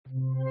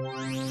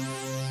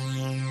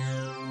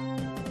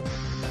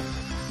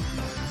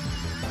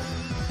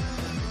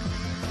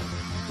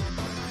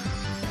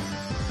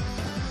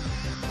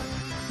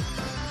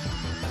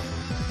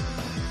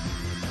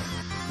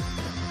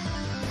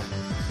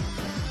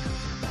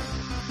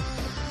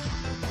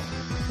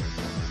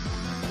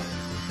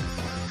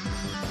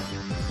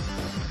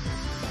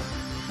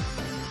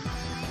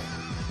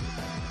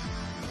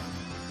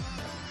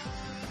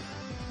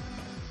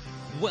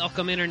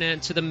Welcome,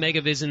 Internet, to the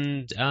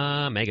Megavisions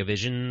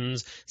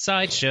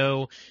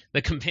Sideshow,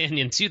 the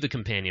companion to the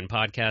companion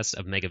podcast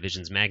of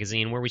Megavisions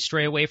Magazine, where we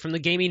stray away from the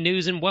gaming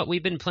news and what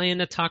we've been playing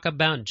to talk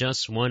about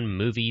just one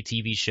movie,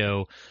 TV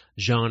show,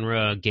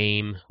 genre,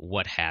 game,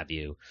 what have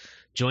you.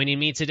 Joining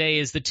me today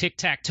is the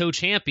tic-tac-toe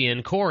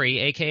champion, Corey,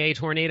 a.k.a.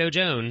 Tornado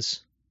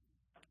Jones.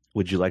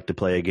 Would you like to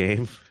play a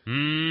game?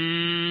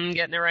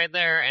 Getting it right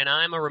there. And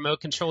I'm a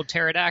remote-controlled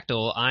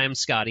pterodactyl. I'm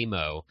Scotty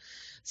Moe.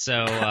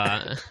 So,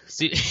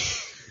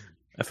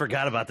 I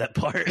forgot about that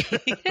part.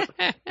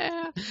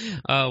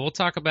 We'll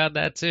talk about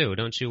that too,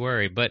 don't you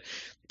worry. But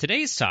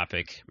today's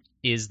topic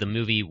is the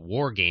movie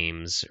War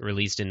Games,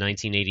 released in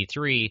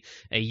 1983.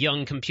 A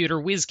young computer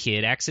whiz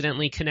kid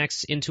accidentally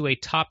connects into a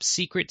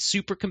top-secret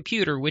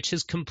supercomputer which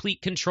has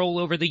complete control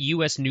over the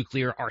U.S.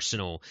 nuclear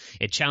arsenal.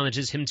 It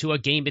challenges him to a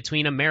game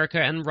between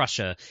America and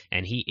Russia,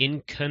 and he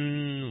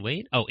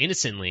innocently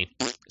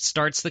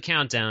starts the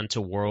countdown to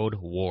World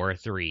War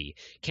III.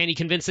 Can he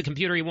convince the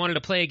computer he wanted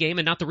to play a game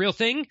and not the real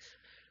thing?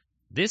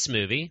 This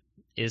movie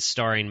is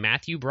starring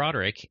Matthew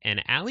Broderick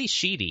and Ali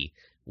Sheedy,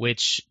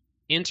 which,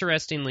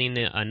 interestingly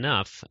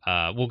enough,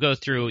 we'll go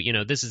through,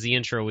 this is the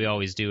intro we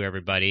always do,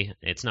 everybody.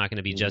 It's not going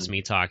to be just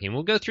me talking.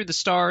 We'll go through the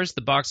stars,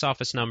 the box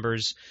office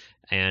numbers,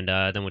 and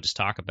then we'll just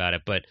talk about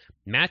it. But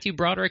Matthew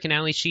Broderick and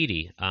Ali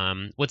Sheedy.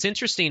 What's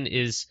interesting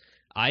is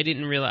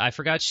I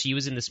forgot she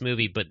was in this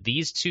movie, but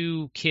these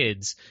two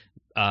kids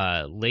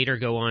later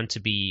go on to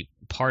be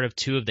part of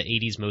two of the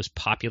 80s most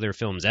popular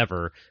films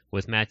ever,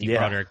 with Matthew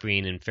Broderick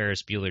being in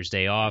Ferris Bueller's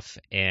Day Off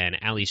and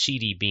Ali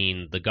Sheedy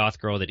being the goth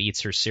girl that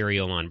eats her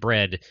cereal on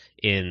bread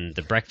in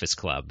The Breakfast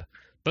Club.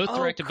 Both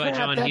directed by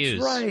John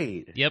Hughes. That's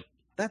right. Yep.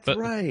 That's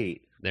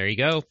right. There you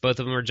go. Both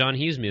of them are John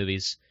Hughes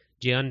movies.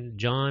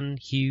 John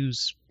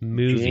Hughes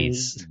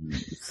movies.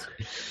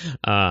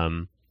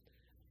 The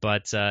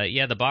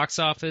box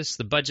office,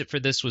 the budget for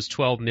this was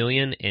 $12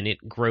 million, and it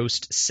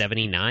grossed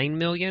 $79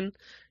 million.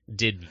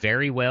 Did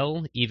very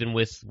well, even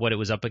with what it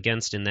was up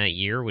against in that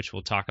year, which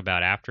we'll talk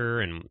about after.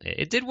 And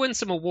it did win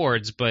some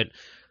awards, but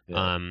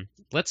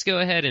let's go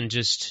ahead and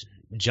just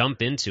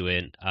jump into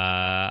it.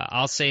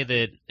 I'll say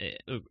that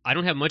I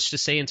don't have much to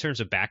say in terms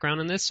of background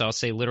on this, so I'll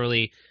say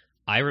literally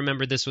I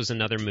remember this was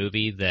another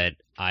movie that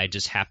I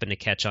just happened to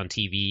catch on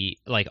TV,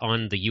 like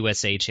on the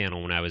USA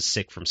channel when I was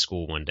sick from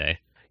school one day.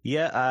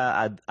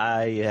 Yeah,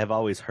 I have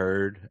always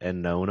heard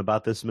and known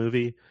about this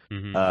movie.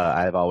 Mm-hmm.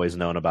 I've always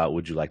known about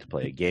Would You Like to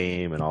Play a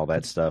Game and all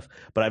that stuff,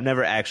 but I've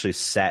never actually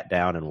sat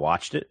down and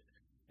watched it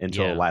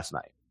until last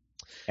night.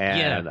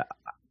 And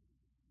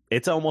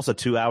it's almost a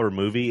 2-hour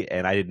movie,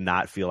 and I did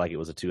not feel like it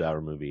was a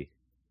 2-hour movie.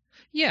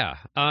 Yeah,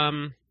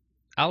 I'll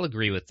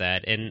agree with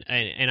that. And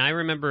I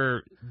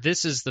remember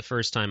this is the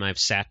first time I've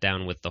sat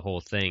down with the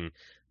whole thing,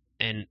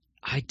 and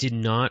I did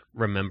not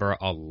remember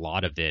a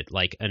lot of it,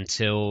 like,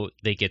 until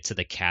they get to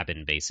the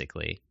cabin,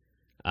 basically.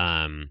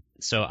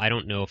 So I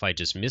don't know if I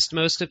just missed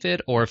most of it,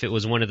 or if it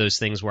was one of those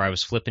things where I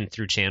was flipping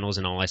through channels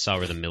and all I saw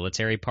were the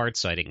military parts,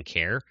 so I didn't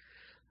care,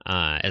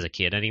 as a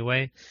kid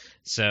anyway.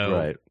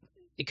 So,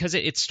 because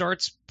it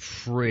starts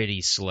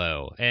pretty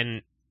slow,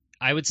 and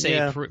I would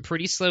say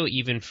pretty slow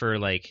even for,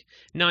 like,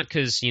 not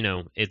because,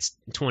 it's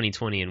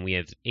 2020 and we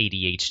have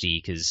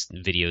ADHD because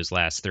videos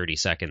last 30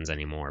 seconds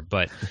anymore,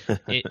 but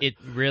it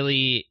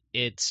really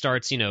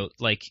starts,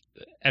 like,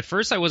 at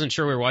first I wasn't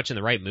sure we were watching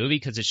the right movie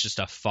because it's just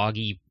a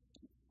foggy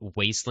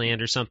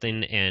wasteland or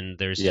something, and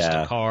there's just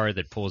a car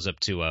that pulls up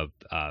to a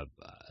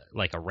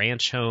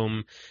ranch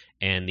home,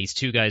 and these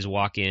two guys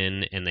walk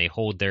in and they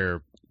hold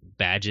their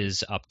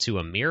badges up to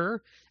a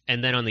mirror.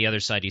 And then on the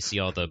other side, you see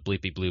all the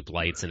bleepy bloop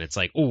lights, and it's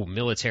like, oh,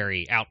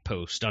 military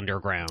outpost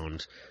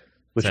underground.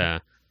 Which,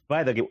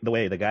 by the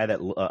way, the guy that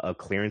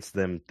clearanced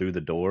them through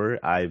the door,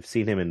 I've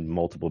seen him in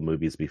multiple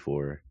movies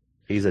before.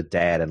 He's a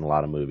dad in a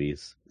lot of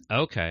movies.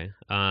 Okay.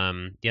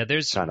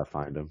 There's trying to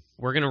find him.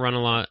 We're gonna run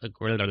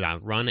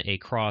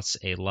across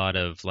a lot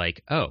of,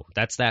 like, oh,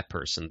 that's that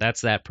person.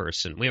 That's that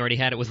person. We already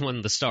had it with one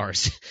of the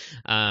stars.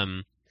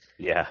 So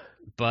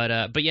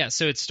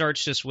it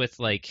starts just with,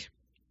 like,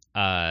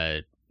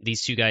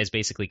 these two guys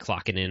basically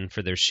clocking in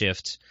for their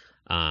shift,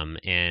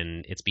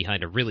 and it's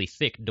behind a really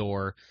thick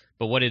door.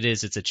 But what it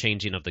is, it's a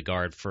changing of the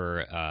guard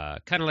for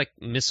kind of like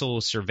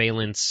missile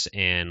surveillance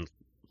and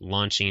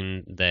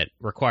launching that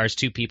requires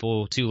two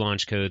people, two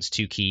launch codes,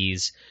 two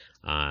keys.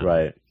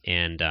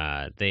 And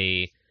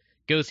they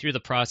go through the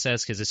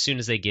process because as soon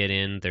as they get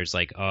in, there's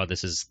like, oh,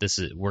 this is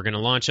we're going to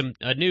launch a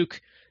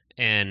nuke.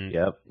 And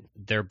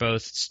they're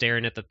both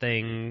staring at the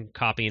thing,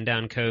 copying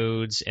down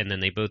codes, and then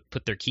they both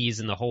put their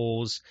keys in the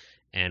holes.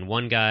 And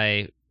one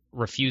guy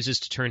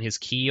refuses to turn his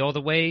key all the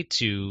way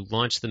to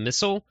launch the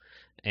missile,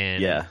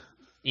 and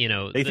he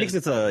thinks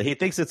it's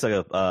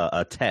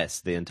a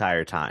test the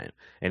entire time,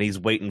 and he's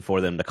waiting for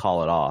them to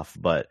call it off.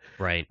 But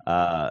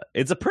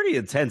it's a pretty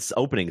intense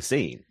opening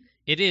scene.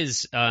 It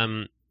is,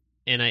 and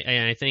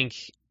I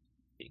think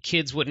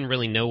kids wouldn't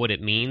really know what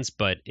it means,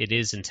 but it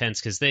is intense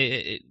because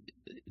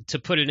to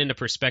put it into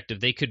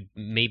perspective, they could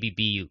maybe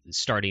be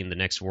starting the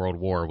next World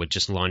War with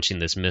just launching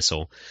this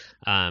missile.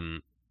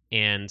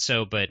 And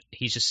so, but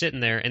he's just sitting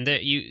there, and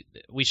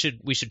we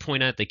should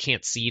point out they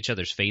can't see each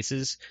other's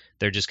faces.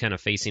 They're just kind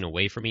of facing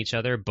away from each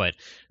other. But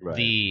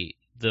right.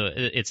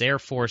 It's Air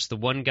Force. The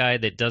one guy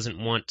that doesn't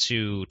want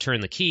to turn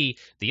the key,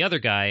 the other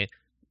guy,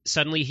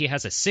 suddenly he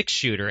has a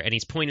 6-shooter, and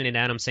he's pointing it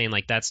at him, saying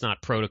like that's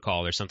not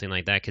protocol or something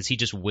like that, because he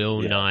just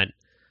will not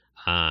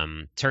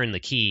turn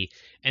the key.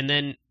 And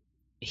then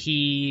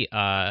he,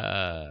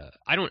 I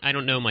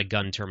don't know my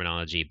gun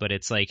terminology, but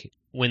it's like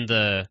when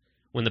the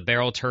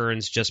barrel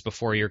turns just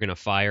before you're going to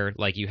fire,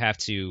 like you have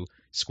to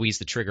squeeze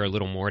the trigger a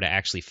little more to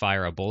actually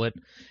fire a bullet.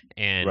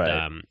 And,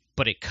 right.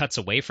 But it cuts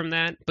away from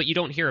that, but you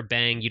don't hear a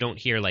bang. You don't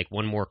hear like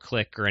one more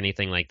click or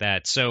anything like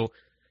that. So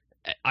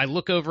I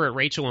look over at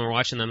Rachel when we're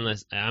watching them,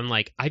 and I'm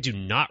like, I do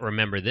not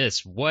remember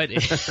this. What?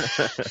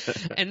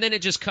 And then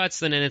it just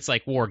cuts, and then it's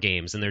like War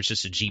Games, and there's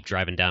just a Jeep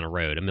driving down a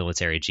road, a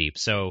military Jeep.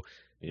 So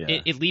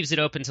it leaves it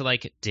open to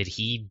like, did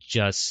he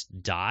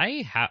just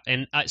die? How?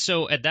 And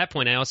so at that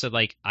point, I also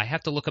I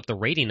have to look up the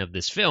rating of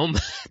this film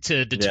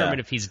to determine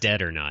if he's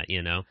dead or not.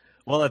 You know?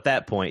 Well, at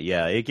that point,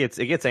 it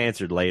gets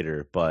answered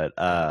later, but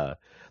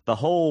the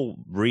whole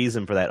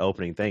reason for that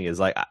opening thing is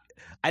like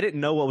I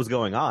didn't know what was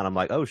going on. I'm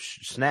like, oh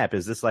snap!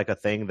 Is this like a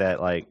thing that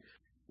like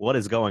what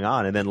is going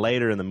on? And then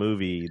later in the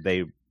movie,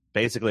 they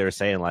basically are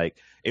saying like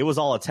it was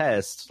all a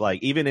test.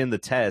 Like even in the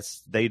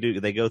tests, they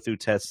go through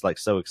tests like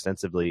so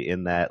extensively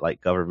in that like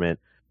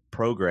government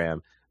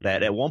program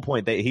that at one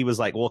point he was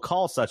like, well,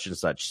 call such and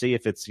such, see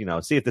if it's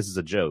see if this is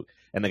a joke.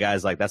 And the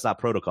guy's like, that's not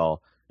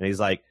protocol. And he's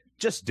like,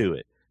 just do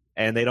it.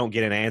 And they don't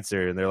get an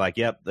answer, and they're like,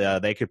 "Yep,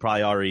 they could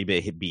probably already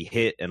be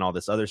hit and all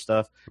this other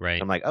stuff."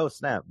 Right. I'm like, "Oh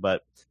snap!"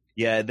 But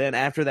yeah, then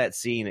after that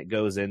scene, it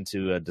goes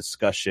into a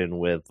discussion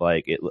with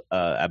like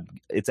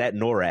it's at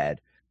NORAD,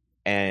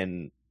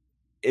 and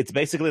it's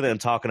basically them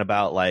talking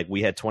about like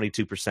we had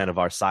 22% of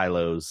our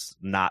silos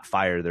not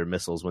fire their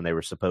missiles when they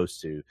were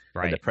supposed to,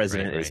 right? And the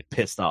president is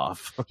pissed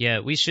off. Yeah,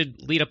 we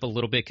should lead up a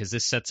little bit because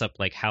this sets up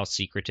like how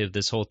secretive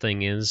this whole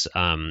thing is,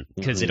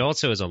 because it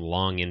also is a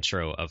long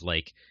intro of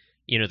like.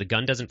 The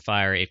gun doesn't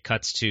fire. It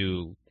cuts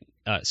to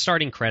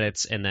starting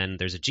credits, and then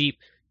there's a Jeep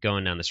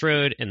going down this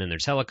road, and then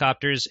there's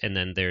helicopters, and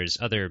then there's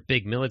other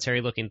big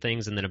military-looking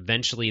things, and then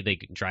eventually they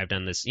drive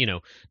down this,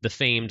 the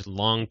famed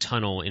long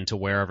tunnel into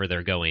wherever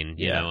they're going,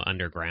 you know,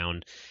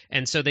 underground.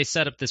 And so they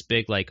set up this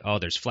big, like, oh,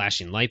 there's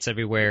flashing lights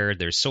everywhere,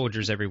 there's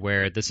soldiers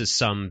everywhere, this is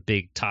some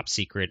big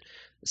top-secret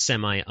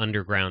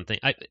semi-underground thing.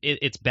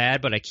 It's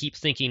bad, but I keep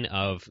thinking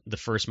of the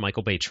first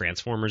Michael Bay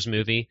Transformers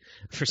movie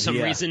for some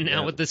reason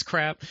now with this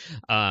crap.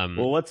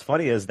 Well, what's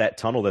funny is that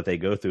tunnel that they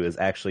go through is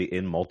actually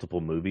in multiple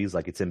movies.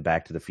 Like it's in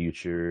Back to the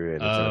Future and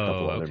it's in a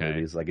couple other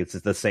movies. Like it's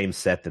the same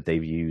set that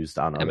they've used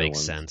on other ones. That makes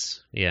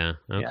sense. Yeah.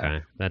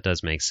 Okay. That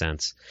does make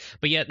sense.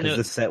 But yet,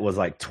 this set was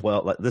like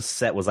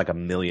 $1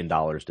 million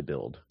to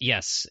build.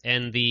 Yes,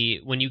 and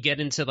when you get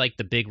into like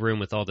the big room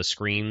with all the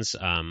screens,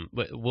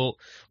 we'll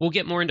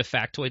get more into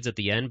factoids at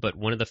the end, but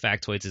one of the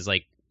factoids is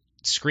like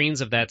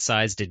screens of that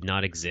size did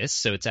not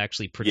exist, so it's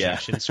actually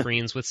projection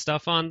screens with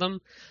stuff on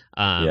them.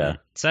 So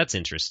that's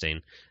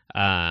interesting.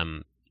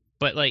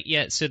 But like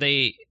so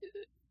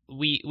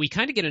we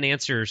kind of get an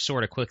answer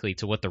sort of quickly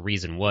to what the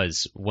reason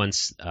was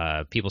once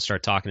people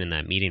start talking in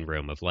that meeting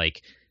room of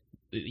like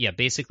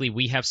basically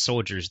we have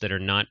soldiers that are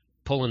not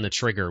pulling the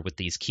trigger with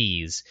these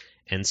keys,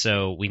 and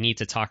so we need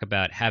to talk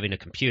about having a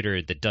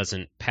computer that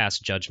doesn't pass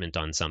judgment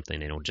on something.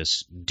 It'll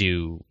just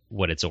do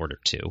what it's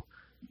ordered to.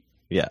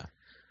 Yeah.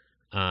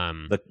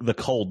 The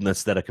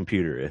coldness that a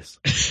computer is.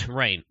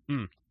 Right.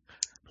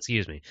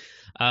 Excuse me.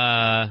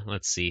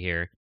 Let's see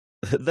here.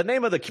 The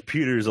name of the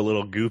computer is a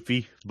little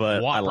goofy,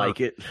 but Whopper. I like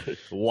it.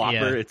 Whopper.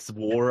 Yeah. It's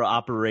War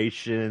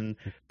Operation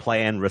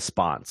Plan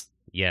Response.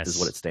 Yes. Is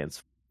what it stands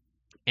for.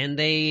 And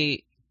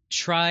they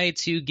try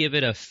to give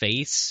it a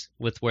face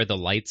with where the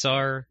lights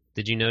are.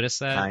 Did you notice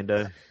that?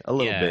 Kinda. A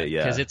little bit,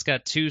 yeah. Because it's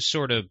got two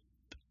sort of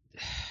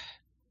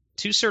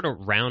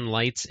round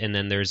lights, and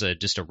then there's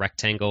just a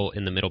rectangle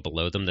in the middle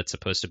below them that's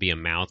supposed to be a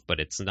mouth, but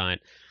it's not.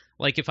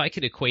 Like if I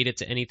could equate it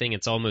to anything,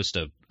 it's almost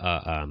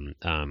when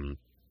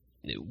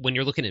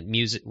you're looking at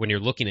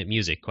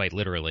music, quite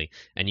literally,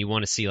 and you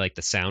want to see like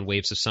the sound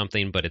waves of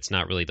something, but it's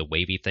not really the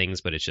wavy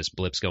things, but it's just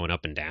blips going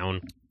up and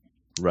down.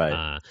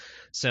 Right.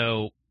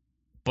 So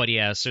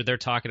they're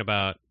talking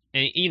about.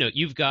 And,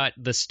 you've got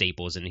the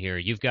staples in here.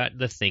 You've got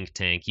the think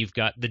tank. You've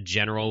got the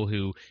general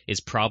who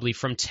is probably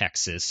from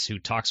Texas, who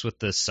talks with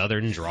the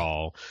southern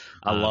drawl.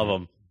 I love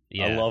him.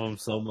 Yeah. I love him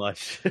so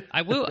much.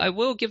 I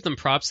will give them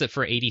props that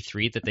for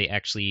 83 that they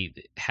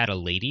actually had a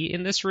lady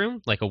in this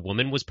room, like a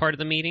woman was part of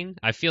the meeting.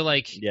 I feel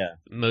like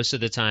most of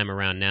the time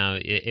around now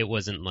it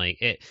wasn't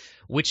like it,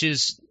 which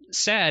is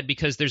sad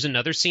because there's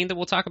another scene that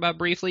we'll talk about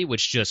briefly,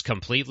 which just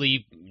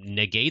completely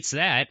negates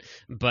that.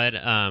 But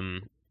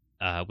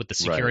with the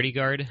security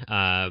guard.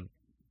 So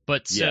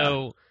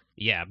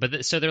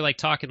they're like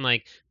talking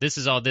like, this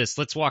is all this.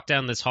 Let's walk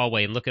down this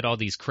hallway and look at all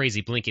these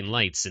crazy blinking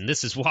lights. And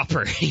this is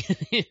Whopper,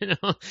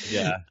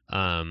 Yeah.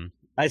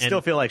 I still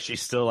feel like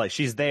she's still like,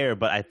 she's there,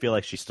 but I feel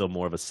like she's still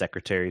more of a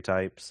secretary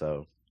type.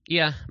 So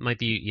yeah, might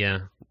be. Yeah.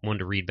 one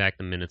to read back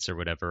the minutes or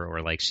whatever,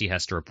 or like she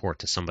has to report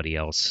to somebody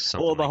else.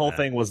 Well, the like whole that.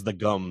 thing was the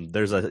gum.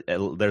 There's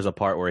a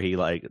part where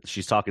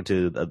she's talking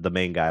to the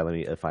main guy. Let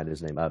me find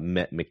his name.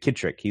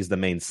 McKittrick. He's the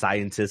main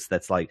scientist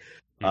that's like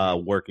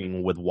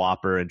working with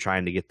Whopper and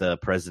trying to get the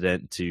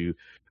president to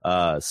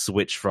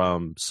switch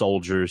from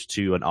soldiers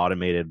to an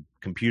automated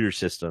computer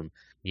system.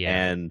 Yeah.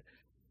 And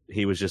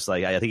he was just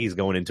like, I think he's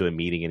going into a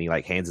meeting and he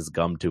like hands his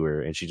gum to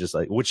her and she just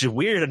like, which is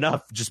weird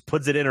enough, just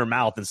puts it in her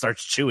mouth and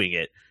starts chewing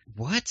it.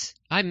 What?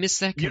 I missed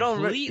that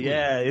completely.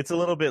 Yeah, it's a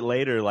little bit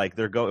later. Like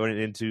they're going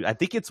into, I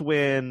think it's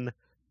when,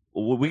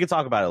 we can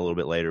talk about it a little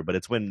bit later, but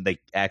it's when they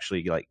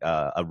actually like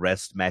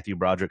arrest Matthew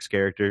Broderick's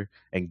character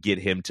and get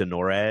him to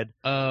NORAD.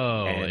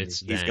 Oh, and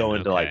he's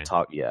going to like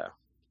talk. Yeah.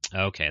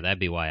 Okay, that'd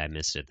be why I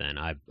missed it then.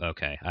 I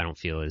don't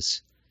feel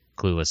as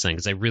clueless then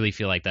because I really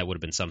feel like that would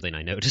have been something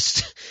I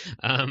noticed.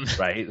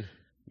 Right.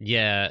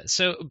 Yeah.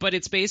 So, but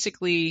it's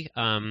basically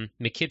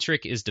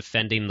McKittrick is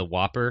defending the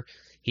Whopper.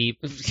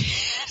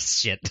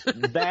 Shit.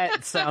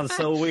 That sounds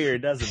so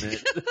weird, doesn't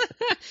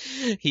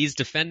it? He's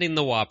defending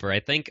the Whopper.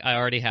 I think I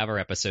already have our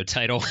episode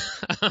title.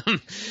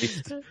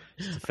 He's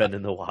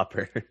defending the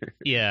Whopper.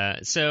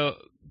 Yeah. So,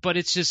 but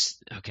it's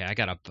just okay.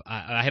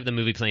 I have the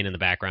movie playing in the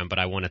background, but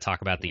I want to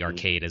talk about the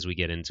arcade as we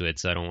get into it,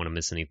 so I don't want to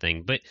miss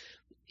anything. But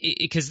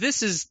because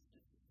this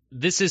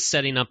is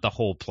setting up the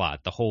whole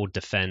plot, the whole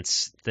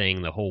defense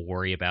thing, the whole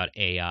worry about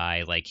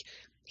AI. Like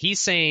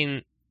he's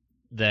saying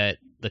that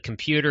the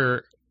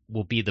computer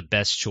will be the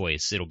best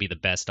choice. It'll be the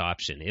best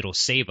option. It'll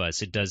save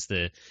us. It does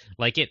the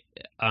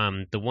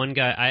one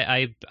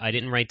guy, I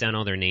didn't write down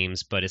all their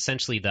names, but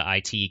essentially the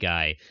IT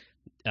guy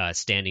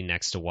standing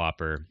next to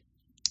Whopper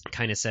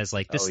kind of says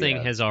like this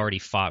thing has already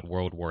fought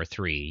World War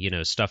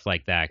III, stuff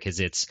like that, because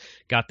it's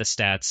got the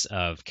stats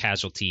of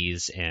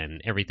casualties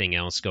and everything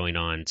else going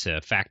on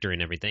to factor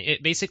in everything.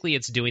 Basically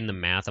it's doing the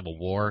math of a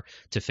war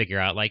to figure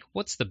out like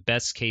what's the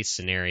best case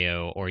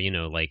scenario, or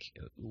like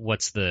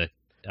what's the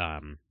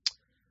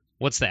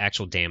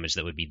actual damage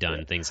that would be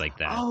done, things like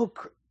that. Oh,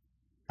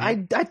 I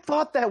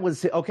thought that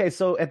was okay.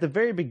 So at the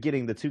very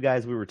beginning, the two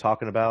guys we were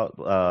talking about,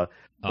 I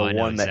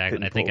know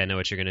exactly. I think I know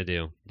what you're gonna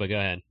do, but go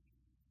ahead.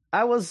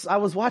 I was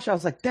watching. I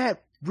was like,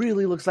 that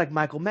really looks like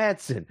Michael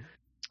Madsen.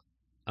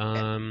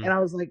 And I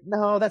was like,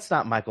 no, that's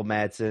not Michael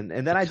Madsen.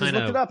 And then I just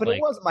looked it up, and it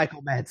was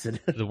Michael Madsen.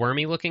 The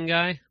wormy looking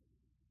guy.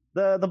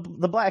 The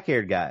black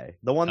haired guy,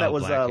 the one that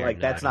was like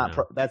that's not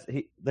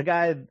the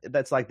guy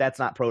that's like that's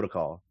not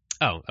protocol.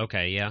 Oh,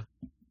 okay, yeah.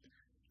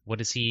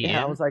 What is he?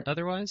 I was like,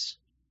 otherwise.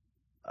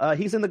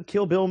 He's in the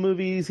Kill Bill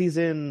movies. He's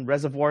in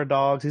Reservoir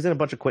Dogs. He's in a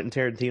bunch of Quentin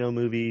Tarantino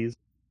movies.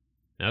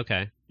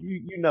 Okay.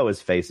 You know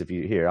his face if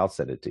you here. I'll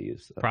send it to you.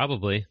 So.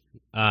 Probably.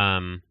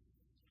 But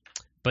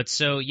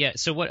so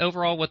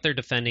what they're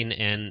defending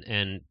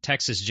and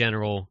Texas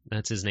General,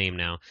 that's his name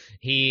now.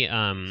 He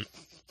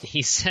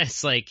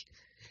says like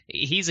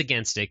he's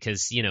against it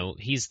because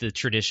he's the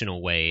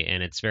traditional way,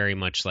 and it's very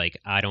much like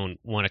I don't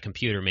want a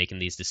computer making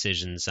these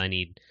decisions. I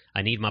need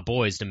my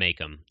boys to make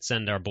them.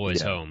 Send our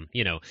boys home,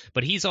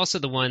 But he's also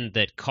the one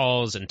that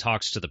calls and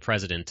talks to the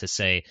president to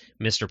say,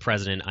 Mr.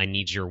 President, I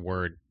need your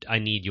word. I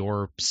need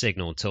your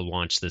signal to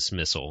launch this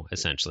missile,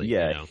 essentially.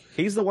 Yeah,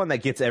 he's the one that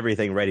gets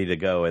everything ready to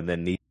go and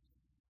then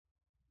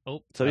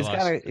so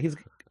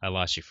I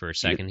lost you for a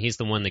second. He's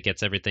the one that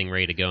gets everything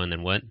ready to go and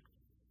then what?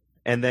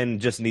 And then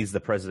just needs the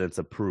president's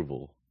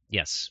approval.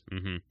 Yes.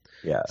 Mm-hmm.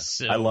 Yeah,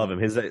 so, I love him.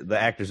 The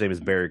actor's name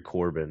is Barry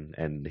Corbin,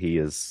 and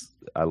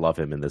I love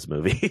him in this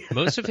movie.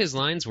 Most of his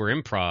lines were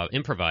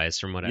improvised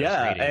from what I was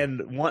reading. Yeah,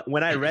 and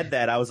when I read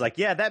that, I was like,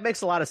 yeah, that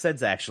makes a lot of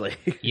sense, actually.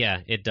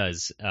 Yeah, it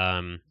does.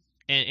 And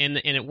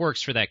it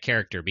works for that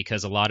character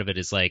because a lot of it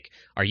is like,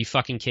 are you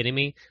fucking kidding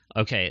me?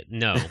 Okay,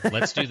 no,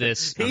 let's do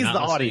this. He's the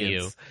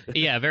audience.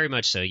 Yeah, very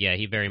much so. Yeah,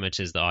 he very much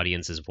is the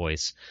audience's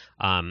voice.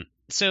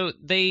 So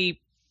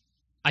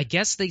I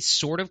guess they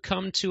sort of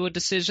come to a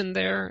decision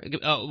there.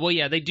 Well,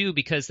 yeah, they do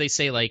because they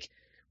say, like,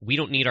 we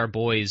don't need our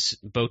boys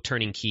both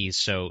turning keys,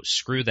 so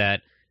screw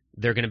that.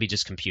 They're going to be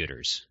just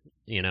computers,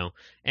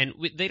 And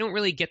they don't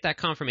really get that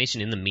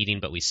confirmation in the meeting,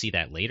 but we see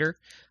that later.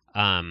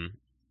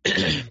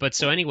 But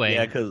so anyway.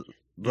 Yeah, because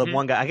the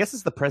one guy, I guess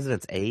it's the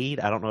president's aide.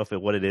 I don't know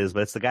what it is,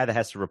 but it's the guy that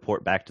has to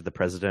report back to the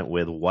president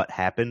with what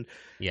happened.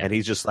 Yeah. And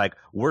he's just like,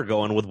 we're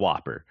going with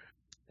Whopper.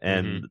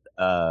 And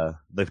the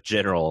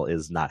general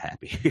is not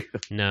happy.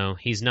 No,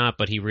 he's not,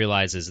 but he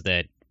realizes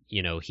that,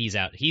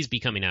 he's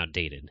becoming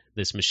outdated.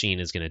 This machine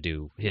is going to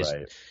do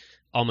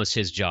almost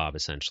his job,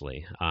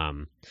 essentially.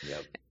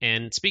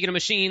 And speaking of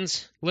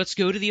machines, let's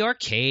go to the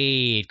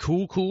arcade.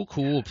 Cool.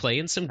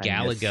 Playing some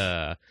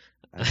Galaga.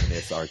 I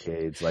miss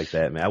arcades like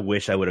that, man. I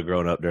wish I would have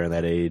grown up during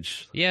that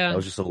age. Yeah. I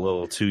was just a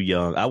little too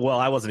young. I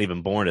wasn't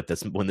even born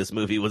when this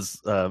movie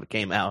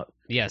came out.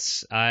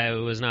 Yes, I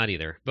was not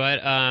either.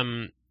 But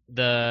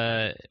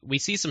we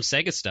see some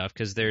Sega stuff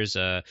because there's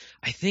I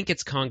think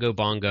it's Congo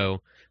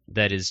Bongo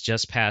that is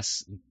just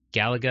past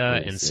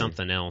Galaga and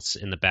something else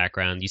in the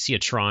background. You see a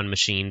Tron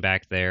machine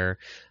back there.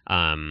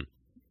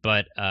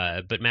 But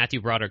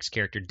Matthew Broderick's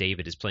character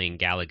David is playing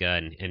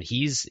Galaga, and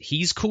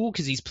he's cool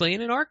because he's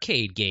playing an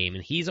arcade game,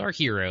 and he's our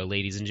hero,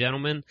 ladies and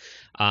gentlemen.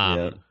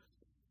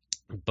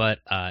 But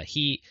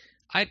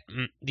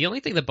the only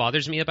thing that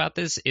bothers me about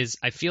this is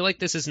I feel like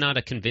this is not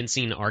a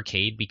convincing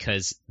arcade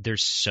because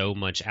there's so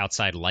much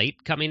outside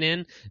light coming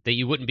in that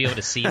you wouldn't be able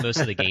to see most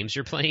of the games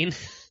you're playing.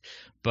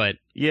 But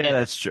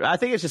that's true. I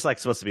think it's just like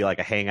supposed to be like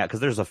a hangout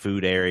because there's a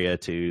food area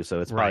too,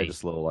 so it's probably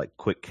just a little like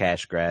quick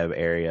cash grab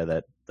area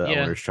that the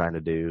owner's trying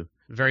to do.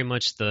 Very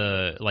much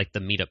the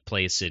meetup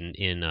place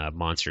in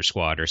Monster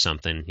Squad or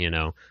something,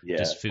 Yeah.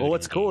 Just food. Well,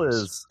 what's cool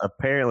is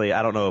apparently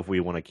I don't know if we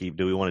want to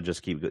do we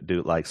just keep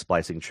do like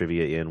splicing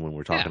trivia in when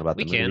we're talking about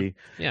the movie?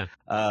 Yeah.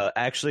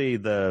 Actually,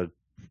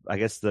 I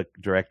guess the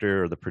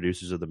director or the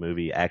producers of the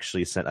movie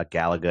actually sent a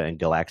Galaga and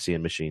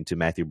Galaxian machine to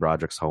Matthew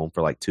Broderick's home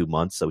for like 2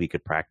 months so he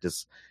could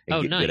practice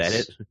and get good at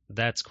it.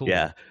 That's cool.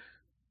 Yeah.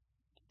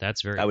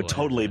 That's very I would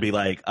totally be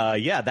like,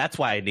 that's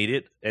why I need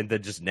it, and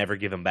then just never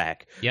give him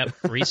back. Yep.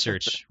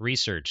 Research.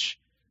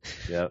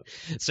 Yep.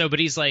 So, but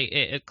he's like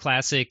a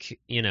classic,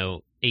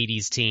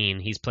 80s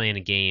teen. He's playing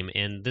a game,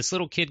 and this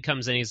little kid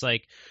comes in. He's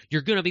like,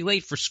 "You're gonna be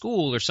late for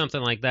school," or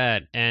something like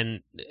that.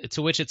 And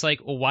to which it's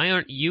like, "Well, why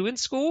aren't you in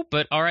school?"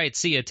 But all right,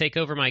 see ya. Take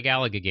over my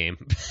Galaga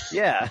game.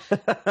 Yeah.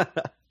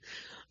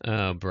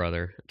 Oh,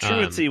 brother.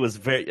 Truancy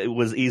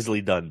was easily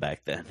done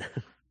back then.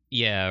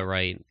 Yeah.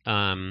 Right.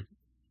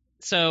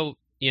 So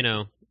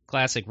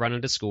classic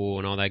running to school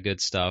and all that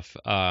good stuff.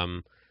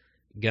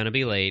 Gonna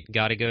be late.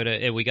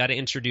 We got to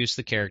introduce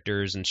the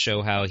characters and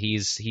show how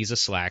he's a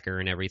slacker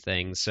and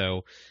everything.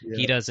 So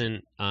he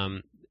doesn't.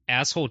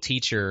 Asshole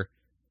teacher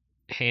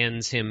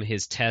hands him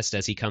his test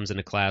as he comes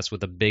into class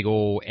with a big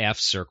old F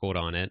circled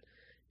on it,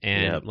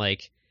 and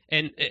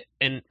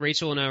and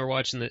Rachel and I were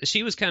watching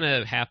she was kind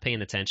of half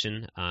paying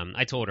attention.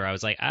 I told her, I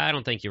was like, I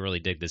don't think you really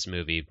dig this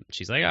movie.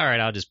 She's like, all right,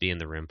 I'll just be in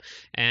the room.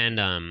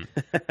 And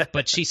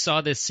but she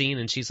saw this scene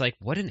and she's like,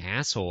 what an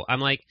asshole. I'm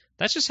like,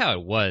 that's just how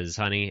it was,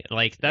 honey.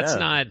 Like, that's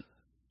not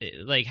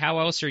like, how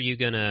else are you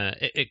gonna?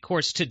 Of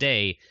course,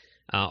 today,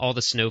 all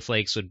the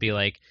snowflakes would be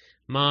like,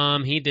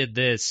 Mom, he did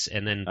this,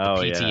 and then the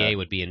PTA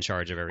would be in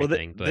charge of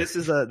everything. But this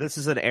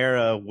is an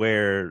era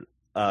where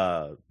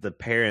the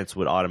parents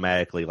would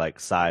automatically like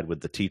side with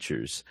the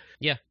teachers.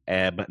 Yeah.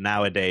 But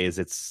nowadays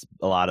it's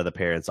a lot of the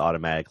parents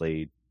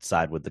automatically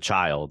side with the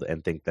child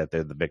and think that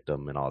they're the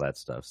victim and all that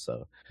stuff.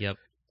 So Yep.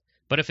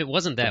 But if it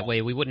wasn't that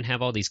way, we wouldn't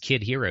have all these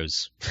kid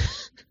heroes.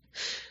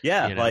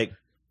 Yeah, like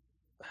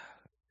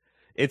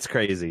it's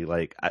crazy.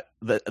 Like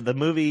the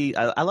movie,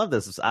 I love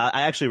this.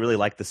 I actually really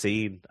like the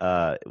scene.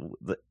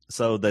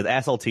 So the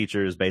asshole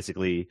teacher is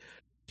basically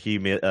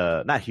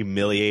not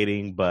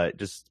humiliating, but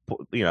just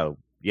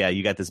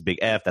you got this big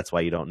F. That's why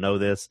you don't know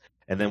this.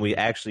 And then we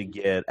actually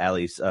get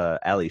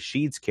Ali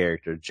Sheed's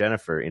character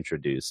Jennifer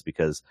introduced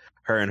because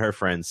her and her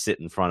friends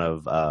sit in front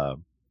of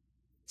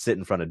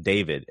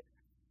David,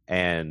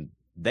 and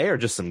they are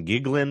just some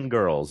giggling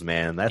girls,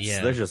 man.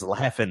 They're just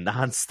laughing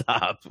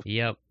nonstop.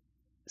 Yep,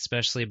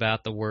 especially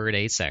about the word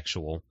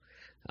asexual.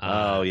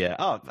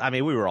 I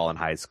mean, we were all in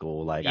high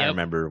school. Like, I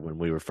remember when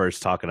we were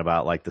first talking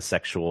about like the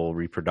sexual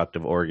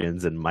reproductive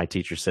organs, and my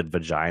teacher said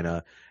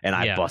vagina, and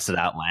I busted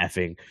out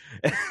laughing.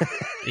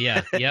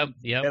 Yep.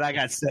 And I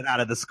got sent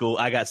out of the school.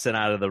 I got sent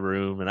out of the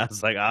room, and I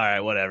was like, all right,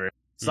 whatever.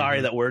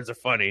 Sorry that words are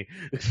funny.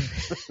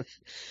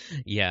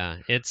 Yeah,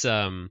 it's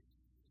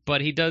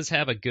but he does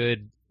have a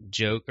good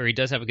joke, or he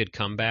does have a good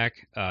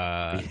comeback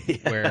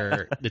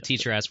where the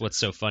teacher asks what's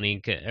so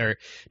funny, or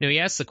no, he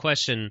asks the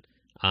question,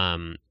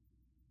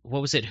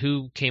 what was it?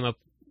 Who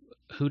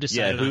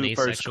decided on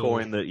asexual?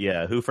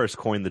 Who first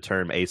coined the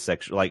term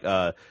asexual? Like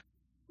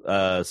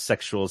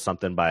sexual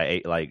something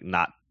by like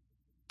not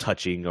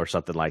touching or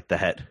something like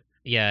that.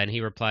 Yeah, and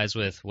he replies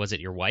with, "Was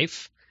it your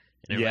wife?"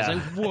 And everybody's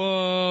like,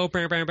 "Whoa!"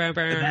 Bow, bow, bow,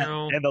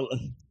 bow. And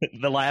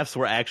the laughs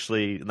were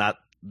actually not.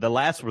 The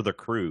laughs were the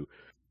crew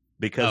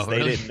because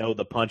they didn't know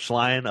the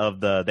punchline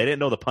of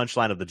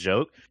the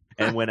joke.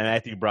 And when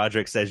Matthew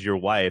Broderick says "your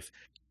wife,"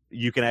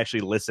 you can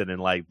actually listen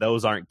and like,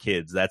 those aren't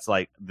kids. That's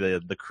like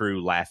the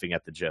crew laughing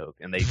at the joke,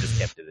 and they just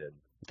kept it in.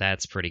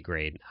 That's pretty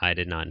great. I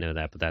did not know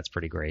that, but that's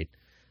pretty great.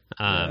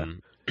 So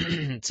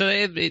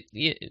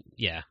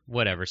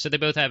whatever. So they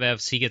both have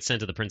Fs. He gets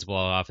sent to the principal's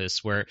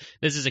office, where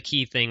this is a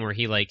key thing where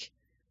he like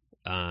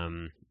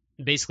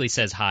basically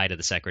says hi to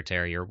the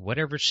secretary or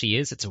whatever she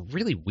is. It's a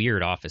really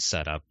weird office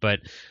setup,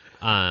 but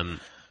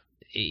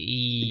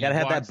you gotta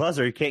have that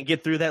buzzer. You can't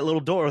get through that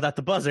little door without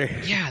the buzzer.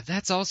 Yeah,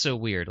 that's also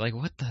weird. Like,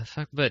 what the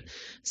fuck? But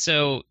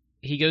so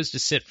he goes to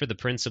sit for the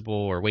principal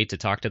or wait to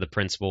talk to the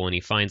principal, and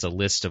he finds a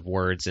list of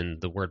words, and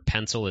the word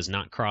pencil is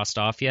not crossed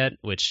off yet,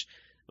 which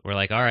we're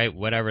like, all right,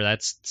 whatever,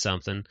 that's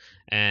something.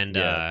 And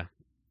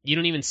you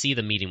don't even see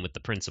the meeting with the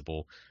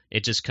principal.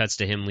 It just cuts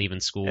to him leaving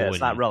school. Yeah, it's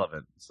not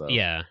relevant. So.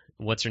 Yeah.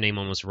 What's her name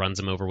almost runs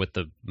him over with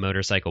the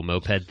motorcycle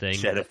moped thing.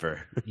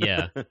 Jennifer.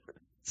 Yeah.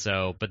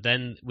 So, but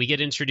then we get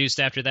introduced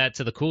after that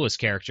to the coolest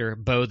character,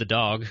 Bo the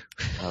dog.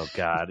 Oh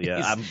God,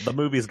 yeah. The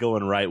movie's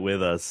going right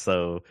with us,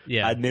 so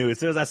yeah. I knew as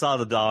soon as I saw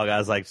the dog, I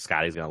was like,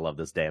 Scotty's gonna love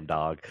this damn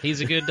dog. He's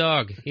a good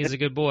dog. He's a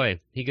good boy.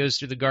 He goes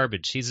through the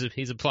garbage. He's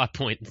a plot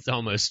point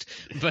almost,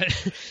 but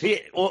he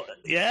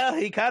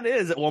kind of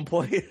is at one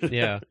point.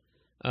 yeah.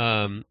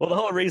 Well, the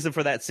whole reason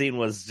for that scene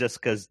was just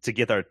because to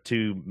get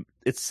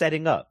it's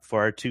setting up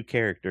for our two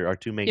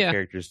main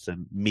characters to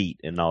meet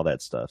and all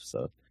that stuff.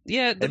 So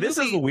yeah, this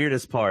is the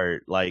weirdest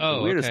part.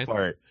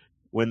 Part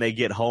when they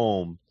get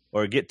home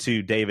or get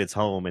to David's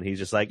home, and he's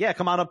just like, "Yeah,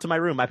 come on up to my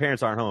room. My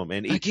parents aren't home."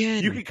 And you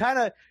can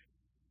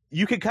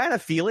kind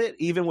of feel it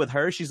even with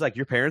her. She's like,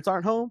 "Your parents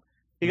aren't home."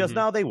 He goes,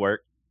 "No, they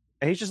work,"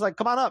 and he's just like,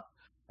 "Come on up,"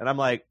 and I'm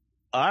like,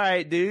 all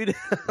right, dude.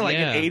 Like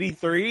in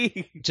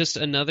 83. Just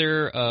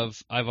another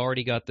of I've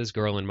already got this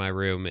girl in my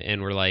room,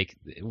 and we're like,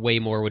 way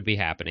more would be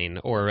happening,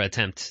 or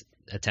attempts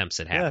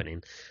at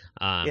happening.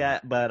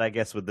 But I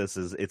guess with this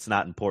it's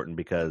not important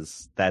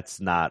because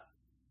that's not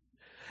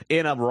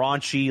in a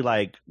raunchy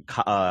like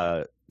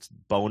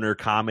boner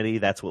comedy.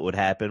 That's what would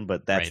happen,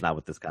 but that's not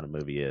what this kind of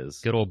movie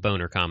is. Good old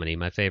boner comedy,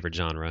 my favorite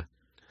genre.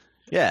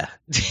 Yeah.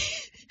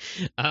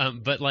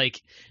 But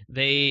like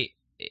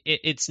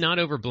it's not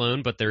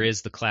overblown, but there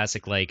is the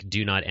classic like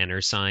 "do not enter"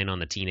 sign on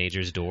the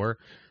teenager's door.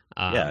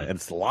 And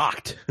it's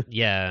locked.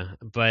 Yeah,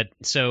 but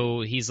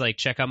so he's like,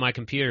 "Check out my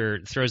computer."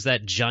 Throws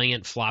that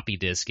giant floppy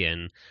disk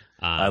in.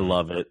 I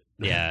love it.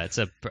 Yeah, it's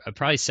a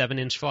probably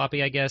 7-inch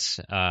floppy, I guess.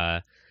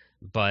 But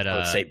I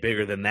would say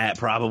bigger than that,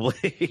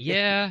 probably.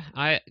 Yeah,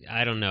 I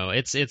don't know.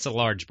 It's a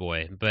large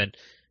boy, but.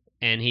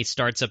 And he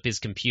starts up his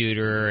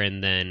computer,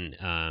 and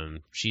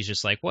then she's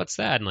just like, "What's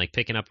that?" And like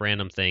picking up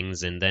random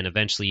things, and then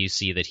eventually you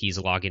see that he's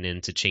logging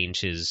in to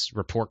change his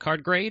report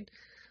card grade.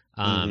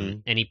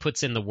 And he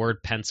puts in the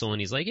word pencil,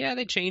 and he's like, "Yeah,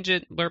 they change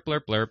it, blurp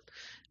blurp blurp,"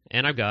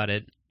 and I've got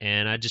it,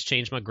 and I just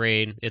changed my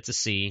grade. It's a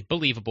C,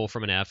 believable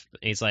from an F.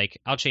 And he's like,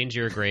 "I'll change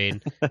your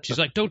grade." She's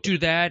like, "Don't do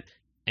that."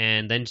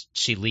 And then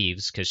she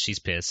leaves because she's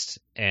pissed.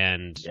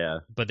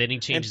 But then he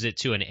changes it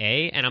to an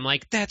A, and I'm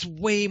like, that's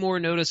way more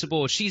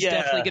noticeable. She's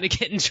definitely going to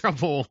get in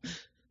trouble.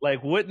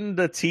 Like, wouldn't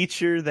the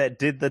teacher that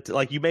did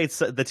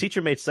the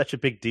teacher made such a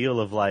big deal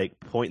of like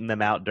pointing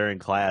them out during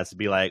class,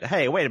 be like,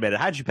 "Hey, wait a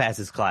minute, how'd you pass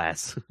this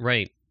class?"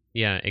 Right.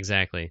 Yeah,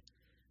 exactly.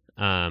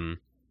 And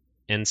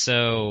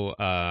so,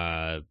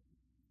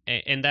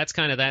 and that's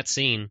kind of that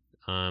scene.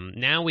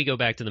 Now we go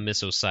back to the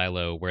missile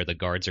silo where the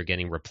guards are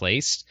getting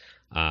replaced.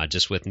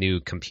 Just with new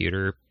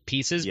computer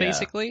pieces,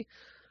 basically.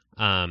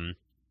 And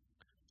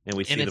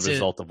we see the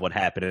result of what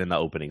happened in the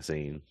opening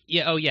scene.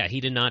 Yeah. Oh, yeah.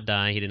 He did not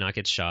die. He did not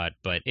get shot.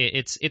 But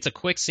it's a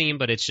quick scene.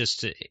 But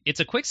it's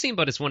a quick scene.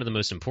 But it's one of the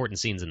most important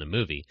scenes in the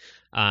movie.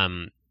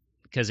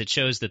 Because it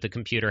shows that the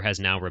computer has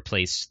now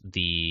replaced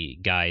the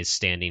guys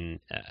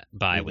standing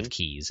by with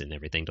keys and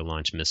everything to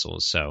launch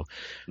missiles. So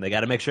and they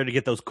got to make sure to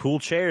get those cool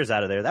chairs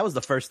out of there. That was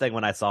the first thing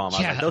when I saw them.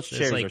 I was like, those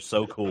chairs are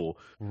so cool.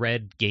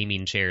 Red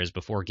gaming chairs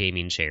before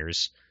gaming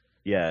chairs.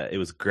 Yeah, it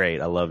was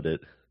great. I loved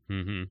it.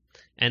 Mm-hmm.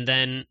 And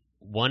then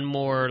one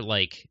more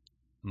like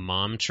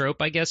mom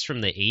trope, I guess,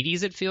 from the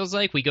 80s, it feels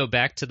like. We go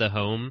back to the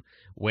home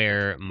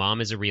where mom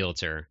is a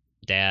realtor.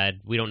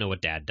 Dad, we don't know what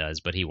dad does,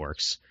 but he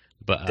works.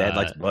 But Dad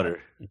likes butter.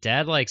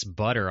 Dad likes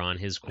butter on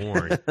his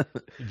corn.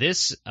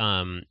 This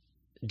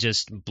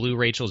just blew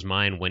Rachel's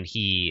mind when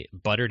he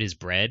buttered his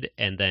bread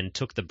and then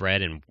took the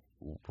bread and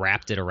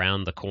wrapped it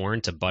around the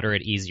corn to butter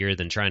it easier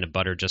than trying to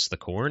butter just the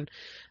corn.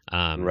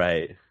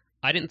 Right.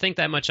 I didn't think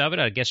that much of it.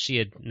 I guess she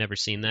had never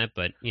seen that,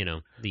 but, the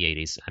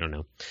 80s. I don't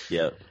know.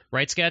 Yeah.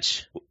 Right,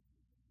 Sketch?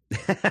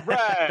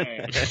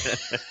 Right.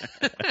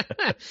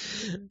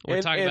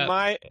 We're talking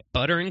about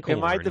butter and corn.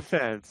 In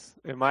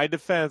my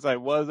defense, I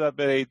was up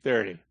at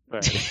 8:30.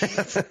 But,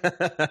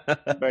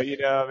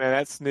 man,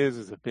 that snooze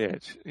is a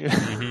bitch.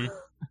 Mm-hmm.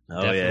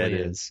 Oh, definitely yeah, it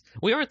is.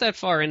 We aren't that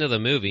far into the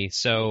movie,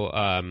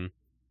 so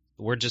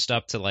we're just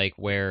up to like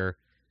where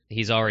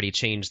he's already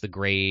changed the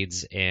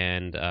grades,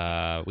 and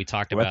we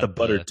talked about the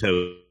buttered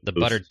toast. The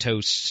buttered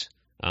toast.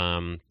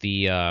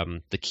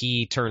 The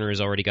key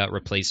turners already got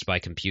replaced by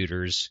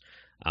computers.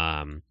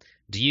 Do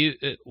you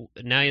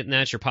now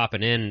that you're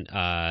popping in,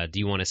 do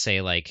you want to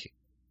say like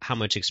how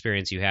much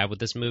experience you have with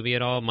this movie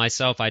at all?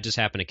 Myself, I just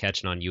happened to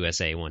catch it on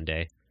USA one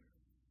day.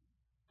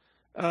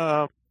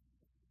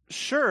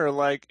 Sure.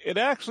 Like it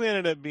actually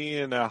ended up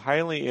being a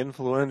highly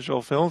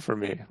influential film for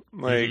me.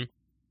 Like,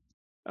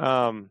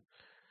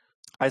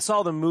 I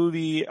saw the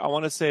movie. I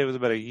want to say it was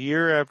about a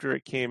year after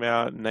it came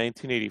out in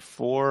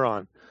 1984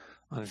 on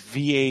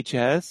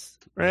VHS.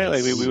 Right?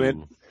 Nice. Like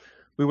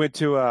we went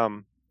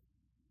to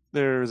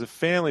there was a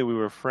family we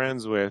were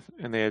friends with,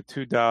 and they had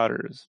two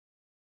daughters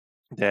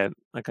that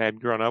like I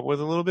had grown up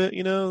with a little bit,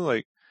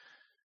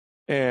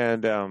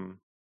 and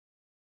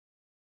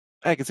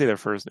I could say their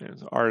first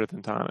names, Ardith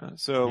and Tana.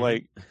 So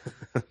like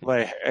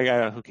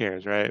who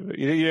cares, right? But,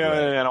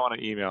 right. I don't want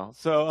to email.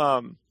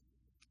 So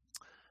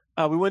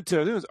we went to, I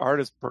think it was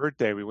Ardith's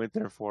birthday. We went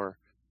there for,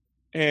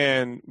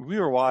 and we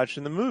were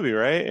watching the movie,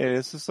 right? And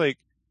it's just like,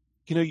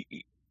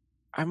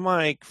 I'm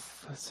like,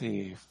 let's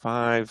see,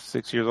 5,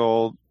 6 years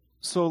old.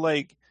 So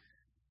like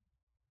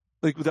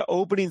the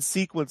opening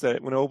sequence when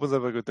it opens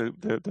up like with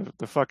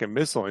the fucking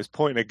missile, and he's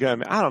pointing a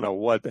gun. I don't know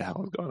what the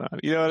hell is going on.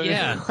 You know what I mean?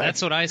 Yeah,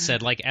 that's what I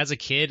said. Like as a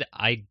kid,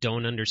 I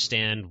don't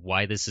understand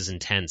why this is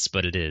intense,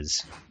 but it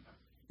is.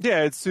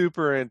 Yeah, it's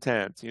super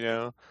intense, you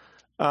know.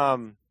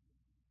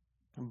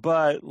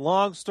 But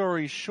long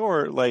story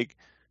short, like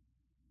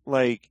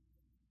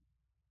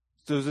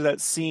there's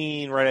that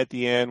scene right at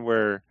the end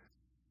where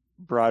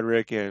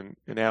Broderick and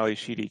Ali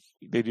Sheedy,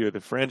 they do the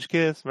French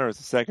kiss. Remember, it's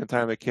the second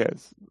time they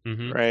kiss,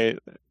 right?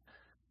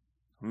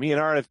 Me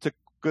and Ardith took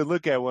a good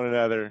look at one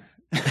another.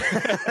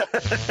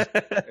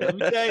 Let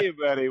me tell you,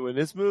 buddy, when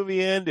this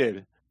movie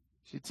ended,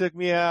 she took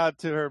me out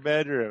to her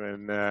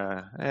bedroom and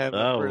I had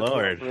my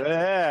Lord.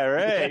 Yeah,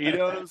 right. You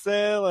know what I'm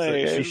saying?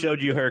 Like, so she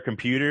showed you her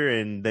computer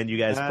and then you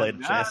guys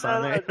played chess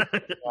on there?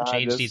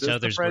 Changed each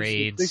other's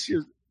grades.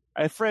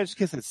 I French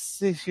kiss at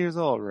 6 years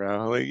old,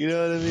 bro. Like, you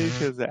know what I mean?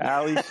 Because the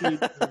alley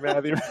sheets and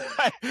Matthew.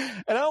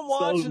 And I'm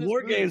watching. So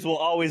War Games will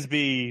always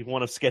be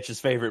one of Sketch's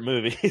favorite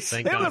movies.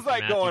 It was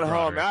like going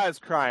home. I was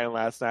crying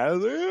last night. I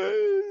was like,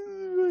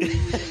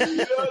 you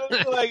know what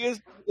I mean?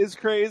 Like it's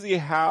crazy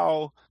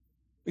how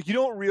like, you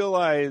don't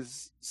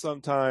realize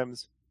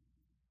sometimes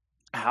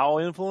how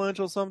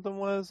influential something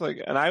was. Like,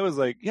 and I was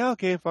like, yeah,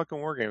 okay, fucking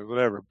War Games,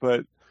 whatever.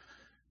 But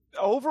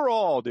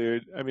overall,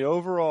 dude, I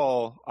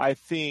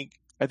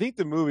think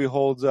the movie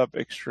holds up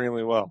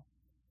extremely well.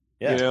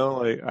 Yeah. You know,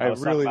 like I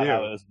really do.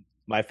 It was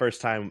my first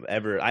time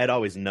ever. I had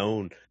always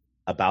known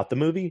about the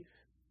movie,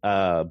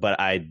 but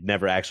I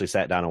never actually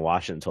sat down and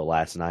watched it until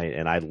last night.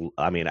 And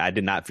I mean, I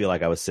did not feel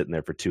like I was sitting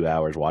there for 2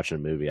 hours watching a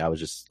movie. I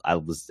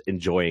was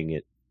enjoying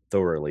it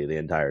thoroughly the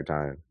entire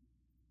time.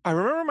 I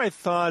remember my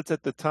thoughts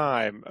at the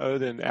time, other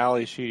than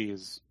Ali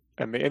Sheedy's.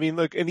 I mean,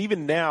 look, and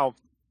even now,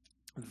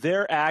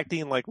 their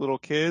acting like little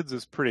kids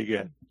is pretty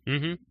good.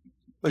 Mm-hmm.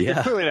 Like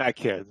they're clearly not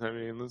kids. I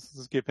mean,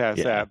 let's get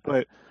past that.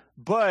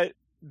 But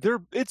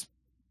it's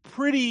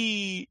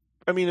pretty.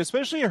 I mean,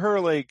 especially her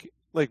like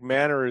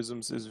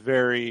mannerisms is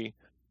very.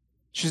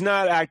 She's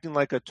not acting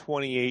like a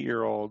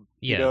 28-year-old.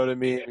 Yeah. You know what I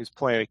mean? Who's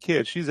playing a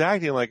kid. She's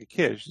acting like a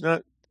kid. She's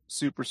not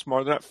super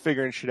smart. They're not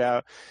figuring shit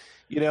out.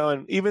 You know,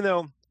 and even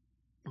though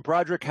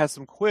Broderick has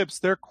some quips,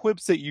 they're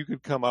quips that you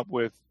could come up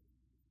with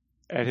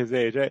at his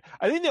age.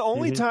 I think the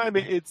only time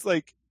it's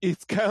like.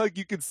 It's kind of like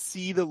you could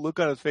see the look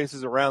on his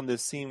faces around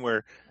this scene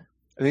where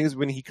I think it's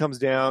when he comes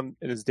down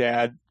and his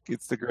dad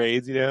gets the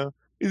grades, you know?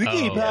 He's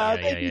like,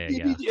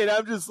 and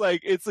I'm just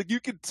like, it's like you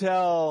could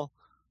tell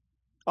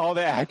all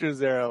the actors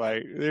there are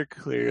like, they're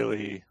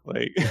clearly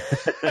like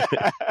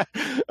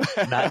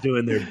not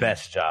doing their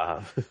best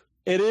job.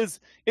 It is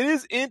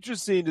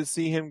interesting to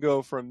see him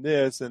go from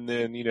this and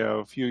then, you know,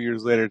 a few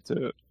years later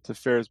to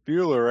Ferris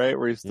Bueller, right?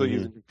 Where he's still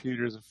using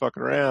computers and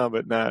fucking around,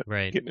 but not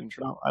getting in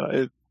trouble.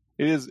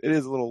 It is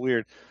a little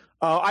weird.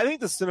 I think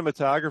the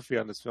cinematography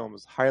on this film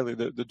is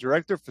the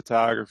director of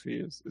photography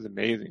is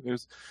amazing.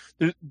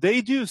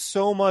 They do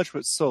so much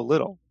with so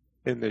little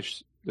in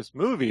this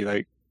movie.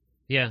 Like,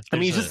 yeah, I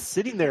mean, he's just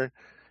sitting there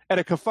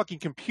at a fucking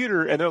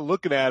computer and they're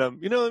looking at him.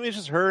 You know, I mean, it's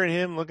just her and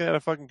him looking at a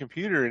fucking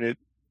computer and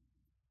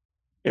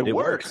it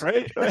works,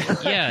 right?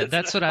 Yeah,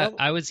 that's what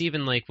I was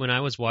even like when I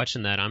was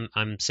watching that.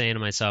 I'm saying to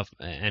myself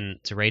and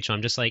to Rachel,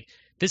 I'm just like,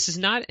 this is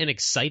not an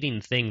exciting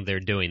thing they're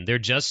doing. They're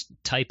just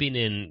typing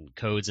in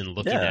codes and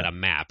looking at a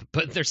map,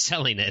 but they're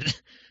selling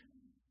it.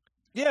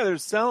 Yeah, they're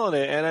selling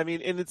it, and I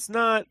mean, and it's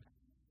not.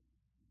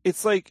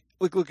 It's like,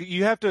 look,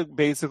 you have to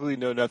basically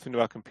know nothing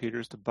about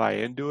computers to buy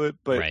into it,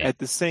 but at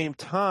the same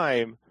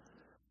time,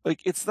 like,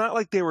 it's not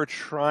like they were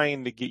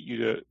trying to get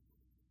you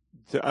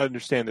to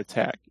understand the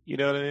tech. You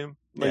know what I mean?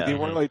 Like they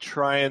weren't like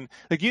trying,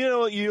 like, you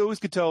know, you always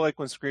could tell like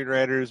when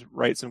screenwriters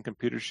write some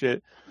computer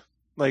shit.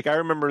 Like I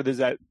remember there's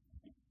that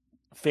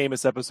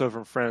famous episode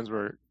from Friends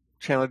where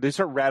Chandler, they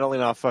start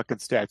rattling off fucking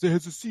stats. It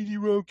has a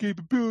CD-ROM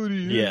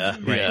capability. Yeah,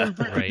 right.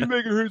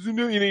 Megahertz, you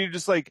know, you're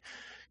just like,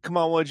 come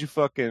on, what'd you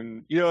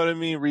fucking, you know what I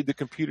mean? Read the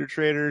Computer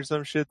Trader or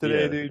some shit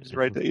today, dude. Just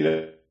write that, you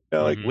know.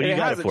 Like, what do you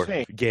got it for?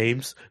 Changed.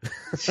 Games.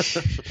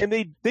 And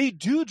they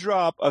do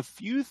drop a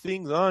few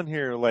things on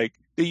here, like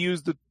they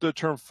use the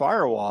term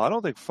firewall. I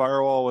don't think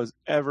firewall was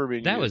ever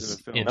been used in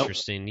a film.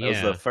 Interesting. Nope.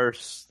 Yeah,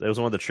 that was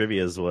one of the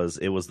trivias.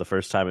 It was the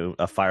first time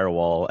a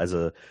firewall as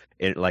a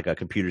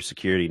computer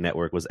security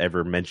network was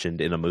ever mentioned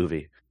in a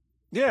movie.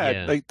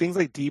 Yeah, like things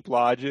like Deep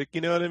Logic.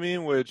 You know what I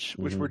mean? Which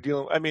we're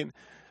dealing. I mean,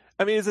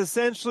 it's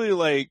essentially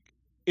like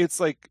it's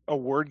like a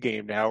word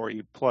game now where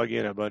you plug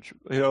in a bunch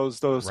of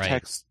those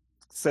text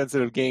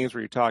sensitive games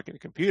where you're talking to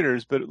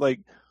computers, but like,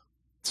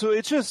 so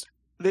it's just,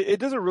 it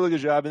does a really good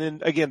job. And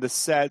then again, the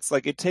sets,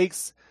 like it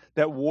takes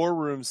that war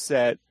room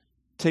set,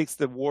 takes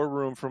the war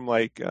room from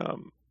like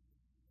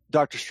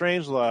Dr.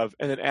 Strangelove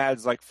and then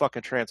adds like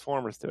fucking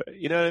Transformers to it.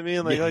 You know what I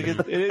mean? Like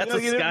that's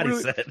what Scotty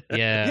really said.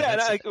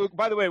 Yeah. And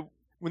by the way,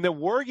 when the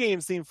War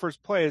Games theme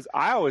first plays,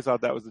 I always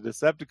thought that was the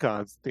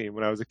Decepticons theme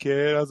when I was a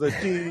kid. I was like,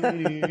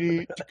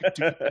 nice.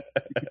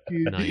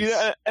 You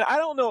know, and I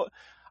don't know.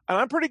 And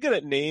I'm pretty good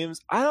at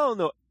names. I don't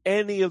know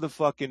any of the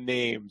fucking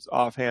names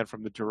offhand,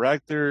 from the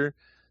director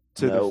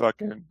to the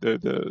fucking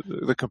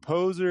the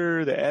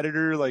composer, the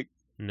editor. Like,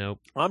 nope.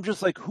 I'm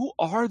just like, who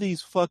are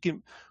these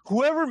fucking?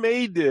 Whoever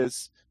made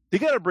this, they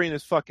got to bring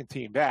this fucking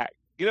team back.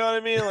 You know what I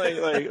mean? Like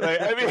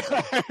I mean,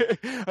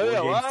 are they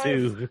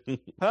alive?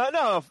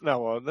 No.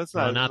 Well, that's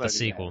not. Well, not the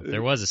sequel.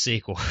 There was a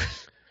sequel.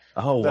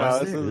 Oh,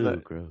 was there? Ooh,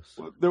 gross.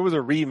 There was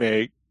a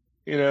remake.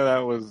 You know,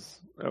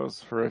 that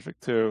was horrific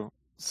too.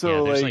 So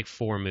yeah, there's like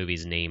 4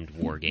 movies named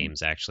War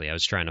Games. Actually, I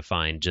was trying to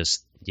find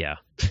Yeah,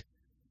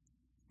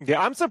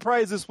 I'm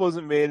surprised this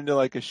wasn't made into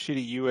like a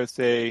shitty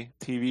USA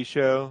TV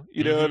show.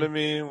 You know what I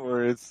mean?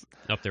 Where it's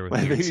up there with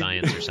like, Weird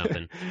Science or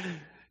something.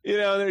 You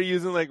know, they're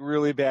using like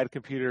really bad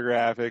computer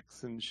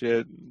graphics and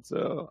shit. And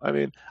so, I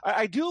mean,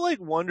 I do like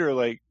wonder,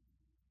 like,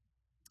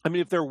 I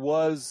mean, if there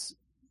was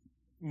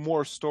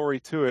more story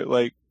to it,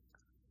 like,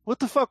 what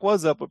the fuck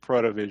was up with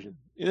Protovision?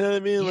 You know what I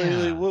mean?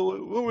 Yeah. Like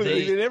what were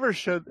they never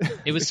showed.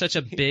 It was such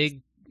a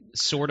big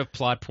sort of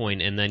plot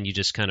point, and then you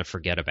just kind of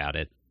forget about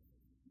it.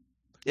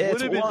 Yeah,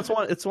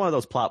 it's one of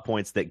those plot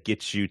points that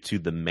gets you to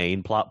the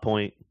main plot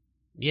point.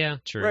 Yeah,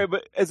 true. Right,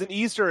 but as an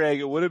Easter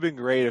egg, it would have been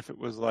great if it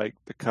was like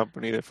the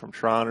company that from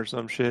Tron or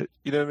some shit.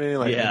 You know what I mean?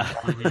 Like, yeah.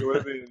 It would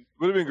have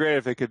been great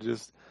if they could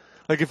just,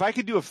 like, if I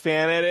could do a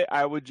fan edit,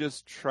 I would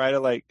just try to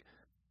like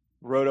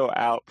roto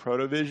out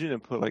Protovision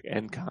and put like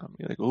Encom.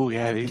 You're like, oh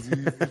yeah, these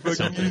fucking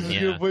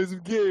gonna play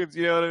some games.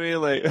 You know what I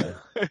mean? Like,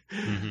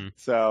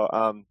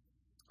 So,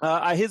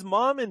 his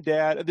mom and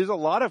dad. There's a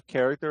lot of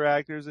character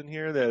actors in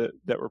here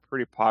that were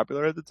pretty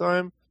popular at the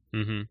time.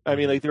 I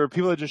mean, like, there were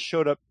people that just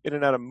showed up in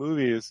and out of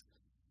movies.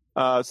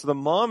 So the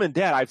mom and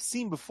dad I've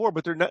seen before,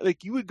 but they're not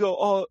like, you would go,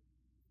 oh,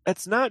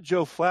 that's not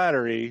Joe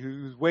Flattery,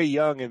 who's way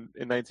young in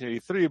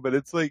 1983, but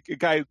it's like a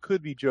guy who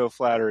could be Joe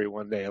Flattery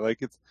one day. Like,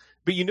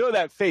 but you know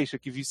that face.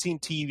 Like, if you've seen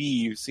TV,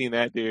 you've seen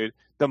that dude.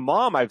 The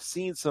mom I've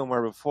seen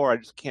somewhere before. I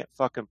just can't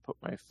fucking put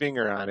my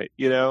finger on it,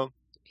 you know?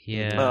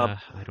 Yeah,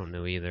 I don't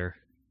know either.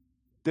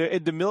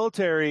 In the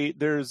military,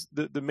 there's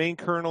the main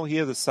colonel. He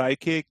has a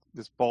sidekick,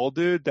 this bald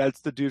dude. That's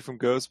the dude from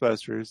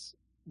Ghostbusters.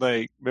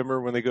 Like,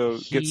 remember when they go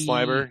get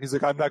Slimer? He's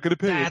like, I'm not going to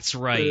pay. That's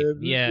right.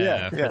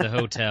 Yeah, for the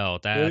hotel.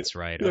 That's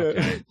right.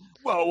 Okay.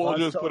 Well, we'll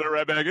just put it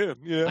right back in.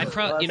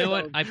 Yeah. You know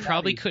what? I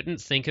probably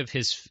couldn't think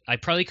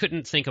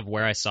of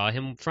where I saw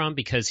him from,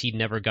 because he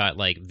never got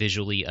like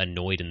visually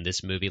annoyed in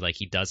this movie like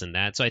he does in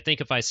that. So I think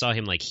if I saw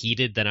him like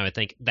heated, then I would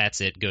think, that's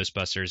it,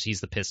 Ghostbusters.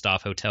 He's the pissed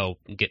off hotel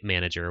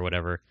manager or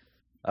whatever.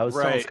 I was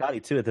telling Scotty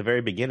too at the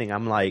very beginning.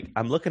 I'm like,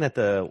 I'm looking at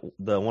the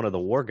one of the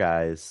war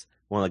guys,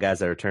 one of the guys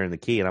that are turning the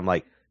key, and I'm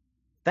like,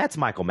 that's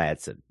Michael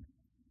Madsen.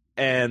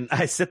 And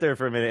I sit there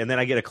for a minute, and then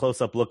I get a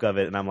close-up look of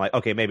it, and I'm like,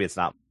 okay, maybe it's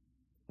not.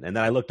 And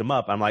then I looked him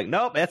up. I'm like,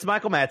 nope, that's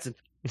Michael Madsen.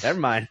 Never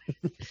mind.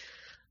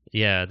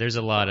 Yeah, there's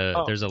a lot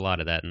of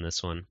that in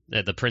this one.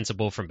 The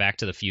principal from Back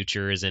to the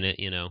Future is in it,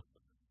 you know.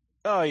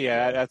 Oh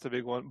yeah, that's a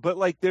big one. But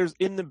like, there's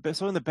in the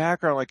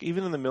background, like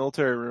even in the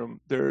military room,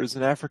 there's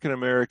an African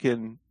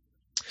American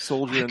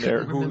soldier in there.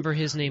 I can't remember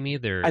his name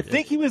either. I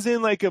think he was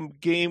in like a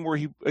game where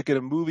he like in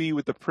a movie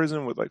with the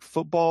prison with like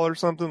football or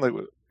something, like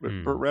with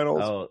Burt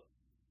Reynolds.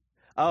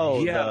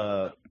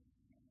 Yeah.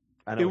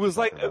 It was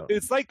like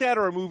it's like that,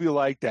 or a movie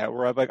like that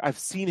where I've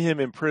seen him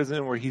in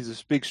prison where he's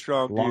this big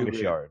strong Longest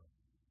dude. Yard.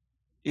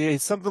 Yeah,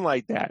 something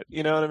like that.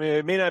 You know what I mean?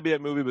 It may not be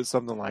that movie, but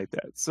something like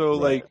that. So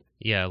like,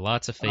 yeah,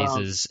 lots of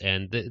faces,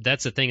 and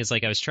that's the thing, is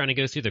like I was trying to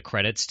go through the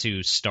credits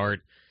to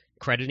start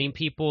crediting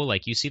people.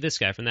 Like, you see this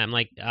guy from that, I'm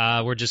like,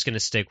 we're just gonna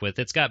stick with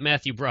it's got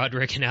Matthew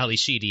Broderick and Ali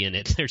Sheedy in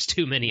it. There's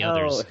too many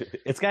others.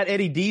 It's got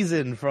Eddie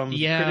Deason from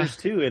Critters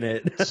 2 in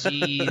it.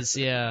 Jeez,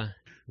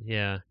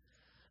 yeah.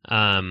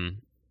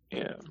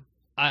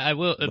 I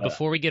will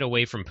before we get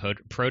away from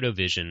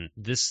Protovision.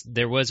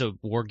 There was a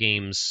War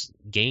Games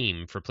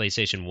game for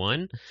PlayStation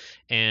 1,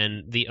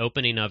 and the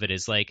opening of it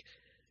is like,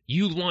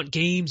 you want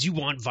games, you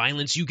want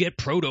violence, you get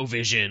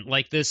Protovision.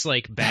 Like this,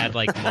 like bad,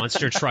 like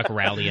monster truck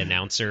rally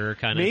announcer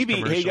kind of. Maybe,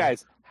 commercial. Hey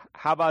guys,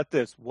 how about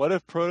this? What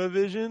if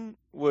Protovision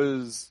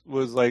was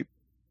like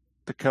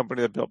the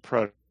company that built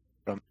Proto,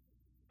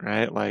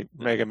 right? Like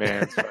Mega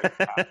Man.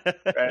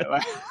 Right?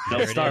 Like,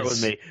 don't start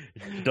with me.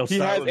 He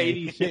has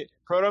 80 shades.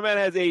 Proto Man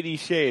has 80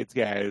 shades,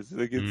 guys.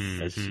 Like,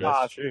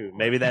 that's true.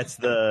 Maybe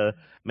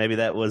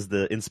that was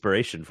the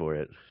inspiration for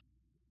it.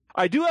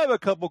 I do have a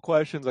couple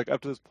questions, like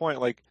up to this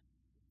point, like,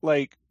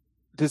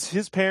 does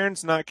his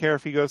parents not care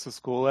if he goes to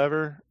school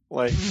ever?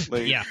 Like,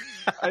 yeah.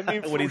 I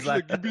mean, when he's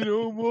like, you've been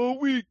home all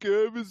week,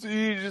 he's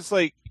just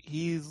like,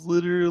 he's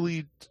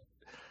literally,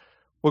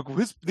 look,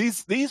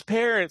 these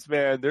parents,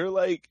 man, they're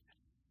like,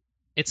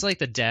 it's like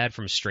the dad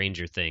from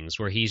Stranger Things,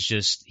 where he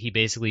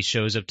basically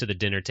shows up to the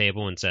dinner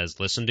table and says,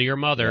 "Listen to your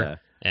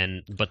mother,"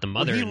 but the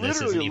mother in this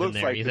isn't even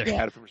there like either. The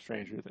dad from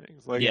Stranger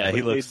Things, like, yeah,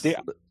 he looks.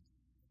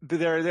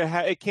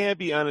 It can't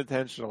be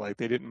unintentional. Like,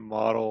 they didn't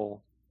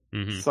model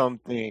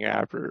something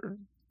after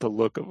the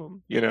look of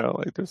them, you know,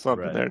 like there's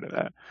something there to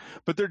that.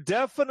 But they're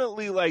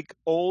definitely like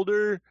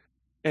older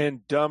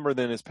and dumber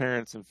than his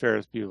parents in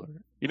Ferris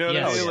Bueller. You know what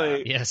I mean?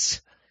 Like,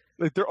 yes.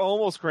 Like, they're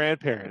almost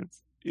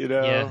grandparents. You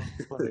know, yeah.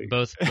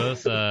 both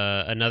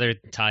another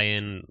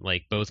tie-in,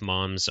 like both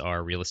moms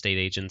are real estate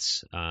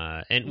agents,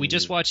 and we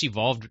just watched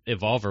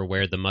Evolver,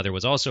 where the mother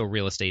was also a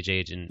real estate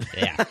agent.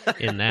 Yeah,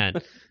 in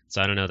that.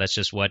 So I don't know. That's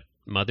just what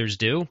mothers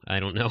do. I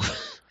don't know.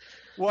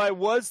 Well, I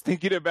was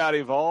thinking about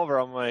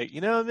Evolver. I'm like,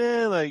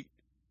 man, like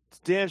it's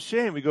a damn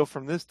shame we go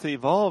from this to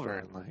Evolver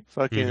in like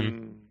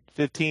fucking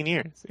 15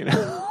 years.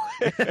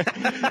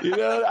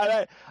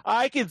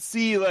 I could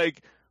see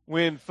like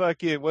when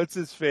fucking what's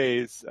his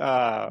face.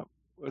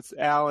 What's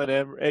Ethan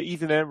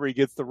Embry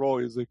gets the role.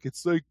 He's like,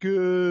 it's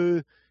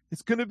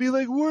gonna be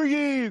like War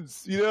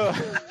Games,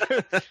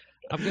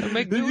 I'm gonna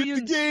make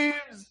millions. The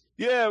games.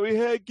 Yeah, we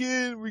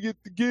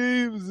get the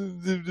games,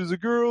 and there's a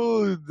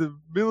girl in the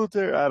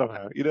military. I don't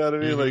know. You know what I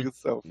mean? Like,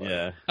 it's so fun.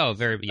 Yeah. Oh,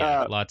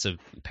 lots of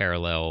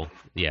parallel,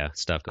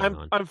 stuff going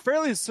on. I'm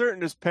fairly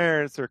certain his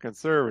parents are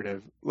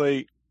conservative.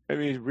 Like, I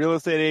mean, real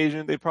estate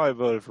agent, they probably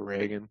voted for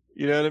Reagan.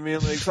 You know what I mean?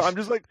 Like, so I'm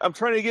just like, I'm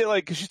trying to get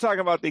like, because she's talking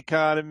about the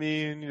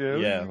economy and,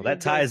 Yeah, well, that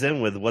ties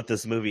in with what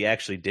this movie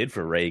actually did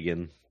for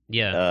Reagan.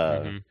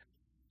 Yeah.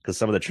 Because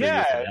some of the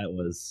trivia for that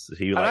was,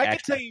 he like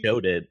actually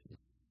showed it.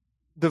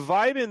 The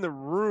vibe in the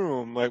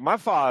room, like my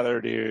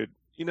father, dude,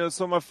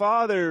 so my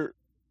father,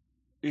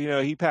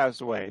 he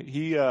passed away.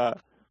 He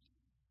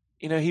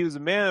was a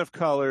man of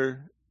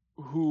color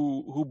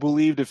who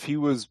believed if he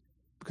was,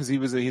 because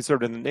he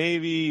served in the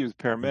Navy, he was a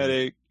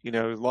paramedic, he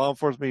was law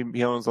enforcement,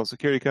 he owns a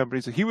security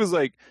company. So he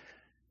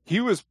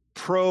was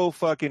pro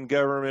fucking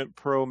government,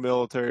 pro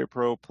military,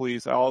 pro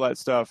police, all that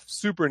stuff.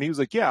 Super. And he was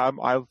like, yeah,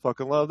 I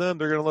fucking love them.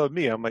 They're going to love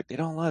me. I'm like, they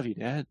don't love you,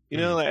 Dad.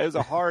 Like, it was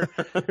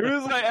it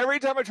was like every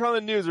time I turn on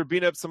the news, they're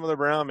beating up some other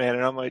brown man.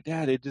 And I'm like,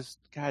 Dad,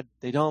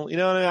 they don't,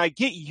 and I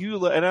get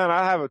you. And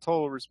I have a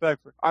total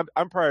respect for,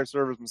 I'm prior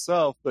service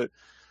myself, but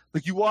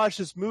like you watch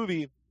this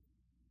movie,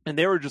 and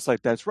they were just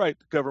like, that's right,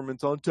 the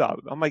government's on top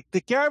of it. I'm like,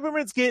 the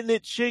government's getting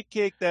its shit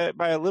kicked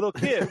by a little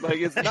kid. Like,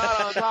 it's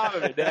not on top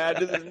of it, Dad.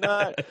 This is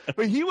not.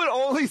 But he would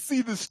only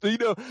see this,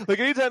 like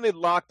anytime they'd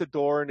lock the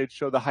door and they'd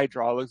show the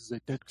hydraulics, it's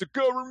like, that's the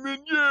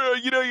government, yeah.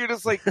 You're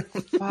just like,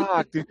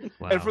 fuck, dude.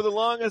 Wow. And for the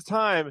longest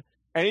time,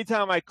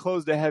 anytime I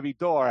closed a heavy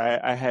door,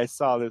 I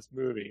saw this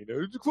movie.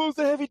 Close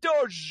the heavy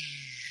door.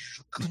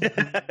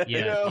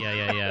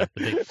 Yeah. The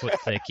big foot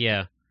thick,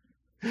 yeah.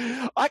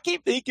 I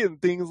keep thinking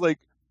things like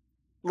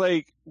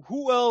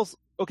who else?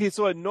 Okay,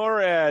 so at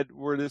NORAD,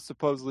 where this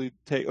supposedly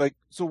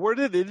so where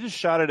did they just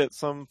shot it at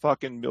some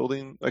fucking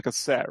building, like a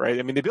set, right?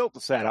 I mean, they built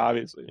the set,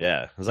 obviously.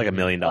 Yeah, it was like $1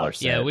 million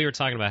set. Yeah, we were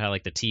talking about how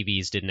like the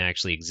TVs didn't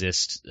actually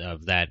exist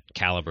of that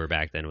caliber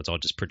back then. It was all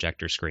just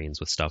projector screens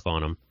with stuff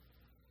on them.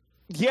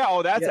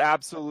 Yeah, that's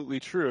absolutely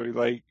true.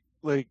 Like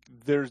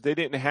they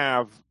didn't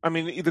have. I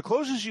mean, the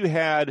closest you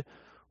had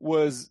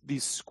was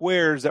these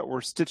squares that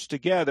were stitched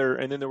together,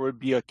 and then there would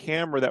be a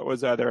camera that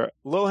was either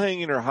low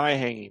hanging or high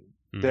hanging.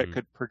 That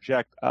could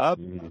project up,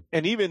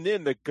 and even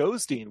then, the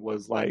ghosting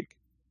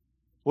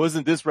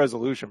wasn't this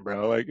resolution,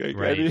 bro. Like,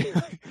 right. I mean,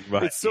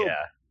 right. It's so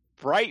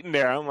bright in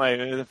there. I'm like,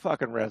 the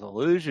fucking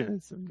resolution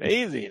is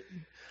amazing.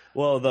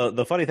 Well,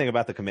 the funny thing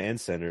about the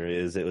command center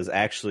is it was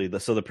actually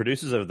the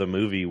producers of the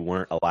movie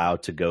weren't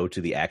allowed to go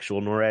to the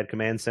actual NORAD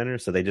command center,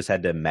 so they just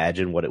had to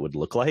imagine what it would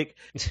look like,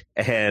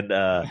 and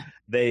I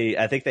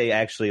think they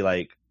actually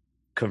like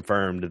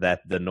confirmed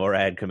that the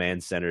NORAD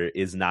command center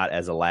is not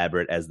as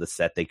elaborate as the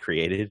set they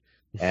created.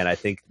 And I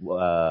think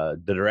the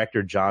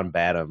director, John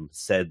Badham,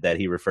 said that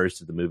he refers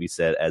to the movie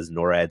set as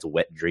NORAD's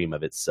wet dream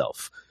of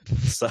itself.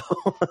 So,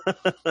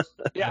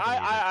 yeah,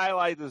 I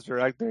like this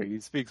director. He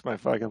speaks my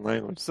fucking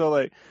language. So,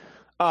 like,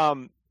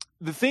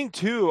 the thing,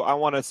 too, I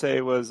want to say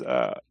was,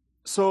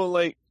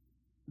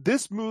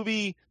 this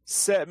movie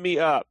set me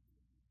up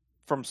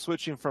from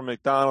switching from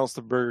McDonald's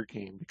to Burger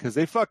King because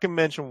they fucking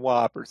mention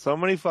Whopper so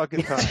many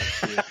fucking times,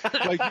 dude.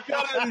 Like, you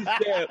gotta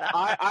understand,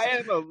 I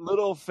am a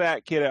little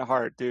fat kid at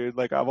heart, dude.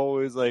 Like, I've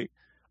always I've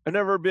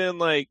never been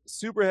like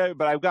super heavy,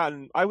 but I've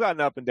gotten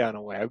up and down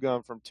a way. I've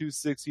gone from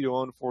 260 to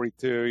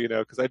 142,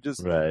 because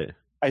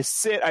I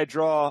sit, I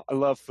draw, I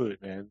love food,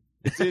 man.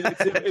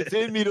 It's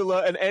in me to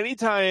love. And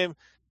anytime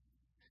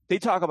they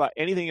talk about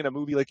anything in a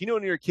movie, like,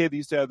 when you're a kid, they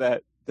used to have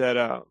that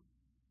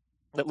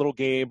little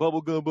game,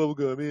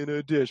 bubblegum in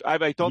a dish.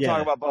 Don't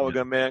talk about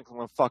bubblegum, man, because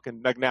I'm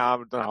fucking, like, now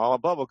I'm a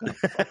bubblegum.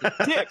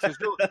 Dicks.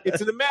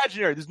 It's an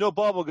imaginary. There's no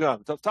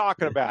bubblegum. So I'm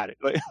talking about it.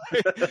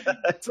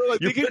 So, like,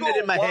 you're putting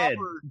it in my head.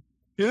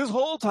 This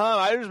whole time,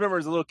 I just remember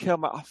as a little kid,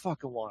 I'm like, I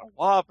fucking want a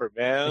Whopper,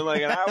 man.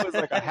 Like, and I was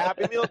like a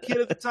Happy Meal kid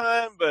at the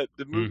time, but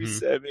the movie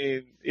said,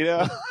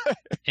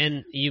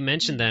 And you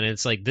mentioned that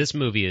it's like this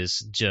movie is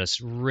just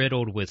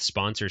riddled with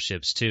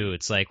sponsorships too.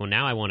 It's like, well,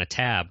 now I want a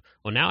Tab.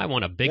 Well, now I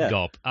want a Big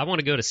Gulp. I want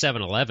to go to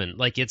 7-Eleven.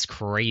 Like, it's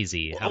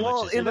crazy how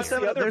much is in there's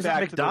a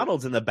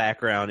McDonald's in the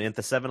background in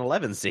the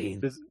 7-Eleven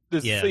scene.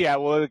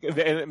 Well,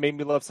 it made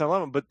me love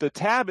 7-Eleven. But the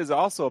Tab is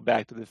also a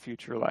Back to the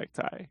Future like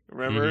tie.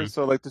 Remember?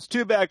 So, like, there's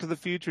two Back to the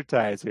Future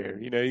ties here.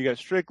 You got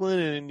Strickland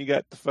and you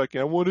got the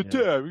fucking, I want a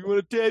Tab. You want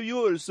a Tab?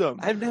 You order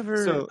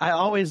something. I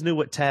always knew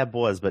what Tab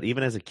was, but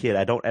even as a kid,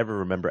 I don't ever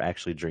remember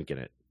actually drinking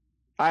it.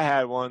 I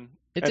had one.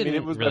 It didn't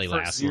it was really my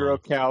first last 0 long.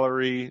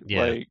 calorie.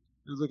 Yeah. Like,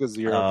 it was like a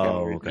 0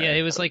 calorie. Okay. Yeah,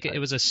 it was like it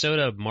was a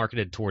soda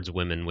marketed towards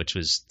women, which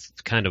was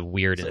kind of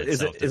weird in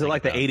itself. Is it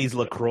like the 80s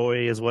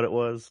LaCroix is what it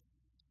was?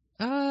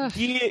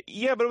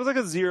 Yeah, but it was like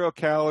a 0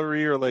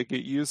 calorie, or like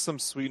it used some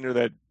sweetener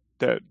that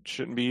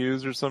shouldn't be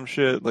used or some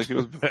shit. Like it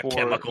was before.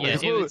 Chemical. Yeah,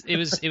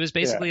 it was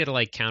basically to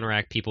like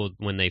counteract people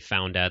when they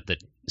found out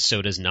that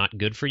soda's not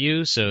good for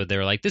you. So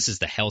they're like, this is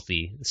the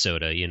healthy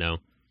soda, you know,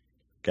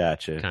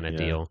 Gotcha. kind of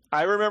deal.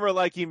 I remember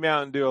liking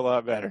Mountain Dew a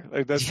lot better.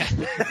 Like that's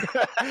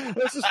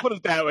let's just put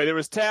it that way. There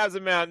was tabs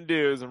of Mountain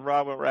Dews, and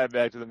Rob went right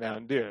back to the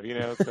Mountain Dew. You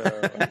know,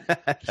 so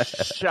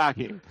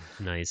shocking.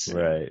 Nice.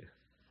 Right.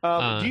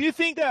 Do you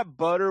think that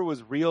butter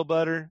was real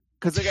butter?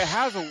 Because like it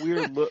has a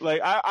weird look.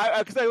 Like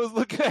I was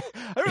looking at,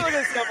 I remember looking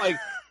at stuff like,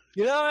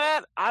 you know,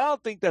 man, I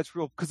don't think that's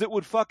real because it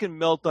would fucking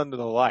melt under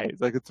the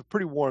lights. Like it's a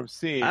pretty warm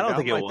scene. I don't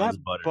think it like, was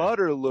that butter.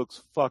 Butter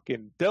looks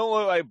fucking don't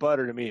look like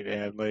butter to me,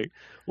 man. Like,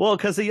 well,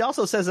 because he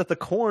also says that the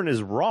corn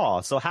is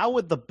raw. So how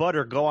would the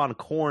butter go on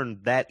corn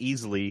that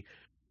easily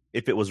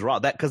if it was raw?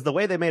 That because the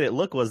way they made it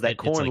look was that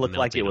corn looked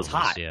like it was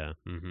hot. Yeah.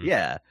 Mm-hmm.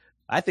 Yeah,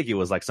 I think it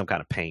was like some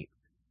kind of paint.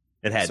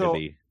 It had to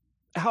be.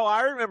 How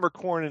I remember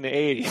corn in the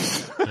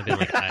 80s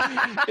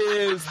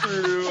is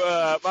through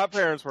my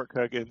parents were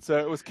cooking, so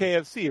it was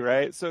KFC,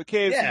 right? So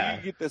KFC, you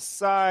can get the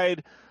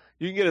side,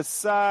 you can get a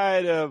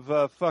side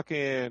of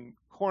fucking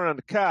corn on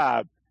the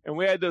cob, and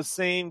we had those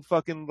same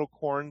fucking little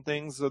corn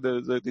things. So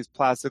there's these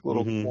plastic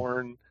little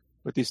corn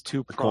with these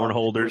two corn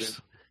holders.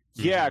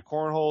 Yeah,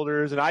 corn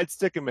holders, and I'd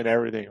stick them in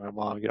everything. My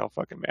mom would get all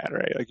fucking mad,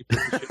 right? Like you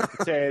put the shit in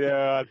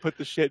potato, I'd put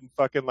the shit in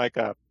fucking like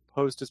a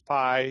Hostess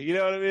pie, you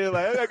know what I mean?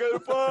 Like, I got a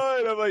pie,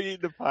 and I'm like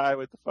eating the pie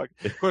with the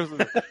fucking, of course,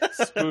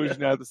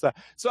 spooging out the side.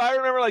 So I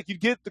remember, like,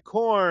 you'd get the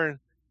corn,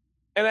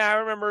 and I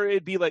remember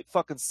it'd be like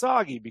fucking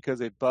soggy because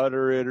they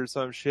butter it or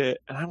some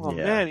shit. And I'm like,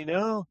 man, you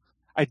know,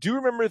 I do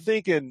remember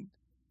thinking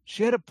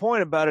she had a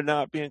point about it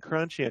not being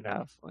crunchy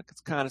enough. Like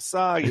it's kind of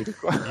soggy.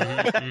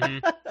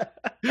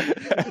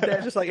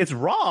 Dad's just like, it's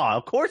raw.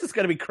 Of course, it's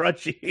gonna be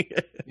crunchy.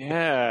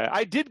 Yeah,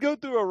 I did go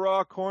through a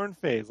raw corn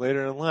phase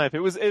later in life. It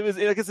was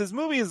because this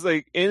movie is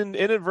like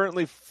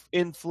inadvertently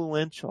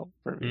influential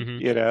for me.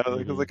 You know,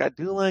 like, I was like, I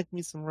do like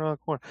me some raw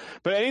corn.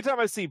 But anytime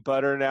I see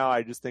butter now,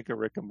 I just think of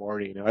Rick and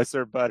Morty. You know, I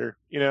serve butter.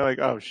 You know, like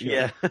oh shit.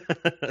 Yeah,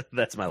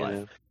 that's my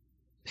life.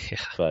 Yeah,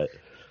 but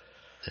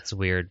that's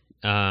weird.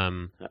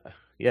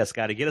 Yeah,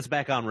 Scotty, get us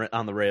back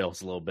on the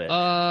rails a little bit.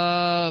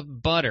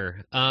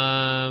 Butter.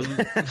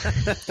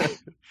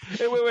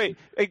 Hey, wait.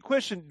 Hey,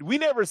 question. We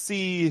never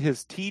see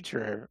his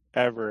teacher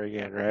ever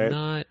again,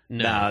 right?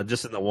 No,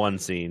 just in the one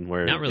scene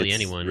where not really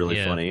anyone.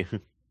 Really funny.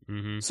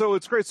 So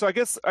it's great. So I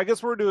guess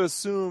we're to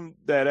assume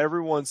that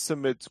everyone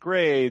submits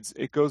grades.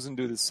 It goes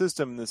into the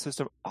system, and the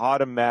system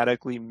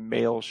automatically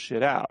mails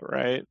shit out,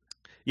 right?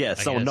 Yeah.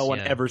 So no one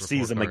ever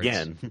sees him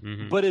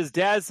again. But his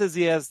dad says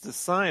he has to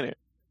sign it.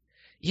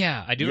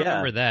 Yeah, I do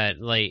remember that.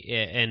 Like,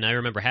 and I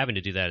remember having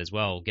to do that as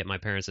well. Get my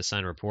parents to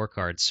sign a report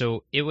card.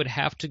 So it would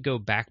have to go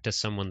back to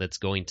someone that's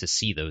going to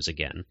see those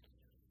again.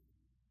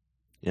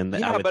 And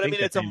but I mean,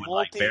 it's a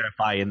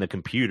verify in the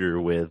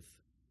computer with.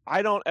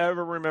 I don't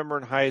ever remember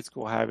in high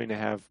school having to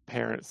have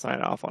parents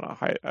sign off on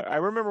I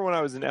remember when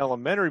I was in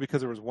elementary because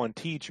there was one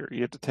teacher.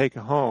 You have to take it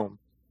home.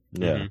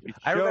 Yeah,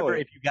 I remember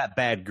if you got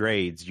bad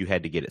grades, you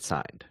had to get it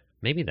signed.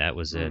 Maybe that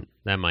was it.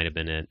 That might have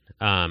been it.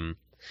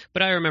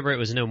 But I remember it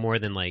was no more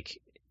than like.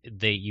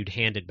 You'd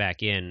hand it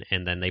back in,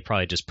 and then they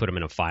probably just put them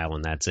in a file,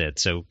 and that's it.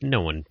 So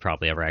no one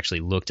probably ever actually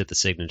looked at the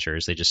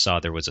signatures. They just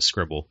saw there was a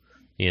scribble,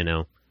 you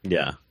know.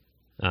 Yeah.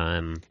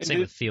 Same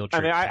with field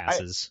trip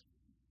passes.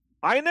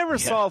 I never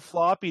saw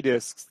floppy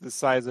disks the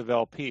size of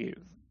LPs.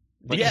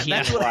 Like,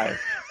 that's what I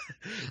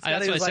said. I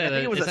think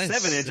it was a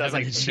 7-inch. I was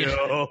like,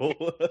 no.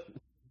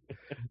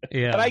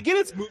 Yeah. And I get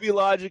it's movie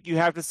logic. You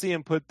have to see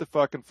him put the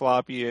fucking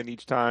floppy in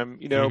each time,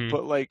 you know.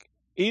 But like.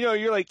 You know,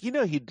 you're like,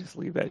 he'd just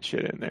leave that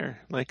shit in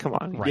there. Like, come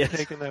on, you're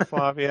taking that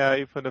floppy out,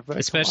 you put it back.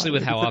 Especially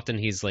with how often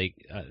he's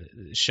like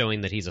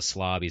showing that he's a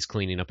slob. He's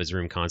cleaning up his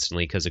room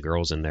constantly because of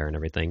girls in there and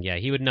everything. Yeah,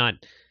 he would not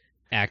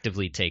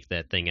actively take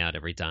that thing out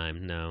every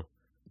time. No.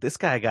 This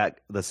guy got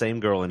the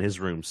same girl in his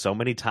room so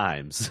many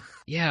times.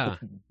 Yeah,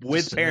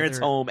 with parents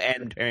home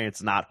and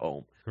parents not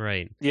home.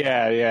 Right.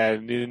 Yeah.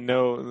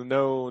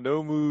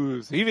 No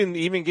moves.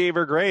 Even gave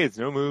her grades.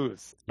 No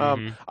moves.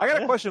 I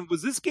got a question.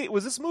 Was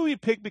this movie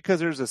picked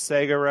because there's a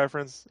Sega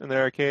reference in the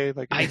arcade?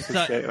 Like, I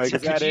thought. Like,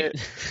 is that it?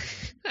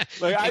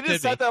 Like, I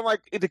just thought that I'm like,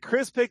 did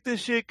Chris pick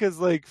this shit because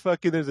like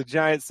fucking there's a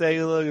giant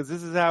Sega logo?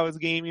 This is how it's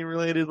gaming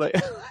related. Like,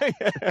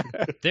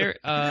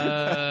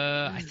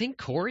 I think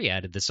Corey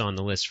added this on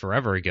the list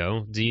forever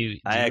ago.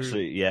 I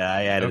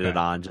added it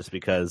on just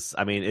because.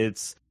 I mean,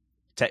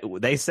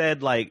 they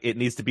said like it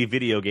needs to be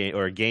video game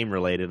or game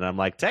related, and I'm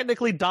like,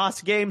 technically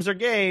DOS games are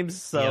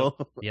games, so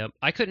yep.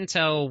 I couldn't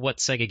tell what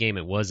Sega game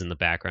it was in the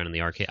background in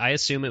the arcade. I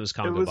assume it was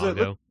Congo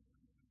Bongo.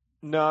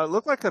 No, it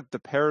looked like the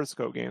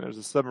Periscope game. There's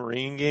a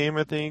submarine game,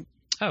 I think.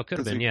 Oh, could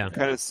have been, yeah. You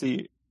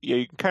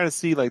can kind of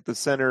see like the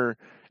center.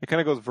 It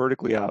kind of goes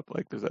vertically up,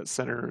 like there's that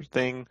center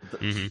thing.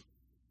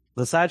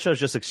 The sideshow is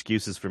just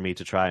excuses for me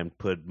to try and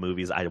put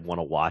movies I want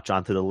to watch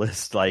onto the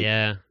list. Like,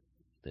 yeah,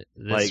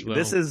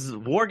 this is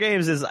War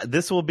Games.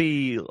 This will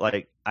be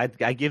like I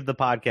give the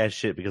podcast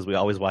shit because we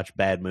always watch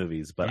bad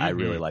movies, but I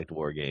really liked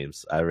War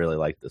Games. I really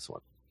liked this one.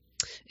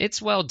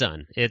 It's well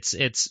done.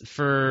 It's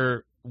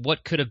for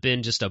what could have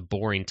been just a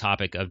boring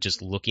topic of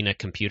just looking at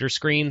computer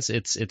screens.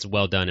 It's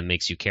well done and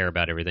makes you care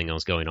about everything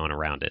else going on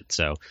around it.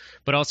 So,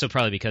 but also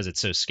probably because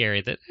it's so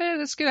scary that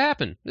this could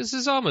happen. This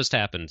has almost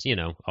happened. You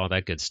know, all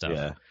that good stuff.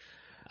 Yeah.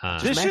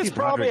 This shit's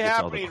probably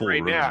happening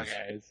right now,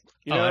 guys.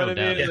 You know what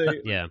I mean?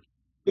 Like, yeah.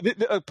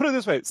 Put it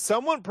this way: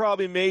 someone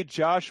probably made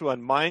Joshua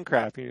in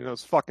Minecraft using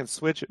those fucking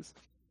switches.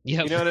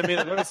 Yep. You know what I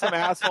mean? There was some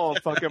asshole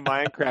in fucking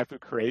Minecraft who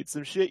creates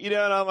some shit. You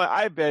know, and I'm like,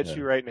 I bet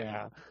you right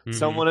now,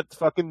 someone at the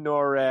fucking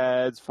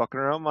NORAD's fucking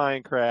around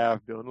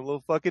Minecraft, building a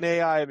little fucking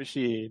AI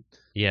machine.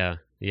 Yeah.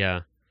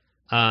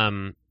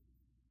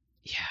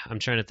 Yeah, I'm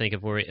trying to think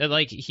of where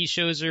he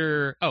shows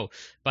her. Oh,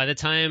 by the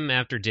time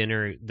after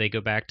dinner, they go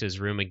back to his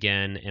room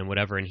again and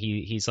whatever, and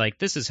he's like,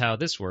 "This is how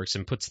this works,"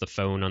 and puts the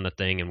phone on the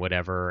thing and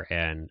whatever.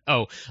 And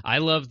I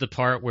love the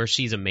part where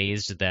she's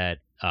amazed that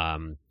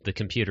the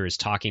computer is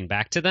talking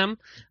back to them.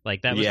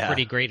 Like that was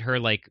pretty great. Her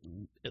like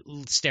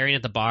staring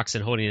at the box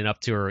and holding it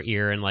up to her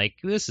ear and like,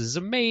 "This is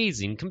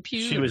amazing,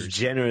 computers." She was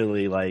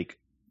generally like,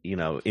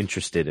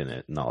 interested in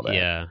it and all that.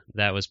 Yeah,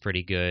 that was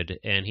pretty good.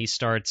 And he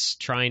starts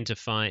trying to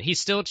find. He's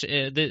still.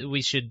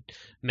 We should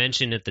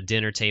mention at the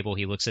dinner table.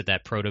 He looks at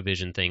that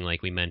Protovision thing,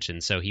 like we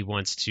mentioned. So he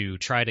wants to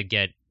try to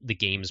get the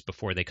games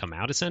before they come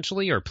out,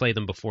 essentially, or play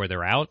them before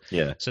they're out.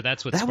 Yeah. So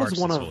that's what sparks this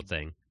whole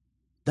thing.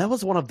 That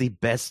was one of the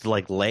best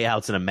like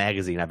layouts in a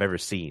magazine I've ever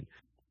seen.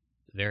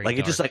 Very like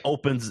dark. It just like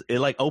opens. It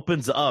like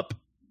opens up.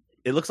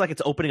 It looks like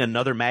it's opening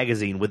another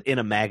magazine within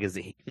a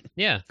magazine.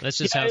 Yeah, that's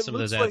just how some of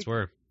those ads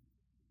were.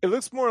 It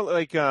looks more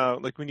like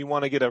when you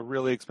want to get a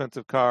really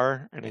expensive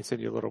car and they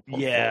send you a little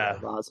portfolio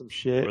of awesome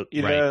shit.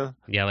 You know?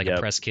 Yeah, like a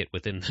press kit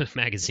within the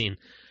magazine.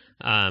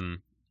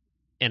 And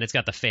it's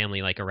got the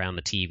family like around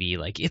the TV,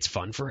 like it's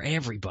fun for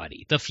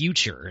everybody, the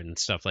future and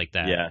stuff like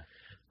that. Yeah.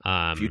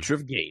 Future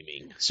of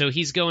gaming. So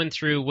he's going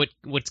through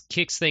what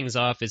kicks things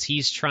off is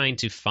he's trying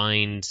to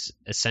find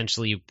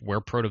essentially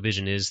where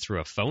Protovision is through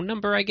a phone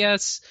number, I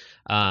guess.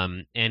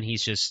 And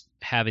he's just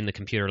having the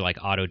computer like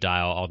auto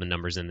dial all the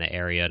numbers in the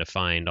area to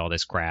find all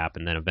this crap,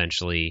 and then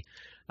eventually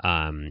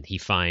he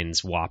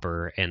finds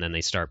Whopper, and then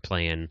they start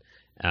playing.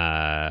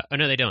 Oh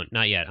no, they don't.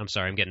 Not yet. I'm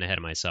sorry, I'm getting ahead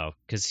of myself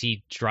because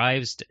he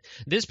drives.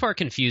 This part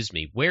confused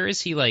me. Where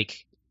is he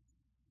like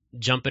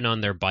jumping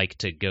on their bike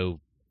to go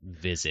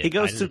visit? He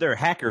goes to their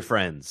hacker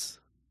friends.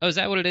 Oh, is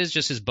that what it is?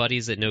 Just his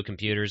buddies that know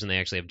computers and they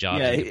actually have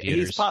jobs in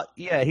computers?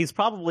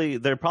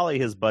 They're probably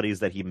his buddies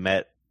that he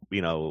met,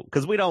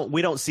 because we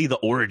don't see the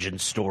origin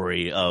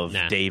story of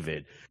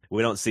David.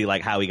 We don't see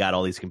like how he got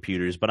all these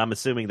computers, but I'm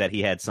assuming that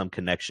he had some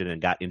connection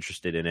and got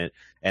interested in it,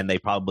 and they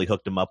probably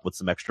hooked him up with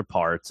some extra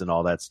parts and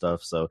all that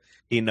stuff. So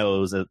he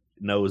knows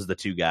the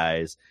two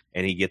guys,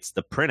 and he gets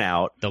the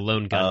printout. The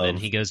lone gunman.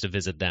 He goes to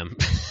visit them.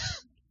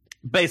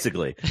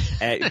 Basically,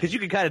 because you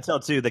can kind of tell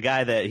too, the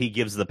guy that he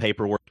gives the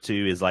paperwork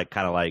to is like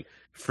kind of like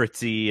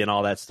fritzy and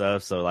all that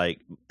stuff. So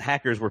like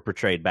hackers were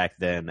portrayed back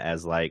then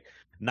as like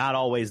not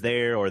always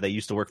there, or they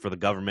used to work for the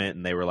government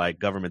and they were like,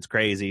 government's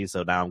crazy,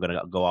 so now I'm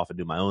gonna go off and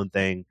do my own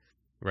thing.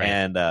 Right.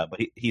 And but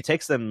he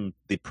takes them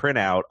the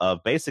printout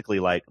of basically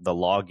like the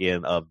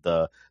login of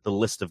the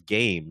list of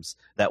games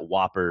that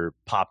Whopper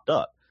popped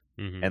up,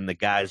 and the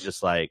guy's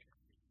just like,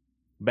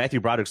 Matthew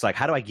Broderick's like,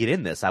 how do I get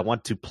in this? I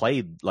want to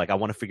play, like I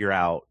want to figure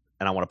out.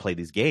 And I want to play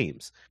these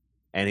games.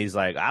 And he's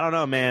like, I don't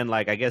know, man.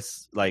 Like, I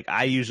guess, like,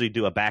 I usually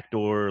do a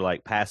backdoor,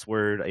 like,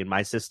 password in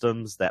my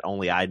systems that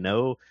only I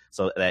know,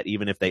 so that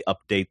even if they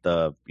update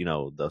the,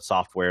 the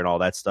software and all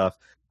that stuff,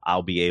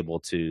 I'll be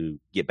able to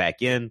get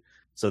back in.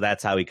 So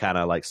that's how he kind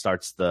of, like,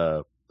 starts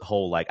the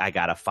whole, like, I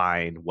got to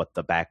find what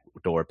the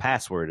backdoor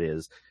password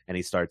is. And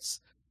he starts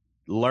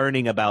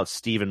learning about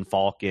Stephen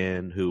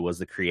Falcon, who was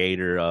the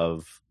creator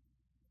of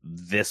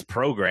this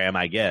program,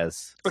 I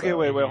guess. Okay, so.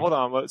 wait, hold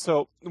on.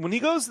 So when he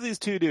goes to these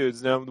two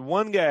dudes, now the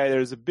one guy,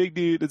 there's a big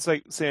dude. It's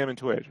like Sam and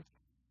Twitch.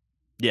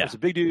 Yeah, there's a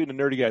big dude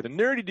and a nerdy guy. The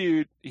nerdy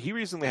dude, he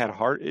recently had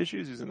heart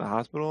issues. He's in the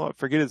hospital. I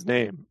forget his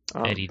name,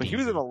 but he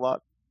was in a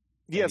lot.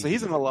 Yeah, so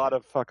he's in a lot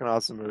of fucking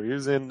awesome movies. He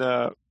was in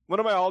one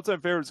of my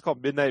all-time favorites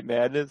called Midnight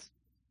Madness.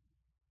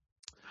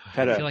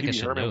 I feel like I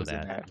should know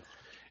that.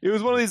 It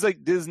was one of these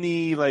like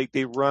Disney, like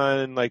they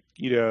run like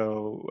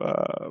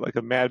like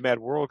a Mad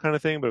World kind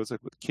of thing, but it was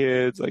like with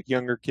kids, like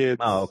younger kids.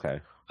 Oh, okay.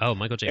 Oh,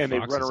 Michael J. And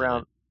Fox they run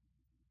around.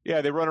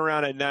 Yeah, they run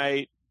around at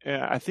night.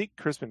 I think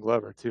Crispin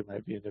Glover too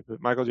might be in it,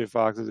 but Michael J.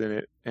 Fox is in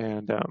it,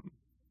 and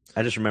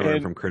I just remember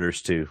him from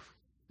Critters 2.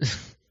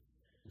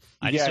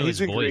 I just know his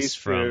voice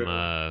from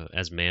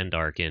as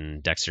Mandark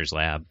in Dexter's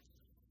Lab.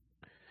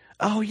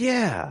 Oh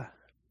yeah.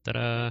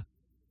 Ta-da!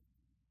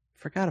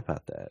 Forgot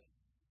about that.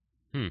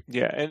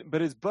 Yeah, but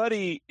his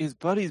buddy's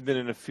been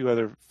in a few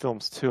other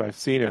films too. I've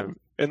seen him,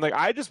 and like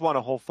I just want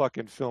a whole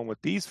fucking film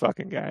with these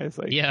fucking guys.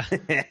 Like, yeah,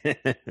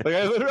 like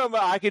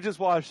I could just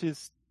watch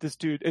this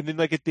dude, and then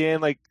like at the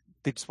end, like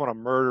they just want to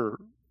murder.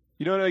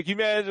 You know, like you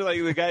imagine like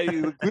the guy.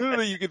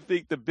 Literally, you could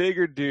think the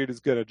bigger dude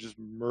is gonna just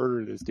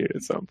murder this dude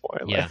at some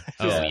point. Yeah.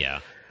 Like, yeah.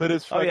 But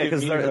it's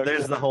because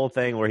there's the whole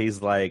thing where he's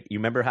like, you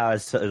remember how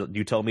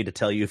you told me to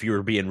tell you if you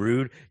were being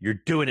rude? You're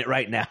doing it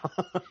right now.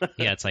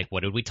 Yeah, it's like,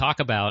 what did we talk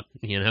about?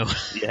 You know?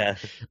 Yeah.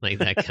 Like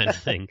that kind of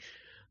thing.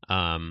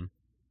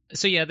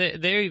 So yeah,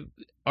 they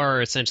are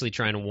essentially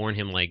trying to warn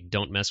him, like,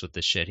 don't mess with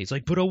this shit. He's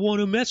like, but I want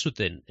to mess with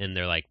it. And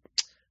they're like,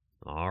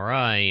 all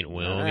right,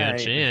 we'll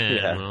get you in.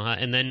 Yeah.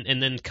 And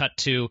then cut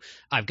to,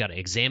 I've got to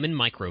examine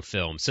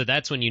microfilm. So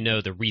that's when you know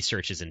the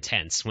research is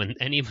intense. When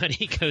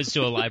anybody goes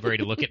to a library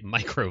to look at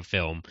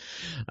microfilm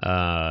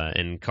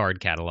and card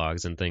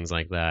catalogs and things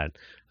like that.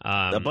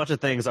 A bunch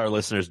of things our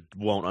listeners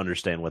won't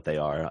understand what they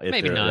are if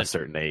maybe they're not. at a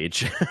certain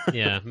age.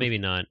 Yeah, maybe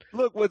not.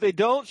 Look, what they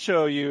don't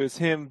show you is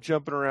him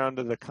jumping around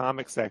to the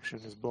comic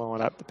section, just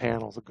blowing up the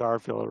panels of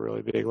Garfield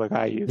really big, like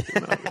I used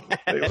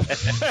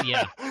to.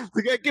 Yeah.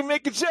 Like, I can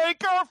make a giant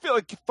Garfield.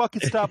 Like,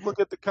 fucking stop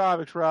looking at the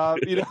comics, Rob.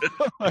 You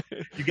know?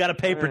 You got a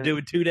paper due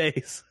in 2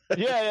 days.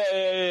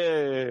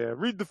 Yeah.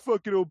 Read the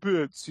fucking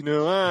obits, you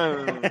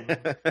know?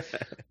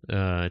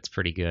 It's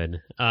pretty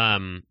good.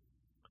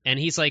 And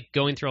he's like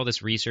going through all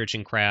this research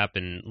and crap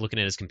and looking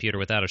at his computer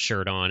without a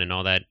shirt on and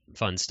all that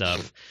fun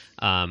stuff.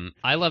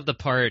 I love the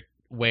part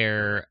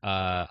where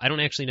I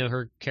don't actually know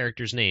her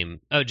character's name.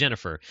 Oh,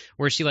 Jennifer,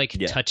 where she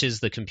touches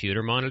the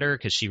computer monitor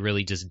because she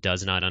really just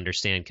does not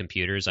understand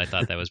computers. I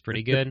thought that was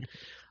pretty good.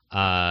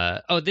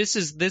 This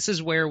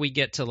is where we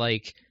get to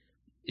like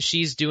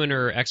she's doing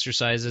her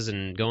exercises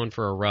and going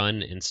for a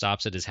run and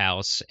stops at his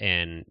house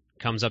and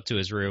comes up to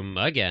his room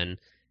again.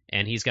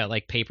 And he's got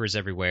like papers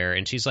everywhere.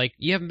 And she's like,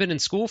 you haven't been in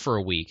school for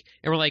a week.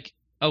 And we're like,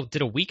 oh,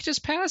 did a week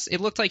just pass?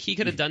 It looked like he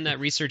could have done that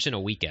research in a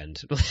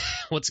weekend.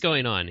 What's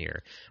going on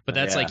here? But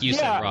that's like you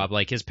said, Rob,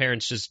 like his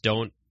parents just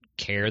don't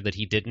care that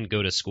he didn't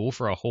go to school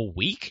for a whole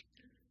week.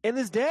 And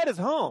his dad is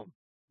home.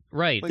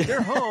 Right. Like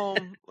they're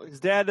home. His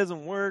dad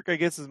doesn't work. I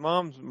guess his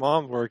mom's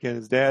working.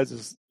 His dad's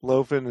just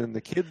loafing and the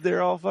kids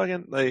they're all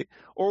fucking like,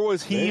 or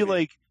was he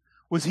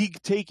was he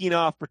taking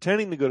off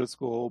pretending to go to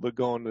school but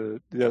going to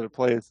the other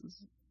places?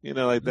 You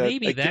know, like that.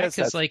 Maybe that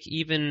because like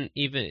even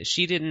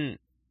she didn't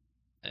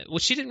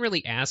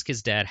really ask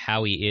his dad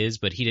how he is,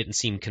 but he didn't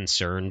seem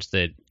concerned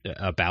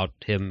about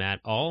him at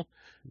all.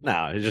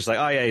 No, he's just like,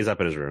 oh yeah, he's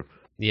up in his room.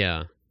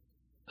 Yeah.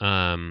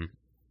 And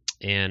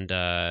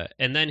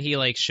then he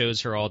like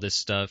shows her all this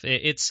stuff.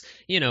 It's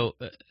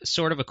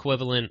sort of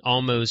equivalent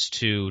almost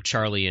to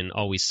Charlie and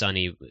Always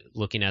Sunny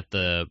looking at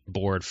the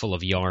board full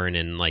of yarn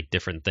and like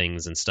different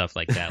things and stuff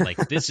like that. Like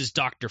this is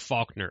Dr.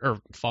 Faulkner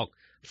or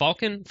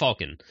Falcon,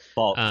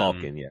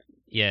 yeah.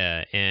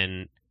 Yeah,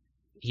 and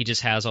he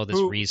just has all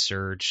this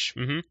research.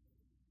 Mm-hmm.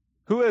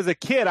 Who, as a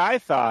kid, I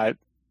thought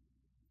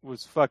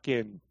was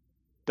fucking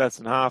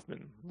Dustin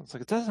Hoffman. I was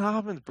like, Dustin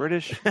Hoffman's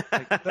British.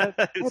 Like,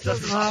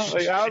 Dustin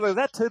Hoffman. Like, I was like, is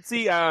that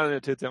Tootsie? I don't know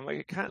Tootsie. I'm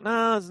like,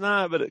 no, it's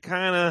not, but it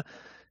kind of.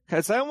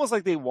 It's almost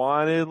like they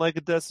wanted like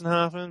a Dustin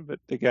Hoffman, but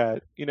they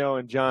got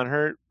and John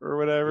Hurt or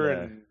whatever,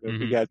 and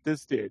we got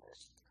this dude.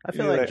 I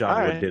feel like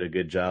John Wood did a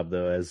good job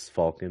though as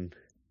Falcon.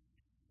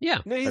 Yeah,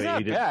 no, he's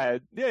not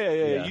bad.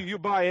 Yeah. You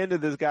buy into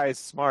this guy's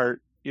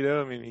smart. I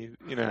mean,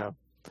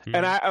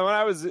 And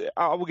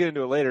we'll get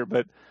into it later,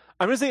 but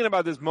I'm just thinking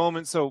about this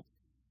moment. So,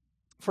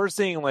 first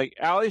thing, like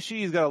Ally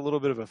Sheedy's got a little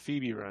bit of a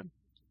Phoebe run,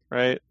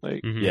 right?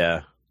 Like,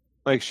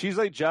 like she's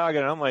like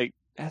jogging, and I'm like,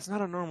 that's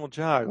not a normal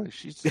jog. Like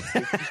she's just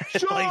like,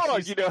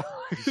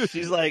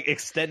 she's like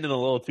extending a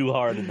little too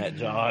hard in that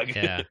jog.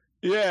 Yeah.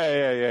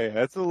 Yeah.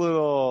 That's a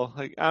little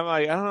like I'm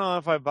like I don't know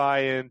if I buy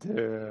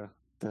into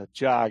the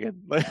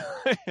jogging. Like,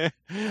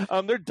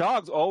 their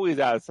dog's always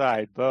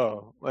outside,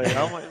 Bo. Like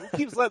I'm like he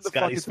keeps letting the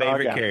Scotty's fucking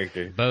favorite dog out.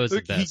 character. Bo's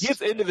the best. He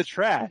gets into the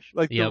trash.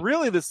 Like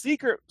really the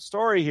secret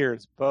story here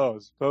is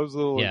Bo's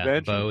little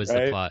adventure. Bo is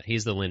the plot.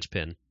 He's the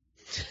linchpin.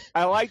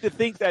 I like to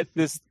think that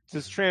this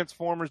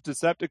Transformers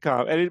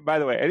Decepticon. And by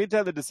the way,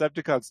 anytime the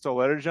Decepticons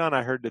stole Energon,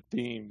 I heard the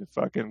theme to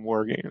fucking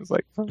War Games,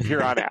 like from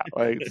here on out.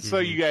 Like so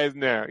you guys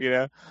know,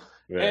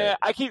 Right. And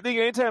I keep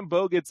thinking anytime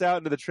Bo gets out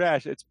into the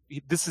trash,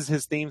 this is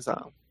his theme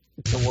song.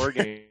 It's a War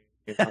Game.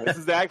 This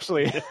is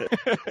actually.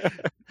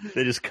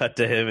 They just cut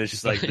to him. It's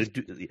just like,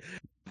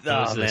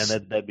 oh man,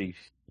 that'd be.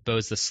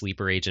 Bo's the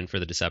sleeper agent for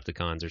the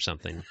Decepticons or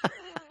something.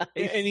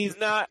 and he's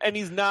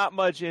not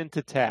much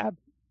into Tab.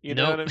 You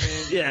know what I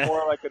mean? Yeah.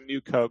 More like a new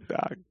Coke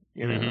dog,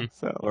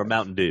 So or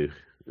Mountain Dew.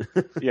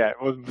 Yeah,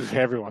 well,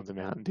 everyone's a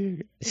Mountain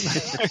Dew.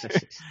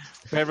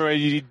 Everyone,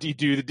 you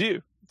do the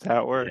do. That's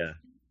how it works.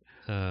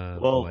 Yeah.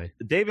 Boy.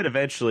 David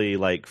eventually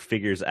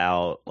figures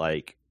out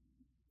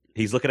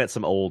he's looking at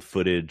some old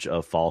footage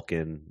of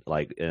Falcon,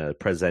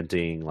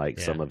 presenting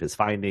some of his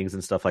findings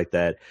and stuff like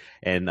that,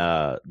 and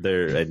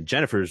and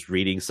Jennifer's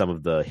reading some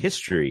of the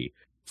history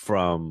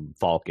from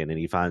Falcon,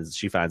 and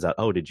she finds out,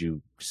 oh, did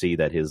you see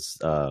that his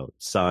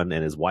son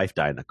and his wife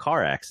died in a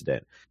car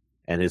accident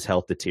and his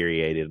health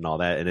deteriorated and all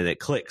that, and then it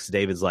clicks.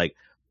 David's like,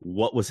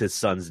 what was his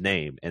son's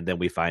name? And then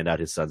we find out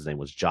his son's name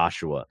was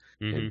Joshua,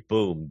 and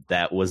boom,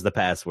 that was the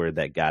password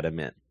that got him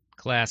in.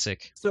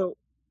 Classic. So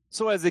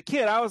So as a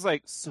kid, I was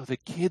like, so the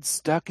kid's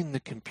stuck in the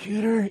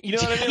computer? You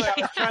know what I mean? Like,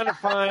 I was trying to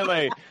find,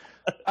 like,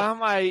 I'm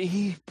like,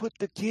 he put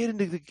the kid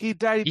into the kid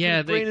died. He put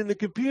his brain in the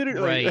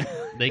computer. Right. Like,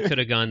 They could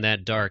have gone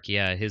that dark.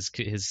 Yeah. His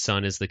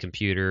son is the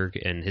computer,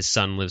 and his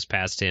son lives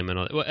past him. And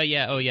all, well,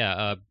 yeah. Oh,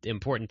 yeah.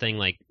 Important thing.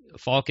 Like,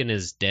 Falcon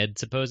is dead,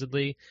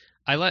 supposedly.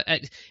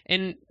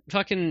 And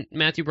fucking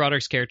Matthew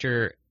Broderick's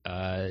character,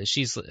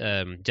 she's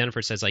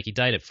Jennifer says, like, he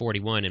died at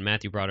 41, and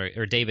Matthew Broderick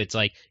or David's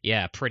like,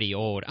 yeah, pretty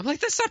old. I'm like,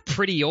 that's not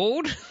pretty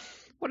old.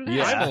 What an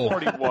asshole.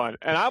 I'm 41,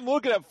 and I'm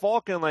looking at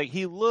Falcon like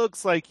he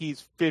looks like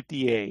he's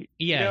 58.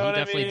 Yeah, you know he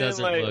definitely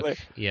doesn't look.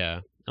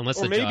 Yeah, unless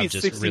the job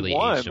just 61, really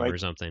aged him or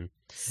something.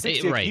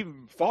 60, right.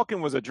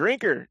 Falcon was a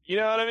drinker. You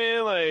know what I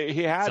mean? Like,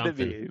 he had to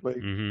be. Like,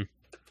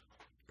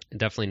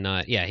 definitely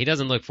not. Yeah, he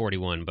doesn't look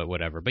 41, but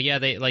whatever. But yeah,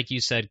 they, like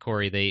you said,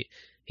 Corey,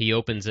 he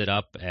opens it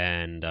up,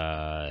 and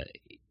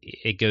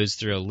it goes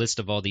through a list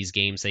of all these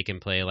games they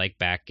can play, like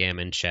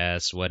backgammon,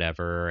 chess,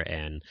 whatever,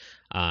 and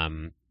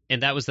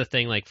that was the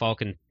thing. Like,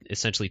 Falcon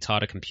essentially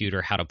taught a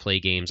computer how to play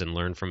games and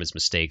learn from his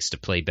mistakes to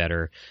play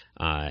better,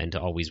 and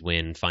to always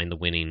win, find the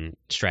winning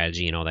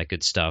strategy, and all that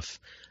good stuff.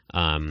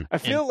 I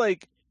feel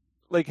like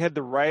had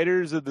the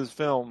writers of this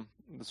film,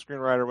 the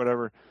screenwriter, or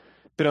whatever,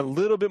 been a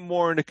little bit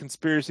more into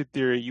conspiracy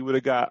theory, you would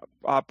have got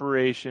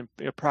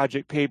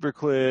Project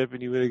Paperclip,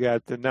 and you would have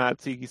got the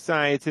Nazi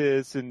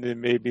scientists, and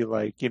then maybe,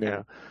 like,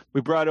 we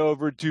brought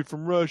over a dude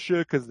from Russia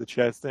because of the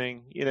chess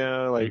thing.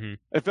 I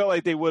felt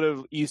like they would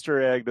have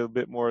Easter egged a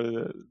bit more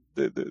of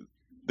the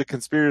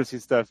conspiracy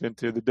stuff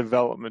into the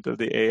development of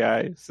the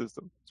AI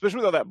system, especially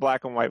with all that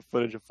black and white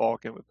footage of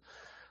Falcon with,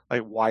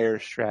 like,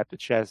 wires strapped to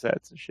chess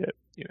sets and shit.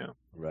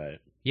 Right.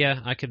 Yeah,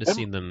 I could have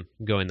seen them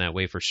going that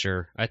way for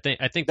sure. I think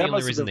the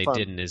only reason they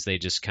didn't is they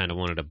just kind of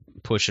wanted to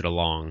push it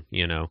along,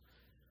 I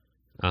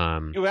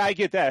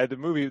get that. The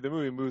movie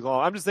moves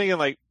along. I'm just thinking,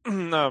 like,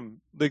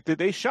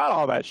 they shot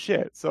all that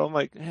shit. So I'm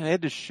like, man, they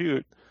had to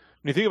shoot.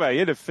 When you think about it, you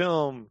had to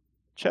film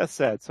chess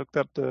sets hooked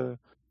up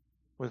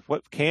with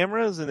what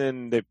cameras, and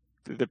then they're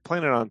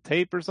playing it on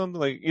tape or something,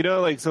 like,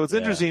 so it's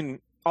interesting.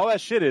 All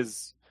that shit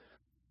is,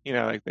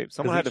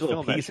 someone had to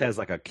film that. Piece has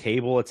like a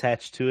cable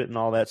attached to it and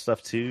all that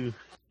stuff too.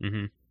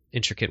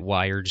 Intricate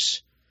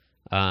wires.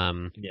 They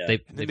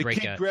the break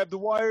kid out. grabbed the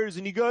wires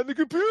and he got in the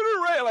computer,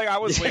 right? Like, I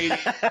was waiting.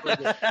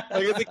 Like,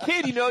 as a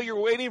kid, you're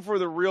waiting for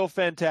the real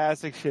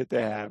fantastic shit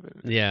to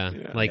happen. Yeah,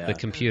 the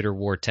computer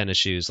wore tennis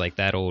shoes, like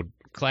that old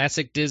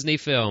classic Disney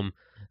film.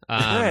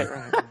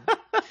 Right.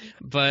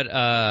 But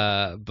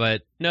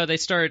no, they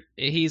start.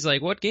 He's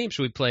like, "What game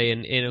should we play?"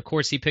 And of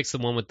course, he picks the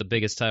one with the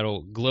biggest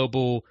title,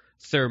 Global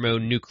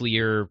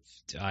Thermonuclear.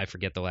 I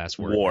forget the last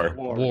word.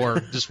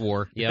 War. Just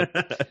war. Yep.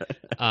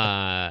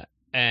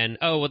 And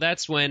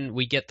that's when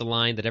we get the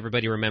line that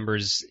everybody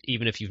remembers,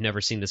 even if you've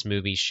never seen this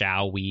movie.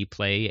 Shall we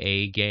play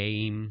a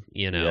game?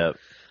 Yep.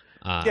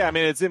 I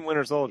mean, it's in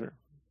Winter Soldier.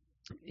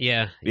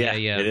 Yeah.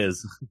 It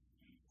is.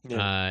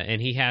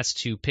 And he has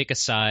to pick a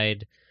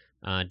side.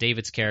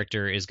 David's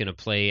character is going to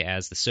play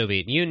as the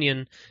Soviet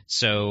Union,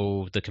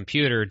 so the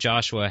computer,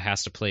 Joshua,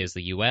 has to play as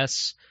the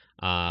U.S.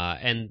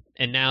 And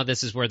now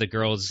this is where the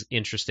girl's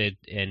interested,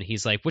 and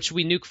he's like, "What should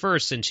we nuke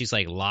first?" And she's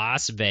like,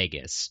 "Las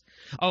Vegas."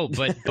 Oh,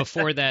 but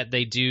before that,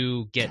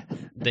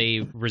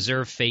 they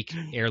reserve fake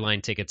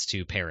airline tickets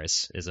to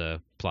Paris is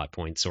a plot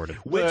point, sort of.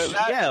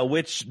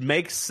 Which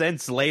makes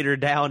sense later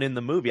down in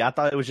the movie. I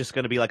thought it was just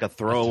going to be like a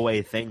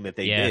throwaway thing that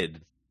they did.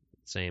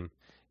 Same.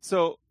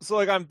 So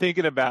like, I'm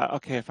thinking about,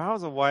 okay, if I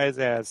was a wise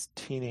ass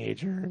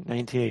teenager in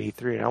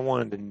 1983 and I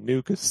wanted to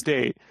nuke a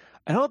state,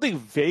 I don't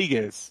think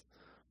Vegas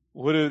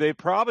they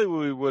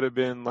probably would have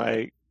been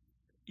like,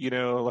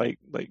 like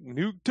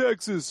nuke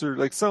Texas or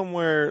like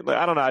somewhere, like,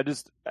 I don't know. I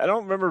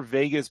don't remember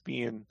Vegas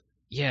being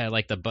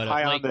like the butt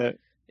high on the.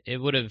 It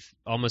would have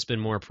almost been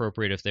more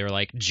appropriate if they were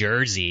like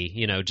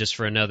Jersey, just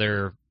for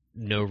another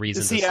no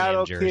reason to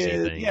Seattle say Jersey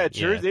kid. thing. Yeah,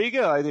 Jersey. There you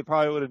go. Like, they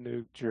probably would have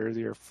nuked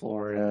Jersey or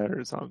Florida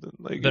or something.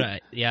 Like, but I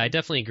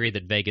definitely agree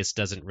that Vegas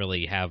doesn't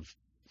really have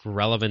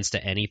relevance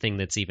to anything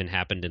that's even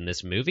happened in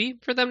this movie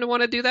for them to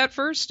want to do that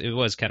first. It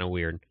was kind of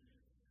weird.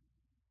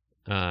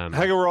 I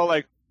think we're all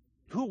like,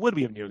 who would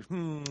we have nuked?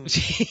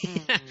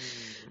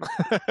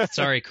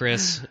 Sorry,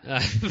 Chris.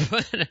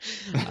 It's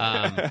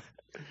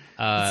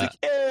like,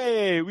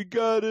 hey, we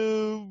got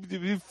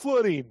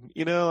flooding.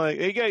 Like,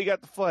 hey, you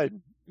got the flood.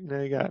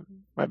 You got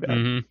my bad.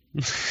 Mm-hmm.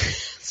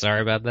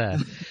 Sorry about that.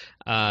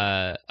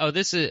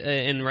 This is,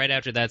 and right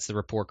after that's the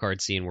report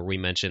card scene where we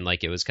mentioned,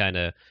 like, it was kind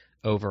of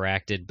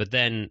overacted, but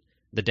then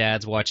the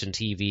dad's watching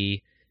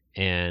TV,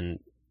 and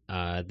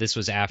this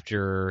was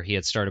after he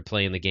had started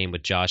playing the game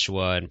with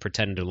Joshua and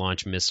pretended to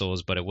launch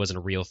missiles, but it wasn't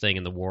a real thing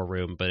in the war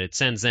room. But it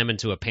sends them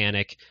into a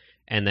panic,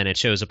 and then it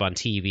shows up on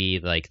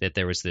TV like that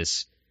there was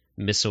this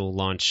missile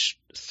launch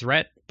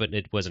threat, but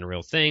it wasn't a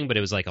real thing, but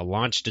it was like a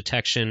launch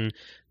detection.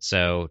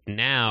 So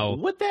now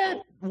would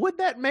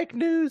that make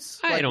news?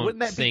 I don't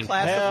wouldn't that think be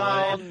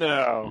classified? Hell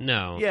no.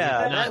 No.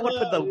 Yeah, that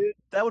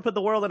would put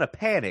the world in a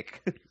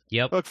panic.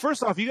 Yep. Look,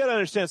 first off, you got to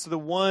understand.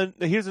 So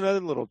here's another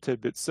little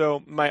tidbit.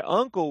 So my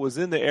uncle was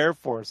in the Air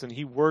Force and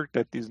he worked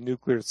at these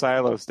nuclear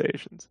silo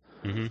stations.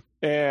 Mm-hmm.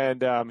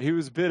 And he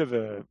was a bit of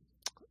a,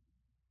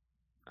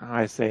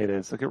 I say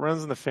this, like it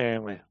runs in the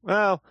family.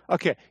 Well,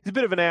 okay, he's a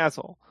bit of an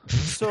asshole.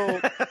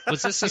 So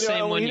was this the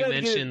same one you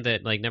mentioned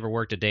that like never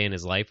worked a day in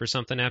his life or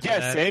something after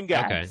that? Yeah, same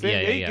guy. Okay.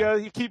 There you go.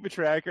 You keep a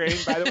tracker.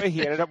 And by the way,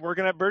 he ended up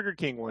working at Burger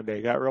King one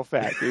day. Got real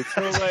fat, dude.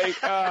 So like,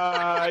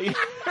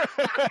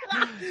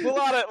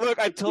 look,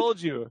 I told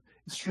you,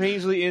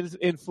 strangely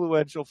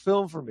influential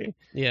film for me.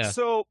 Yeah.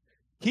 So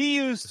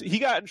he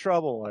got in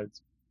trouble once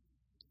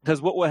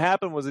because what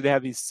happened was they'd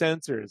have these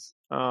sensors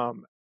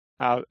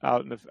out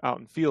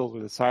in fields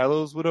where the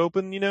silos would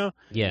open, Yeah.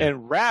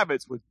 and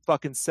rabbits would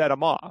fucking set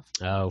them off.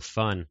 Oh,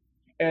 fun.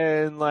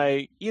 And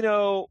like, it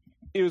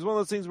was one of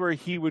those things where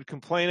he would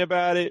complain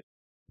about it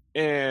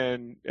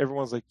and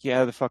everyone's like,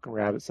 yeah, the fucking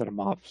rabbit set him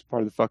off. It's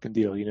part of the fucking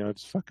deal,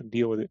 just fucking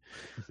deal with it.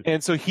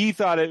 And so he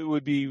thought it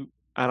would be,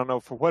 I don't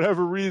know, for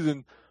whatever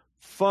reason,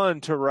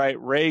 fun to write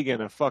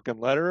Reagan a fucking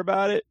letter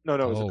about it. No,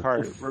 it was a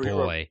Carter.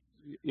 Boy.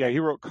 He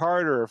wrote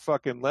Carter a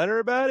fucking letter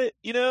about it,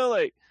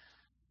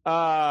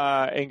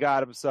 and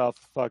got himself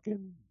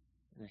fucking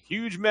a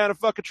huge amount of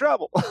fucking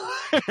trouble.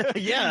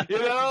 Yeah.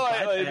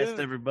 Bypassed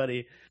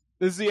everybody.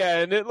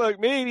 And it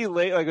maybe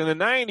late, like in the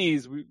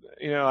 90s,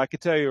 I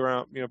could tell you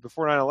around,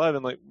 before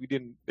 9/11, like we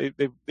didn't, they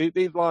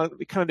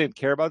kind of didn't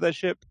care about that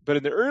shit. But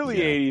in the early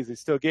 80s, they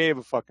still gave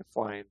a fucking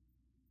flying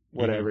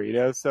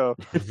whatever, So,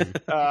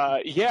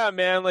 yeah,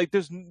 man, like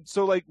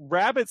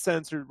rabbits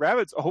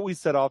always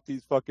set off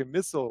these fucking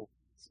missile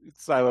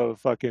silo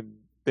fucking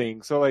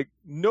things. So like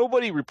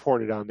nobody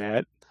reported on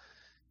that.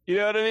 You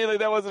know what I mean? Like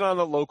that wasn't on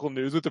the local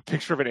news with a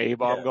picture of an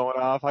A-bomb going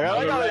off. Like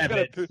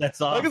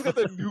that's awesome. Like it's got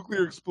the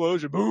nuclear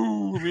explosion.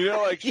 Boom!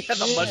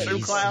 The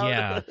mushroom cloud.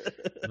 Yeah,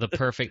 the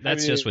perfect.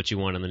 That's just what you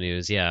want in the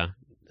news. Yeah.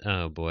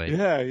 Oh boy.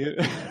 Yeah. It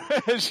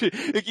would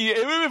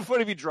have been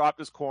funny if he dropped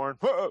his corn.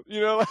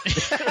 Yeah,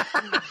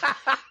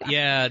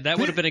 that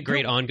would have been a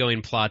great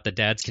ongoing plot. That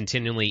dad's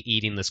continually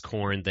eating this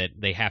corn that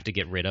they have to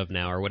get rid of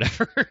now or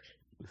whatever.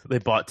 They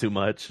bought too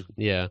much.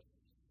 Yeah.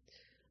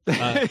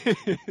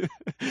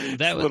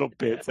 That little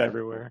bits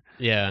everywhere.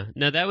 Yeah.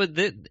 No,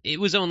 it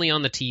was only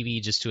on the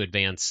TV just to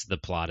advance the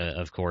plot,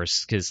 of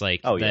course, because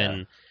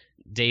then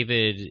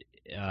David,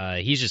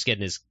 he's just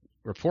getting his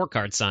report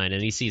card signed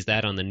and he sees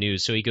that on the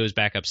news, so he goes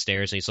back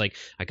upstairs and he's like,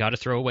 I got to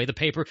throw away the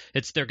paper.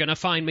 They're gonna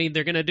find me.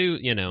 They're gonna do,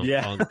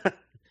 Yeah.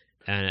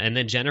 And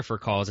then Jennifer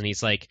calls and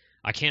he's like,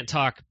 I can't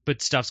talk,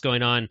 but stuff's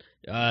going on.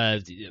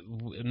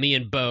 Me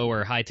and Bo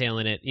are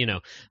hightailing it,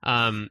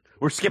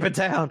 We're skipping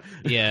town.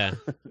 Yeah.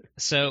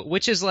 So,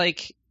 which is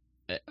like,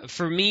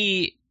 for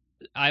me,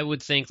 I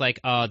would think like,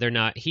 oh, they're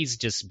not, he's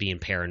just being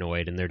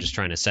paranoid and they're just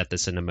trying to set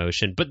this into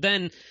motion. But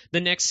then the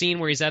next scene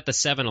where he's at the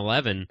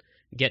 7-Eleven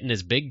getting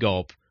his big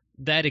gulp,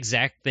 that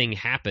exact thing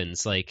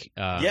happens. Like,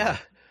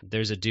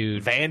 there's a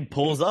dude. Van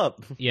pulls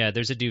up. Yeah,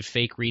 there's a dude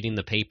fake reading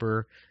the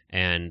paper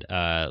and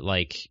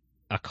like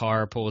a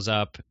car pulls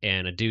up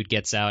and a dude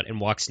gets out and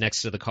walks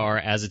next to the car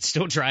as it's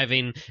still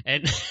driving,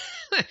 and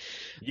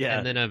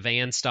and then a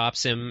van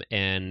stops him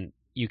and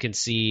you can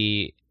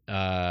see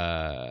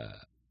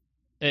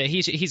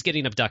he's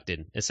getting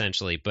abducted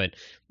essentially, but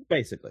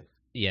basically.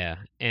 Yeah,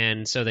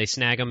 and so they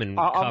snag him and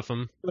cuff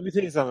him. Let me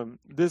tell you something.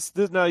 This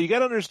now you got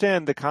to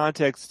understand the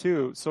context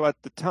too. So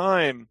at the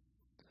time,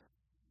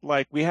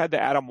 like we had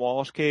the Adam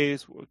Walsh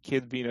case,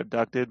 kids being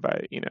abducted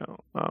by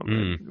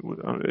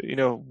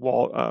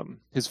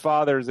his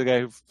father is the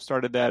guy who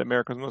started that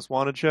America's Most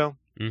Wanted show.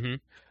 Mm-hmm.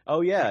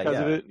 Oh yeah, because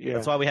of it. Yeah,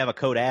 that's why we have a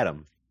Code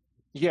Adam.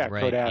 Yeah,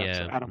 right, Code Adam.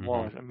 yeah. Adam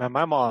Walsh. Man,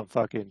 my mom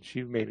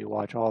she made me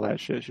watch all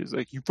that shit. She's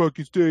like, you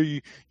fucking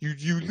stay,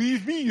 you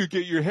leave me, you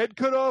get your head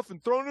cut off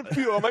and thrown in the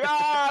field. I'm like,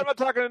 I'm not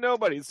talking to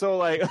nobody. So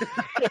like,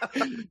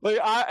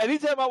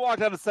 anytime I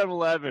walked out of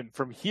 7-Eleven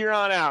from here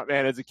on out,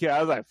 man, as a kid, I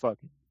was like,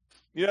 fucking.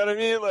 You know what I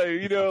mean?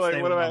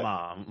 Like,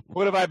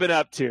 what have I been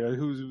up to?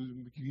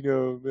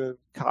 Who's,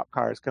 cop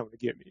cars coming to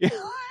get me.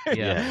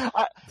 Yeah.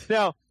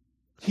 Now,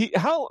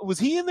 was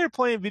he in there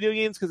playing video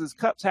games because his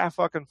cup's half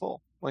fucking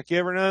full? Like, you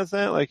ever notice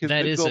that? Like,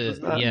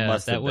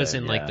 that was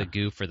in like the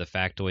goof or the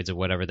factoids or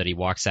whatever that he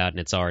walks out and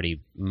it's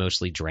already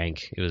mostly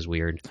drank. It was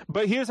weird.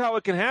 But here's how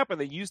it can happen.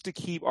 They used to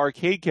keep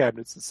arcade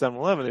cabinets at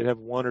 7-Eleven. They'd have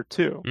one or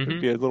two. Mm-hmm.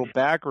 There'd be a little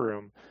back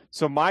room.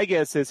 So my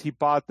guess is he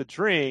bought the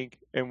drink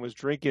and was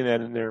drinking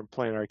that in there and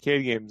playing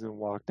arcade games and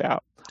walked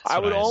out. I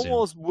would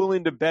almost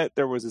willing to bet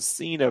there was a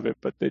scene of it,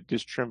 but they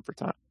just trimmed for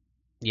time.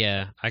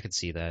 Yeah, I could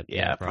see that.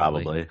 Yeah,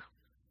 probably.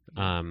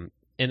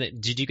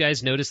 And did you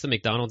guys notice the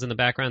McDonald's in the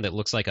background that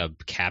looks like a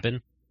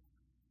cabin?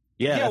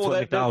 Yeah, that's what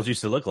McDonald's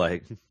used to look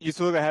like. Used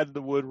to look like it had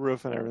the wood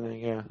roof and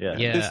everything, yeah.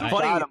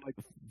 Yeah.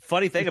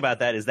 Funny thing about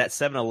that is that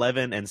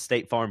 7-Eleven and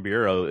State Farm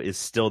Bureau is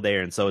still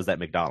there, and so is that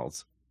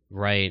McDonald's.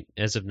 Right.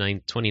 As of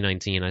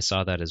 2019, I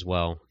saw that as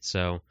well.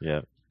 So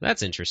yeah,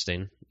 that's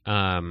interesting.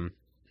 I'm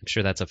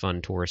sure that's a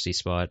fun touristy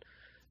spot.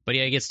 But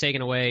yeah, it gets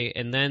taken away,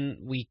 and then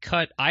we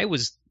cut. I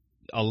was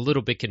a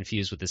little bit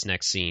confused with this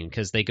next scene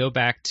because they go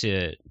back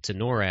to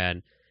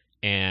NORAD,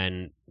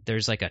 and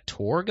there's like a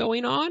tour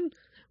going on,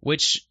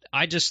 which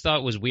I just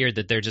thought was weird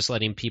that they're just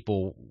letting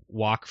people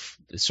walk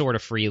sort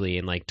of freely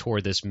and like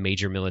tour this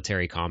major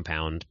military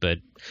compound. But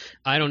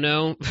I don't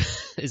know.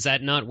 Is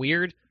that not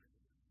weird?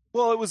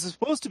 Well, it was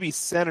supposed to be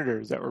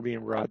senators that were being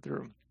brought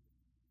through.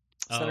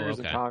 Senators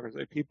and Congress,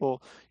 like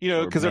people,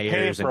 because they're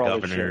paying for all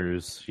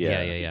governors. This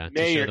shit. Yeah.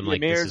 To show them like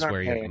this is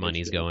where your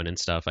money's going and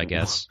stuff, I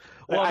guess.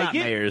 Well, not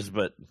mayors,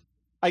 but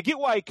I get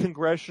why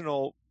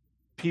congressional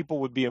people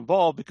would be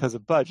involved because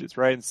of budgets,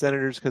 right? And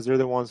senators because they're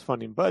the ones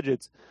funding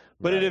budgets.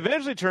 But it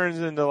eventually turns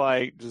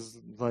into just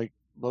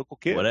local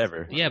kids,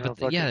 whatever. Yeah, but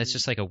it's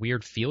just like a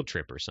weird field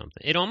trip or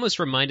something. It almost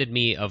reminded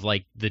me of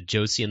like the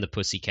Josie and the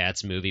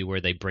Pussycats movie where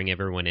they bring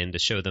everyone in to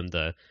show them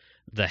the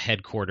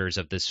headquarters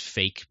of this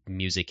fake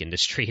music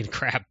industry and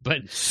crap.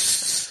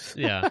 But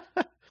yeah,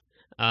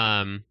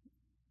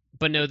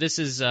 but no, this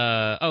is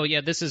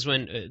this is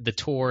when the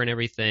tour and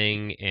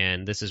everything,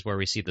 and this is where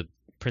we see the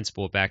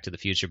principal of Back to the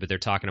Future. But they're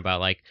talking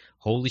about like,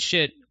 holy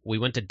shit, we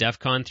went to DEF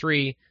CON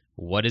 3.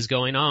 What is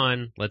going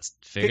on? Let's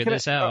figure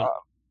this out.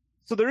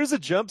 So there is a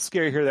jump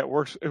scare here that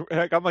works.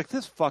 I'm like,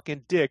 this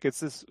fucking dick. It's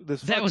this.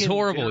 That was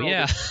horrible.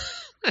 Yeah.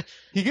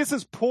 He gets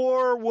this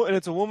poor, and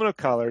it's a woman of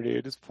color,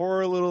 dude. This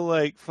poor little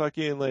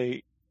fucking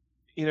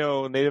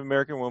Native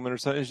American woman or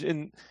something,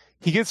 and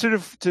he gets her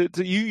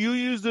to you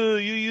use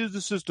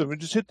the system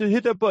and just hit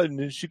that button,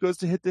 and she goes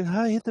to hit the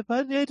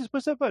button. Yeah, just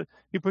push that button.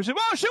 He pushes.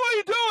 Oh shit, what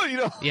are you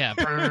doing? Yeah.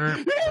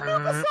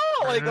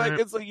 Like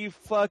it's like, you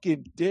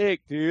fucking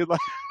dick, dude.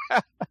 Like,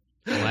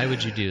 why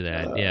would you do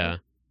that? Yeah.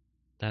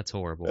 That's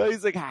horrible.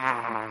 He's like,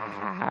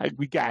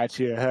 we got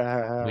you.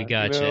 We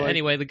got you.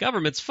 Anyway, the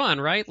government's fun,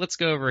 right? Let's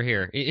go over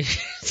here.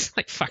 It's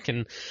like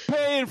fucking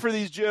paying for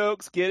these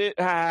jokes. Get it?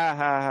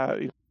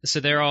 So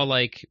they're all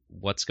like,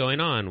 what's going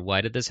on? Why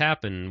did this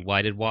happen?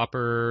 Why did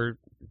Whopper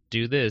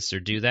do this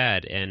or do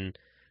that? And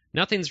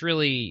nothing's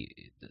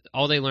really,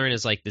 all they learn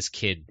is like this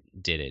kid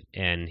did it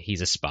and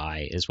he's a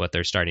spy is what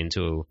they're starting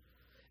to.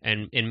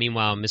 And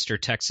meanwhile,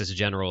 Mr. Texas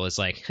General is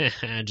like,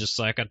 just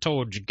like I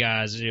told you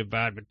guys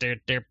about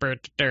it. He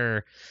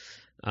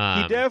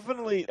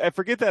definitely, I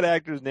forget that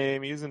actor's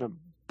name. He's in a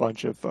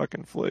bunch of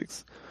fucking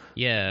flicks.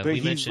 Yeah, Corey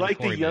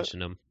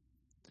mentioned him.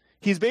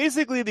 He's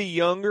basically the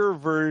younger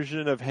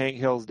version of Hank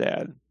Hill's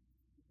dad.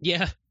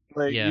 Yeah.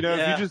 If you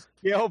just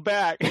scale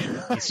back.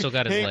 He's still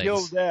got his Hank legs.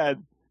 Hill's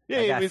dad.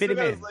 Yeah, he's still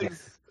got his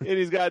legs. And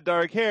he's got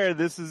dark hair.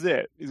 This is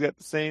it. He's got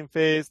the same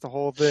face, the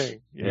whole thing.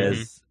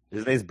 Yes.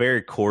 His name's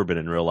Barry Corbin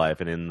in real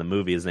life, and in the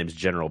movie, his name's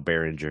General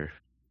Behringer.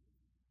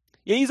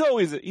 Yeah, he's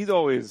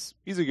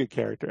a good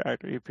character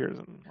actor. He appears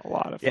in a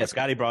lot of. Yeah,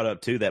 Scotty brought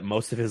up too that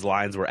most of his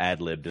lines were ad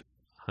libbed.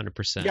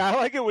 100%. Yeah, I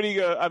like it when he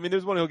goes. I mean,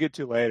 there's one he'll get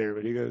to later,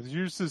 but he goes,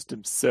 "Your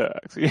system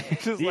sucks." He's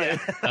just like,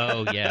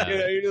 oh yeah,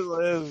 you're just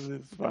like,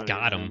 it's funny.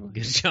 Got him.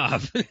 Good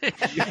job.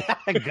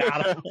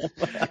 Got him.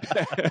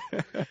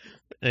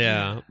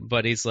 Yeah,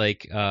 but he's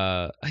like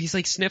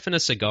sniffing a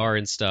cigar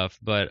and stuff,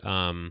 but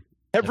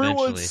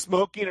everyone's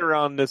smoking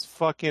around this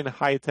fucking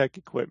high tech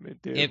equipment,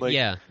 dude.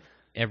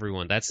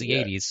 Everyone. That's the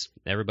 80s.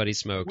 Everybody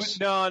smokes.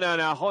 No.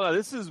 Hold on.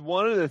 This is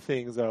one of the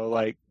things though.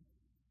 Like,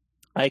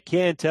 I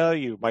can't tell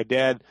you, my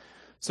dad.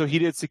 So he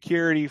did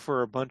security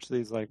for a bunch of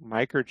these like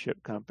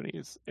microchip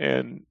companies,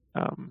 and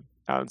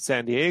out in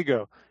San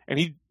Diego, and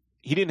he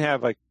didn't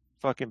have like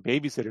fucking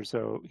babysitter,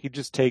 so he'd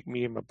just take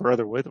me and my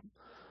brother with him.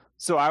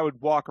 So I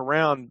would walk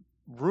around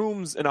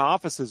rooms and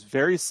offices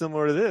very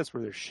similar to this,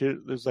 where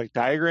there's like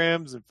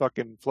diagrams and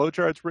fucking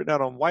flowcharts written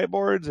out on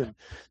whiteboards, and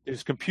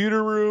there's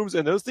computer rooms,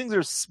 and those things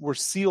were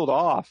sealed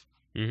off,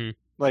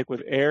 like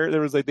with air.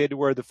 There was like they had to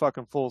wear the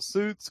fucking full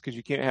suits because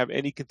you can't have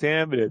any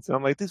contaminants. And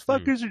I'm like, these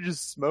fuckers are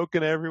just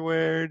smoking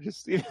everywhere,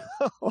 just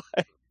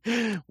like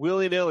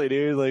willy nilly,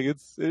 dude. Like it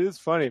is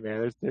funny,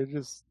 man. They're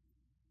just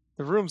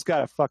the room's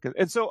got a fucking.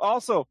 And so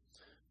also,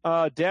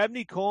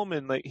 Dabney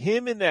Coleman, like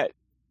him in that.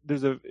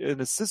 There's an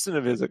assistant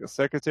of his, like a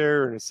secretary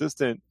or an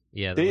assistant.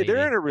 Yeah,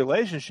 they're in a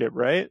relationship,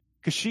 right?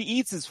 Because she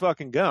eats his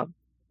fucking gum.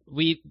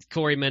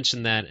 Corey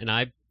mentioned that, and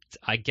I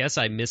guess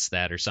I missed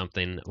that or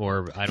something,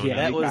 or I don't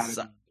know.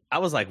 I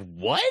was like,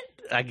 what?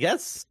 I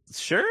guess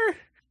sure.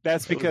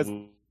 That's because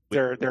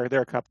they're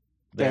a couple.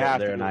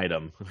 They're an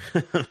item.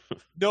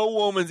 No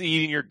woman's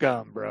eating your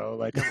gum, bro.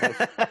 Like,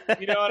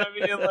 you know what I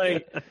mean?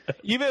 Like,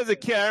 even as a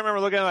kid, I remember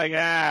looking like,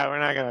 we're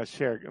not gonna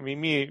share. I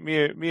mean,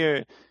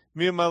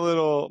 me and my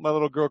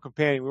little girl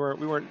companion,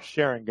 we weren't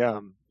sharing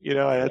gum. You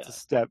know, that's a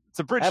step. It's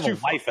a bridge. I have a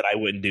wife and I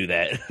wouldn't do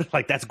that.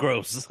 Like, that's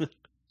gross.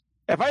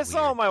 If I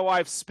saw my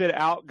wife spit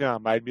out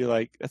gum, I'd be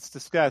like, that's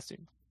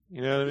disgusting.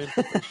 You know what I mean?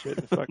 Put that shit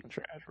in the fucking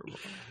trash.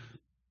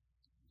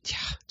 Yeah,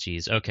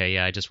 jeez. Okay,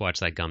 yeah, I just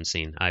watched that gum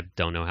scene. I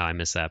don't know how I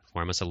missed that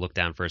before. I must have looked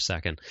down for a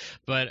second.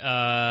 But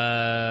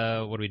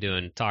what are we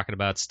doing? Talking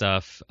about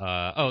stuff.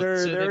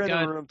 They're in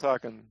the room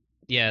talking.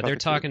 Yeah, they're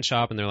talking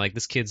shop, and they're like,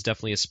 this kid's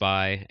definitely a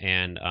spy,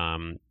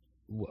 and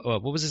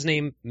what was his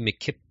name?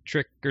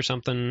 McKittrick or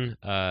something?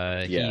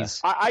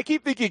 I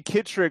keep thinking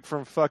Kittrick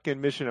from fucking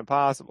Mission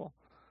Impossible.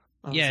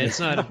 Yeah, it's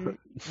not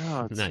it's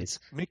nice.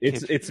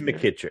 It's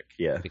McKittrick,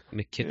 yeah.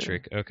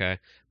 McKittrick, okay.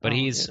 But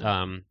he's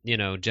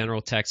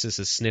General Texas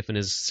is sniffing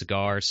his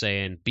cigar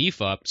saying,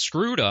 beef up,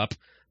 screwed up,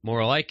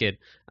 more like it.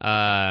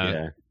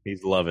 Yeah,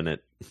 he's loving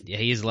it. Yeah,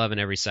 he's loving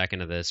every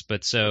second of this.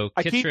 But so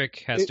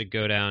Kittrick has to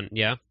go down,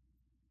 yeah?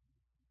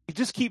 I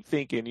just keep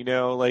thinking,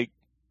 like,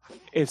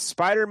 if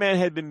Spider-Man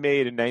had been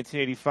made in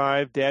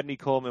 1985, Dabney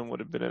Coleman would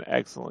have been an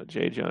excellent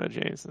J. Jonah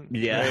Jameson.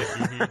 Yeah,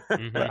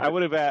 right? I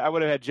would have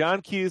had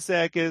John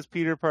Cusack as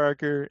Peter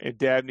Parker and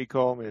Dabney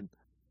Coleman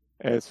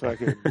as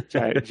fucking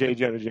J.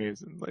 Jonah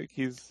Jameson. Like,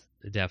 he's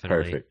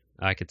definitely perfect.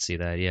 I could see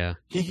that. Yeah,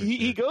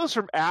 he goes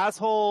from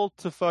asshole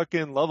to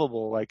fucking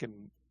lovable. Like,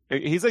 and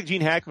he's like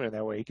Gene Hackman in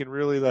that way. He can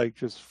really like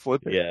just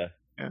flip it. Yeah.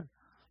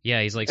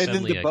 He's like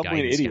suddenly a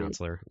guidance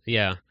counselor.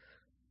 Yeah,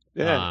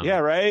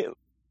 right.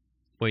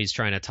 Where he's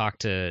trying to talk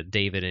to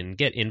David and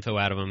get info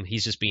out of him.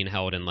 He's just being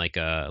held in like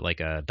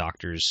a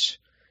doctor's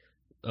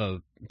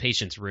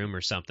patient's room or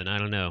something. I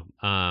don't know.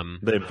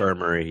 The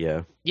infirmary,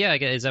 yeah. Yeah,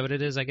 is that what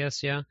it is? I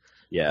guess, yeah.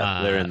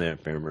 Yeah, they're in the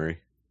infirmary.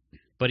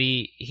 But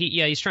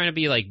he's trying to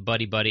be like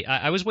buddy.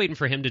 I was waiting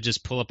for him to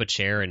just pull up a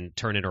chair and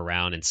turn it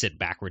around and sit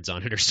backwards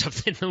on it or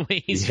something. The way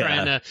he's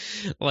trying to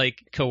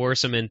like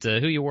coerce him into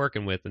who you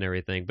working with and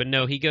everything. But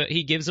no, he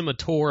gives him a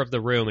tour of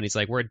the room and he's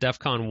like, we're at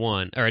DEFCON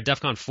 1 or at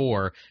DEFCON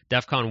 4.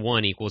 DEFCON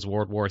 1 equals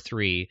World War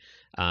 3.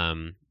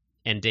 And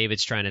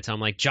David's trying to tell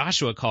him like,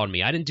 Joshua called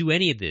me. I didn't do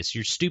any of this.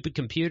 Your stupid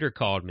computer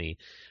called me.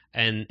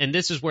 And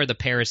this is where the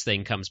Paris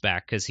thing comes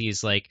back because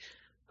he's like,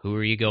 who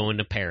are you going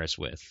to Paris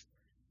with?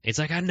 It's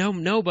like, I know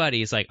nobody.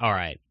 He's like, all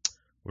right,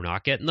 we're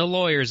not getting the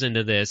lawyers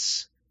into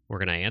this. We're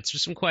going to answer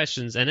some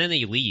questions. And then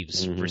he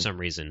leaves for some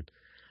reason.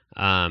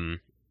 I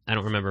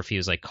don't remember if he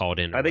was like called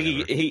in. Or I think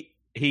whatever.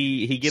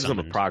 he gives them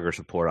a progress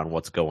report on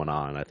what's going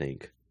on, I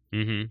think.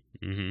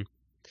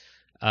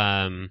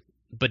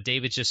 But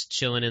David's just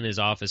chilling in his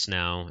office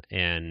now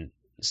and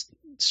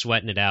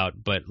sweating it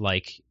out. But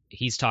like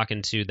he's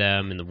talking to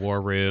them in the war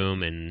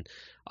room and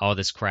all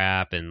this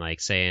crap and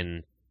like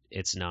saying,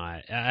 it's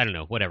not, I don't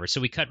know, whatever.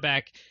 So we cut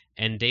back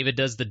and David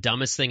does the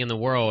dumbest thing in the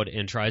world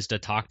and tries to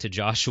talk to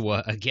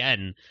Joshua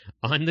again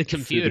on the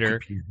computer.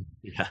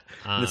 Yeah.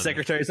 The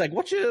secretary's like,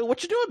 what you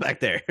doing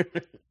back there?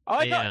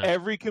 I thought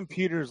every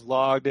computer's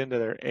logged into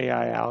their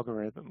AI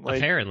algorithm. Like,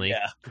 apparently.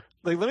 Yeah.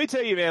 Like, let me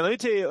tell you,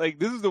 like,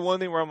 this is the one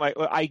thing where I'm like,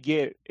 well, I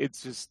get it.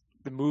 It's just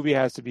the movie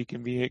has to be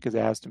convenient because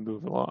it has to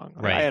move along.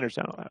 Right. I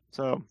understand all that.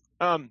 So,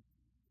 but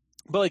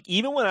like,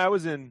 even when I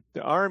was in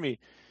the Army,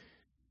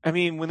 I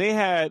mean, when they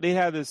had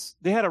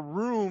a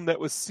room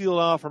that was sealed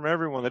off from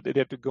everyone that they'd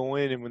have to go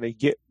in, and when they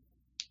get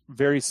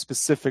very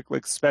specific,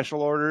 like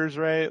special orders,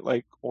 right?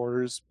 Like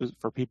orders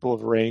for people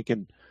of rank,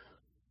 and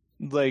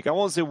like I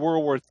won't say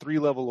World War III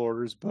level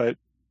orders, but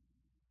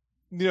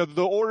the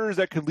orders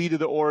that could lead to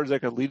the orders that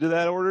could lead to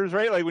that orders,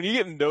 right? Like when you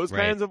get in those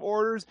kinds of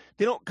orders,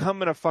 they don't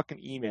come in a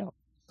fucking email.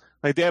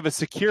 Like they have a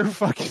secure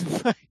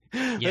fucking,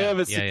 they have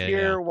a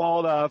secure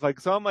walled off. Like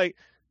so, I'm like.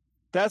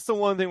 That's the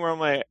one thing where I'm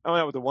like, I'm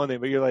not with the one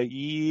thing, but you're like,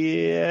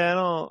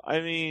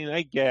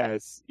 I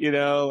guess,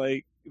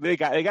 like they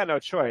got no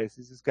choice.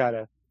 He's just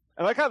gotta.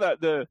 I like how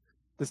the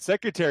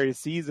secretary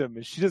sees him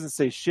and she doesn't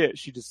say shit.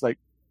 She just like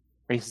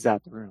races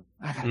out the room.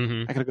 I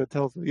gotta go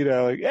tell them,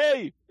 like,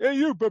 hey,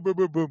 you, boom, boom,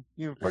 boom,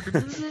 boom,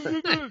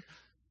 fucking,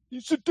 you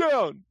sit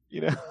down,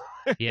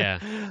 Yeah,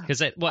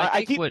 because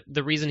I think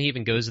the reason he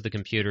even goes to the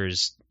computer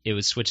is it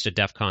was switched to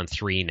DEFCON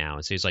 3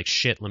 now, so he's like,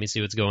 shit, let me see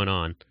what's going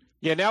on.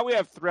 Yeah, now we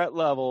have threat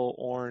level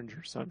orange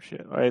or some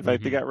shit, right?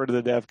 Like they got rid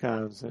of the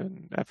DEFCONs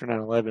and after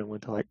 9/11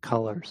 went to like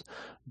colors.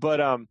 But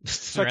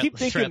so I keep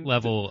thinking threat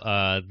level,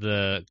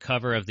 the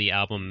cover of the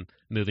album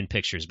 "Moving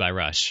Pictures" by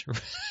Rush.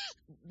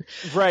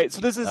 Right.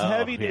 So this is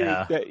heavy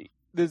dude.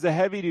 There's a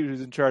heavy dude who's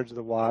in charge of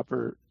the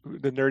Whopper,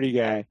 the nerdy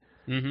guy.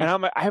 And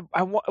I'm like,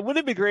 wouldn't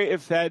it be great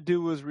if that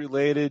dude was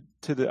related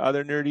to the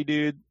other nerdy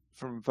dude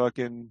from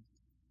fucking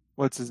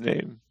what's his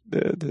name?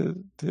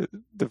 The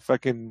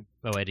fucking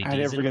Eddie Deason. I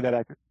never forget that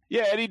actor.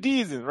 Yeah, Eddie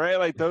Deason, right?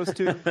 Like those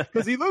two,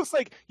 because he looks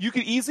like you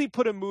could easily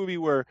put a movie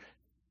where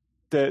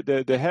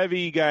the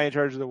heavy guy in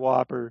charge of the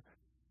Whopper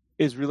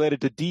is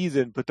related to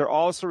Deason, but they're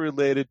also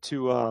related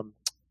to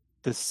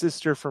the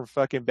sister from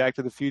fucking Back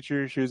to the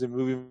Future. She was in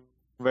Movie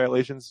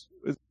Violations.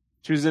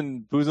 She was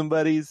in Bosom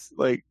Buddies.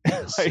 Like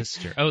the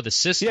sister. Oh, the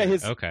sister. Yeah,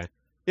 okay.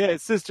 Yeah,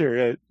 his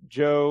sister,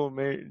 Joe.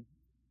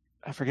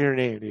 I forget her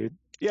name, dude.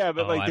 Yeah,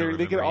 but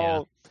they could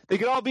all. They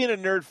could all be in a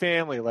nerd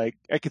family. Like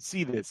I could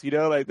see this,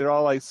 like they're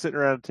all like sitting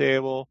around a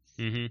table,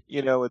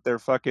 with their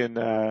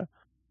fucking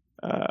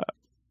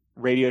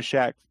Radio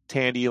Shack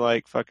Tandy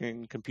like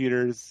fucking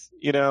computers,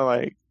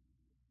 like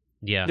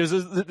yeah.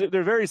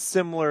 They're very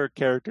similar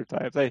character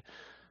types. But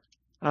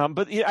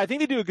I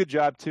think they do a good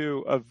job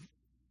too of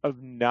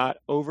not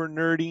over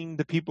nerding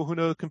the people who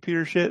know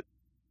computer shit.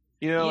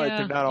 Like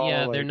they're not all.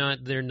 Yeah,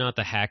 they're not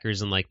the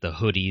hackers and like the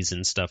hoodies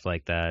and stuff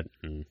like that.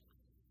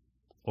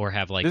 Or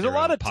have like there's their a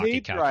lot own of pocket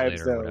tape calculator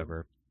drives, or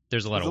whatever.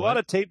 There's a lot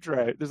of tape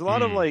drive. There's a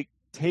lot of like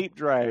tape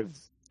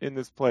drives in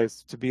this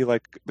place to be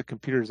like the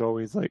computer's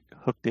always like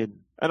hooked in.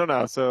 I don't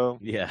know. So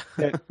yeah,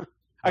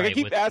 I can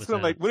keep asking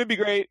him, like, would it be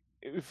great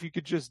if you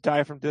could just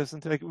die from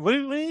dysentery? Like,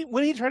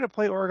 would he try to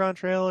play Oregon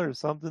Trail or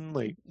something?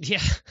 Like,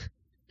 yeah,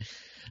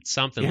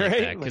 something like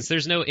that. Because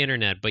there's no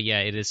internet, but yeah,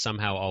 it is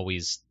somehow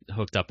always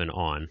hooked up and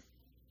on.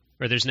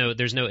 Or there's no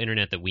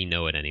internet that we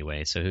know it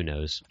anyway. So who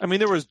knows? I mean,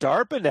 there was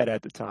DARPANet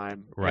at the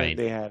time, right?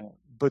 They had,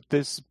 but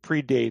this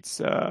predates.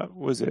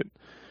 Was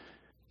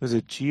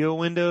it Geo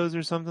Windows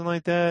or something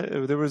like that?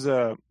 There was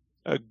a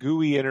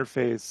GUI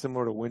interface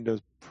similar to Windows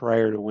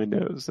prior to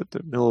Windows that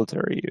the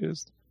military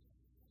used.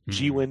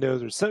 G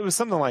Windows it was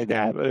something like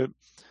that.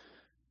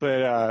 But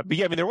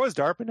yeah, I mean, there was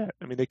DARPANet.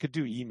 I mean, they could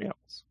do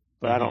emails,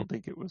 but I don't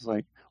think it was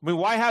like. I mean,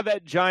 why have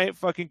that giant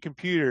fucking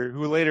computer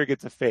who later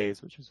gets a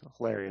face, which is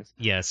hilarious?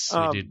 Yes,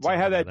 we did. Why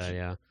have that?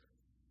 Yeah.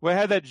 Why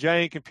have that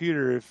giant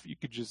computer if you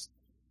could just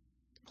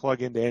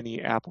plug into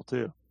any Apple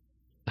II?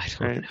 I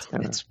don't know.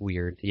 It's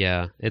weird.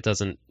 Yeah, it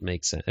doesn't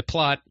make sense.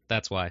 Plot.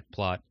 That's why.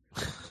 Plot.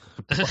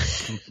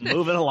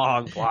 Moving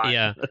along. Plot.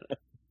 Yeah,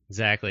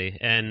 exactly.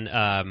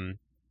 And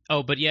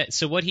but yeah.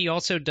 So what he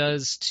also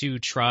does to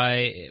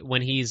try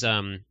when he's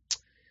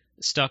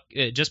stuck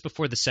just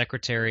before the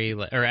secretary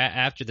or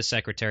after the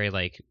secretary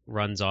like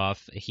runs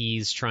off,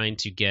 he's trying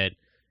to get.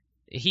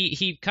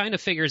 He kind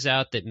of figures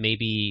out that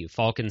maybe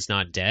Falcon's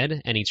not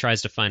dead, and he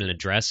tries to find an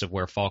address of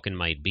where Falcon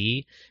might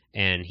be,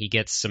 and he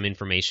gets some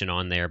information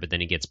on there, but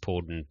then he gets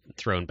pulled and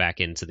thrown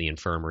back into the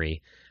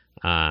infirmary,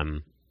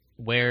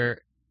 where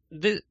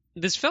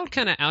this felt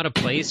kind of out of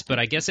place, but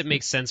I guess it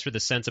makes sense for the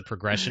sense of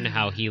progression,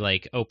 how he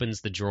like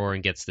opens the drawer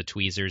and gets the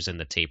tweezers and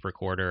the tape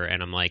recorder,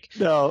 and I'm like...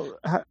 No,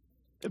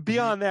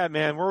 beyond that,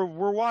 man,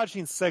 we're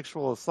watching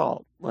sexual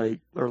assault,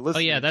 like, or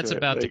listening. Oh yeah, that's to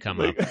about it. to come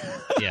up.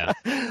 Yeah,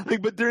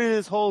 like, but during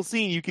this whole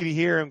scene, you can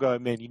hear him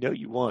going, "Man, you know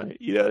you want it."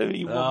 You know what I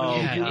mean?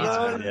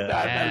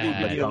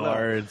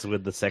 Guards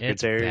with the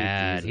secretary. It's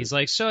bad. He's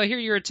like, "So I hear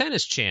you're a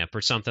tennis champ,"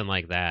 or something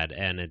like that,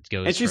 and it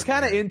goes. And she's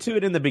kind of into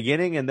it in the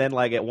beginning, and then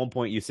like at one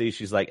point you see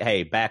she's like,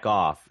 "Hey, back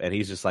off," and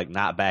he's just like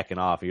not backing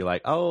off. And you're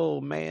like,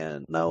 "Oh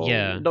man,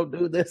 no, don't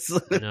do this."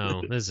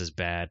 No, this is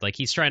bad. Like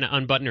he's trying to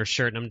unbutton her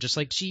shirt, and I'm just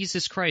like,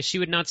 Jesus Christ, she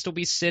would not still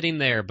be sitting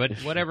there. But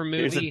whatever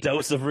movie. There's a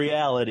dose of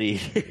reality.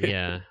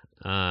 Yeah.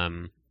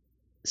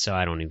 So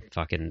I don't even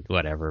fucking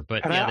whatever.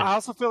 But and yeah, I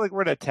also feel like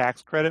we're at a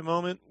tax credit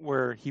moment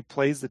where he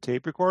plays the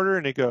tape recorder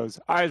and it goes,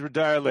 "Eyes were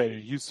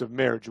dilated, use of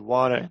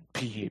marijuana,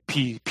 and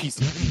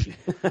PCP."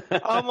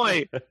 I'm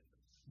like,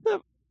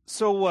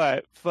 so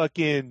what?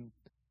 Fucking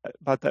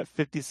about that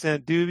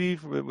 50-cent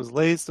doobie it was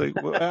laced. Like,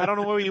 I don't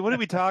know what are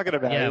we talking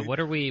about? Yeah, what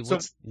are we?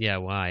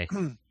 Why?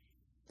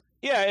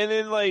 Yeah, and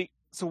then like.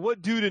 So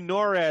what dude in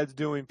NORAD's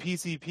doing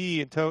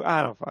PCP and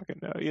I don't fucking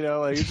know. You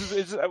know, like it's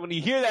just, when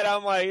you hear that,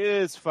 I'm like,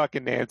 it's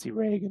fucking Nancy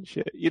Reagan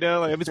shit. You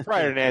know, like I mean, it's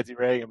prior to Nancy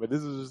Reagan, but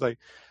this is just like,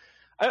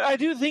 I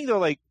do think though,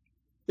 like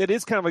it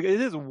is kind of like it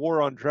is a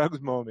war on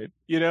drugs moment.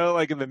 You know,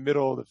 like in the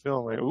middle of the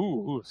film, like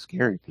ooh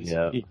scary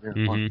PCP.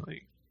 Yeah,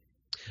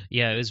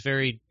 yeah, it was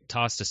very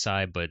tossed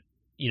aside, but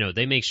you know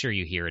they make sure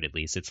you hear it at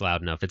least. It's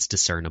loud enough. It's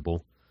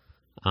discernible.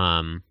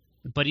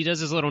 But he does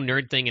his little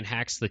nerd thing and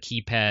hacks the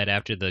keypad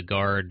after the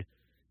guard.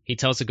 He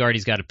tells the guard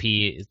he's got to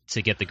pee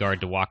to get the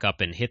guard to walk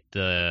up and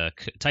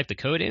type the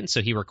code in.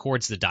 So he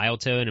records the dial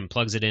tone and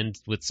plugs it in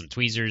with some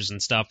tweezers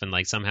and stuff, and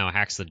like somehow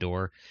hacks the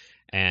door.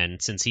 And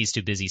since he's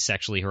too busy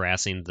sexually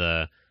harassing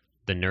the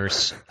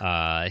nurse,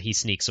 he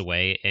sneaks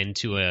away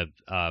into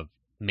a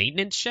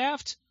maintenance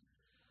shaft.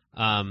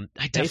 I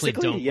definitely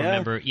don't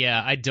remember.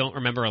 Yeah, I don't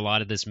remember a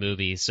lot of this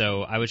movie,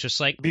 so I was just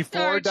like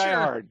before Die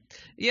Hard.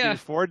 Yeah,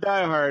 before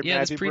Die Hard. Yeah,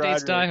 this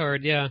predates Die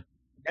Hard. Yeah.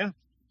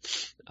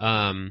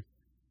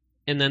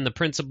 And then the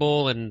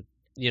principal and,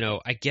 you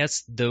know, I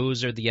guess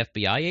those are the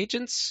FBI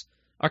agents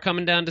are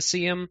coming down to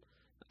see him.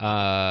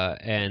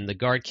 And the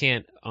guard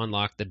can't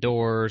unlock the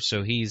door,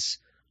 so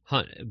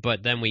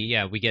but then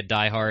we get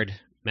Die Hard,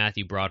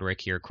 Matthew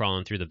Broderick here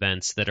crawling through the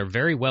vents that are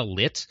very well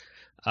lit.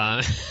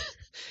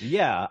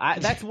 Yeah,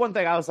 that's one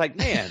thing I was like,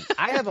 man,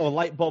 I have a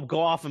light bulb go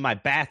off in my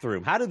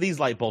bathroom. How do these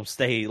light bulbs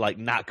stay like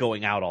not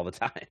going out all the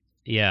time?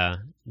 Yeah,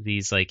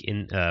 these like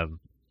in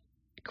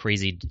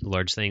crazy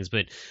large things,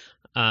 but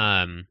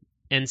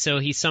and so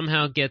he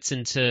somehow gets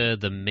into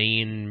the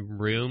main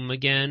room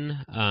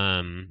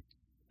again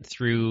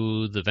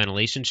through the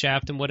ventilation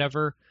shaft and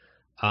whatever.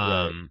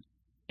 Right.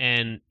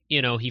 And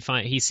you know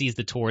he sees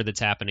the tour that's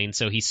happening,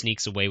 so he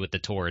sneaks away with the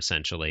tour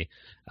essentially.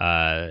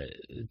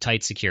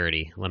 Tight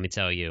security, let me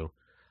tell you.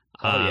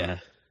 Yeah.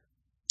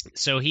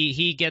 So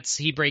he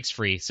breaks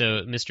free.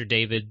 So Mr.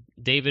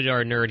 David,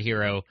 our nerd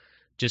hero,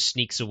 just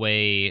sneaks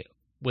away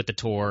with the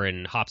tour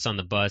and hops on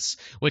the bus,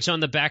 which on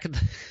the back of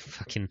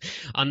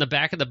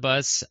the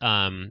bus,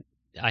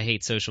 I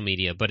hate social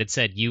media, but it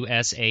said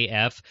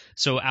USAF.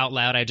 So out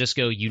loud, I just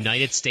go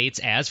United States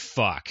as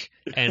fuck.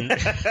 And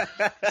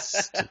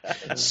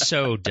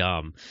so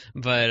dumb.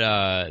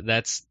 But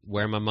that's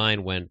where my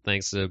mind went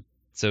thanks to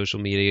social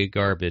media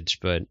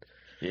garbage. But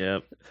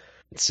yep.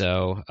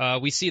 So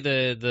we see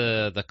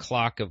the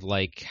clock of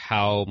like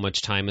how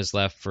much time is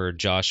left for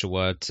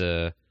Joshua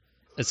to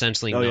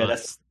essentially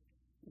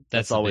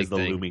that's always the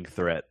looming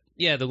threat.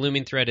 Yeah, the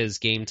looming threat is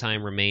game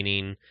time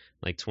remaining,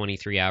 like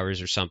 23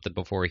 hours or something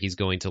before he's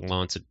going to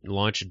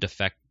launch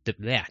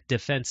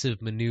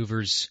defensive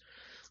maneuvers.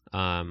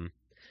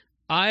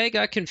 I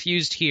got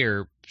confused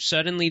here.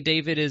 Suddenly,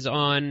 David is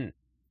on.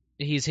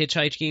 He's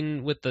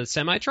hitchhiking with the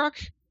semi truck.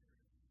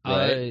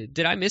 Right.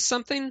 Did I miss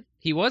something?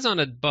 He was on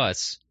a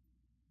bus,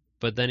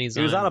 but then he was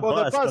on a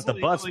bus, but the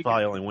bus only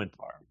probably only went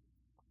far.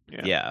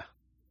 Yeah.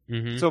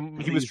 Mm-hmm. So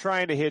he was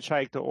trying to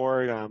hitchhike to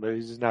Oregon, but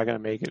he's just not going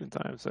to make it in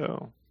time.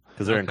 So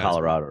because they're in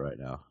Colorado right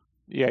now.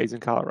 Yeah, he's in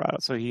Colorado.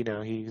 So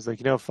he's like,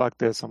 fuck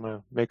this. I'm going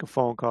to make a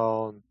phone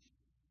call. And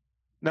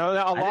now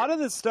a lot of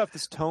this stuff,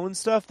 this tone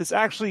stuff, this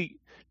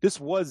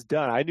was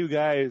done. I knew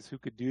guys who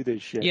could do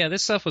this shit. Yeah,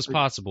 this stuff was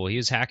possible. He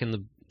was hacking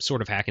the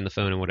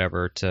phone and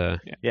whatever to.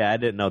 Yeah, I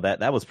didn't know that.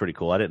 That was pretty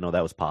cool. I didn't know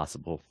that was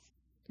possible.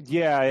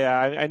 Yeah.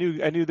 I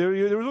knew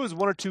there was always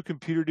one or two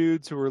computer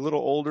dudes who were a little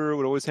older,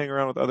 would always hang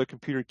around with other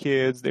computer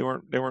kids. They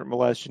weren't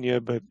molesting you,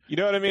 but you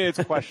know what I mean?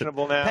 It's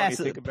questionable now.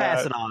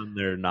 Passing on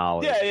their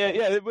knowledge.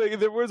 Yeah.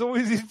 There was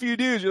always these few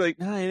dudes. You're like,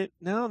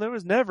 no, there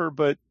was never,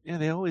 but yeah,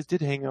 they always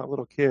did hang out with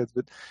little kids,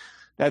 but.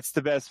 That's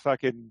the best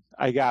fucking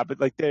I got, but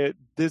like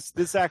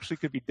this actually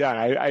could be done.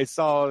 I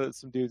saw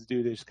some dudes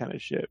do this kind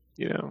of shit,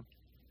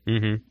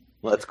 Mm-hmm.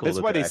 Well, that's cool.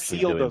 That's why they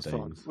sealed those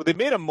phones. Well, they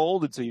made them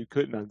molded so you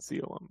couldn't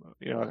unseal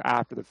them,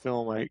 after the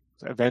film, like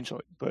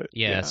eventually. But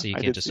so you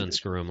can't just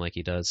unscrew them like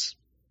he does.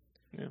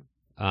 Yeah.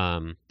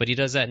 But he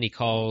does that, and he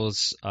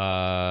calls,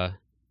 tries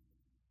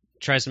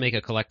to make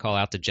a collect call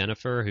out to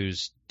Jennifer,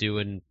 who's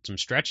doing some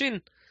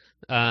stretching.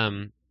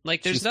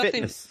 Like there's She's nothing.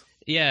 Fitness.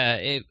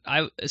 Yeah,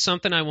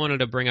 something I wanted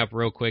to bring up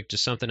real quick,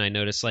 just something I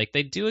noticed. Like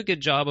they do a good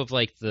job of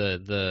like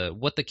the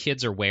what the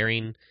kids are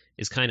wearing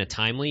is kind of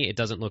timely. It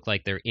doesn't look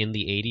like they're in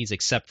the 80s,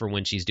 except for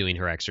when she's doing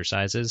her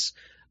exercises.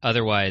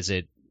 Otherwise,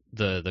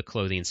 the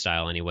clothing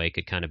style anyway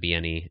could kind of be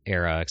any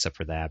era except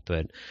for that.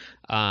 But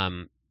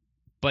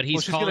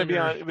he's going to be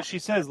on. But she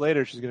says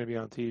later she's going to be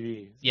on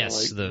TV. So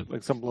yes,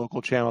 like some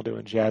local channel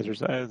doing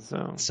jazzercise.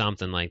 So.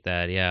 Something like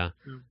that. Yeah.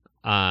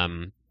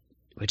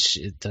 Which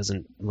it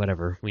doesn't,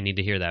 whatever. We need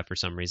to hear that for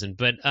some reason.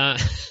 But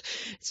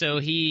so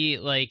he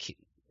like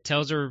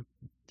tells her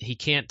he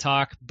can't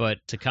talk,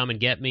 but to come and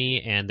get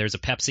me. And there's a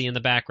Pepsi in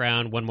the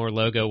background, one more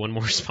logo, one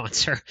more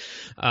sponsor.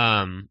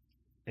 And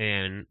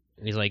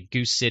he's like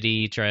Goose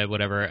City, try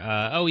whatever.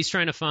 He's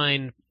trying to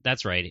find.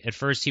 That's right. At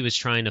first, he was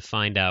trying to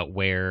find out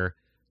where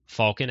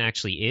Falcon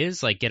actually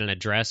is, like get an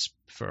address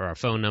for a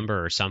phone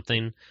number or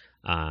something.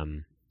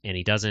 And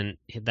he doesn't.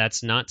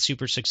 That's not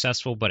super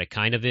successful, but it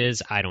kind of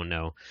is. I don't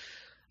know.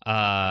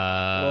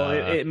 Well,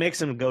 it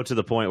makes him go to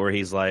the point where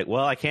he's like,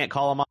 well, I can't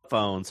call him on the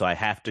phone, so I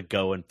have to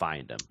go and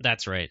find him.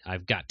 That's right.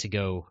 I've got to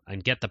go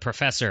and get the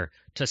professor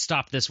to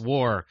stop this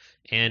war.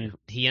 And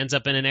he ends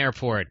up in an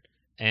airport.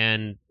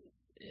 And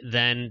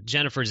then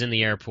Jennifer's in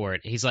the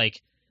airport. He's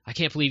like, I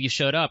can't believe you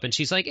showed up. And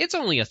she's like, it's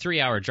only a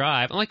 3-hour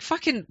drive. I'm like,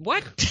 fucking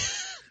what?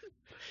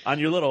 On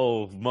your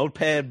little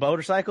moped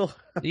motorcycle?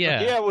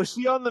 Yeah. Yeah, was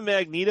she on the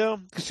Magneto?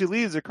 Because she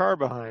leaves her car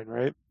behind,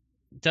 right?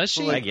 Does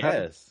she? I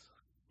guess.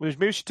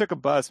 Maybe she took a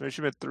bus. Maybe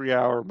she went 3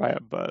 hour by a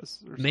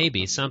bus. Or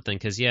maybe something.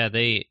 Because he's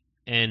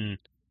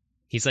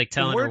like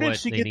telling her what they need to do. Where did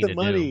she get the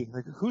money?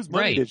 Like, whose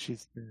money did she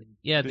spend?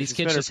 Yeah, these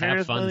kids just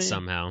have fun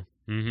somehow.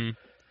 Mm-hmm.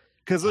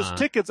 Because those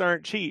tickets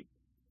aren't cheap.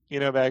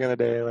 Back in the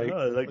day, like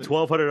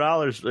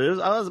 $1,200. It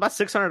was about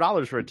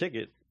 $600 for a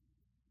ticket.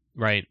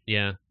 Right.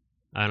 Yeah.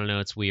 I don't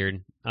know. It's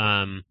weird.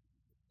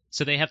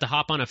 So they have to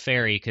hop on a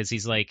ferry because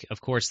he's like,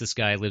 of course, this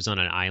guy lives on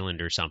an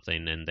island or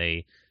something, and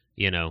they,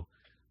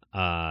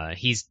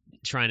 he's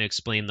trying to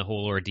explain the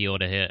whole ordeal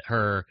to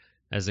her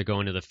as they're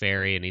going to the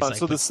ferry, and he's like,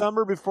 so the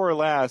summer before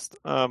last,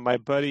 my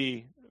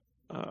buddy,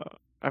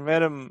 I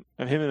met him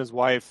and his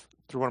wife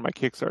through one of my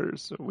Kickstarters.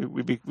 So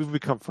we've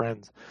become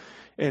friends,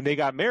 and they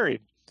got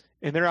married.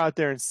 And they're out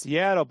there in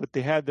Seattle, but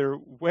they had their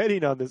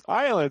wedding on this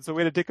island, so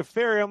we had to take a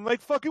ferry. I'm like,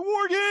 fucking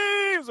war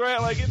games,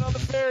 right? Like, getting on the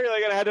ferry,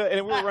 like, I had to,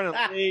 and we were running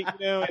late,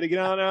 I had to get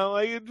on. And I'm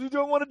like, I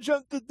don't want to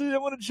jump, I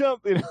want to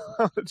jump, I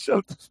want to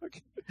jump the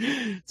fucking.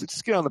 So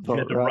just get on the boat.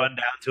 You had to run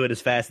down to it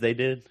as fast as they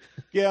did.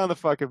 Get on the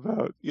fucking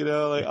boat,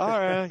 like, all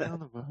right, get on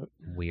the boat.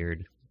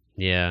 Weird,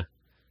 yeah.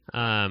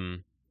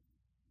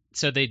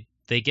 So they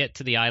get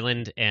to the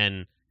island,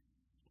 and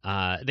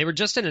they were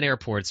just in an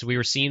airport, so we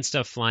were seeing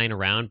stuff flying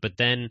around, but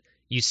then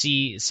you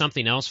see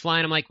something else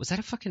flying. I'm like, was that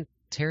a fucking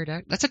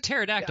pterodactyl? That's a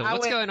pterodactyl.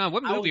 What's going on?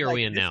 What movie are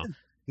we in now?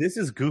 This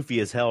is goofy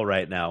as hell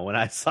right now when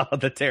I saw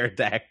the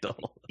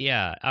pterodactyl.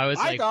 Yeah,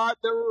 I thought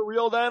there were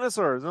real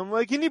dinosaurs. I'm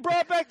like, and he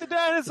brought back the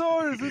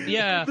dinosaurs.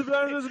 Yeah. The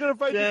dinosaurs are going to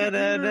fight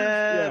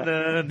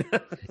the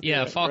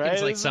Yeah,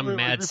 Falcon's like some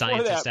mad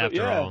scientist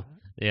after all.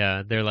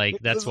 Yeah, they're like,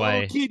 that's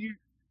why.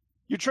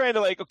 You're trying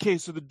to okay,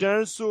 so the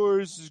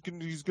dinosaurs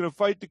he's gonna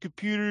fight the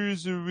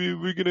computers, or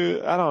we're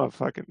gonna I don't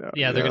fucking know.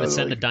 Yeah, they're gonna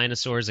send the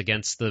dinosaurs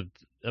against the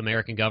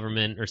American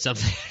government or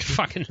something.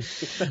 Fucking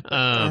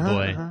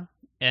boy.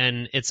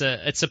 And it's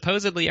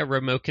supposedly a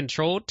remote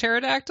controlled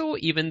pterodactyl,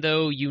 even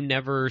though you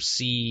never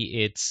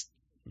see its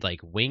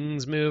like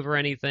wings move or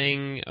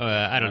anything.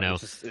 I don't know.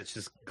 It's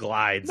just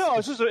glides. No,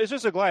 it's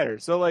just a glider.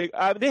 So like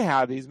they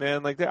have these,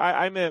 man. Like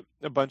I met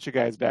a bunch of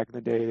guys back in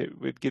the day that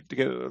would get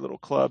together little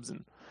clubs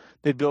and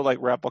they'd build like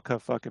replica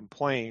fucking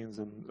planes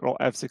and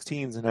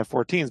F-16s and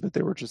F-14s, but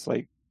they were just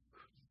like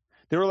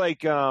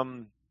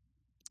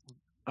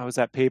I was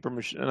at not paper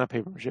mache,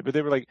 but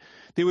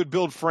they would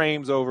build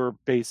frames over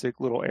basic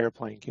little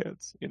airplane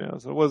kits, you know.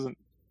 So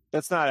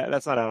that's not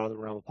out of the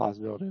realm of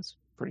possibilities.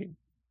 Pretty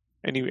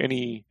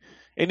any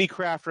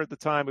crafter at the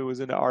time who was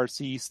into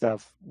RC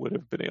stuff would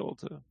have been able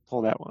to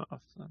pull that one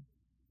off. So.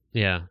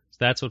 Yeah,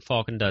 that's what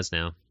Falcon does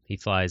now. He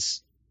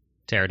flies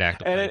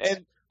pterodactyl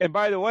planes. And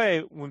by the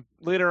way, when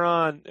later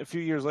on, a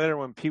few years later,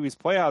 when Pee-wee's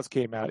Playhouse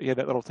came out, he had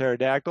that little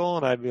pterodactyl,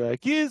 and I'd be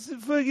like, "Yes,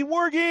 fucking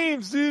War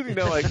Games, dude!" You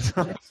know, like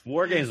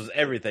War Games was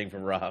everything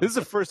from Rob. This is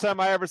the first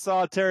time I ever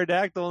saw a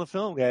pterodactyl in a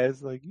film,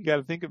 guys. Like, you got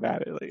to think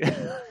about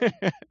it.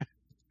 Like,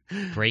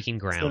 breaking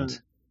ground. So,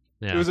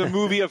 yeah. It was a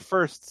movie of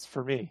firsts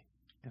for me.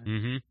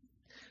 Mm-hmm.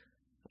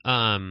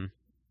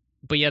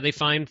 But yeah, they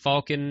find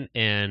Falcon,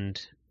 and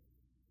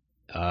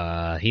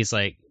he's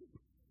like,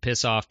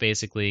 piss off,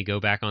 basically, go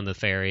back on the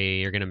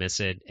ferry, you're gonna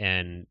miss it.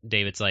 And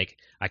David's like,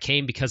 I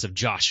came because of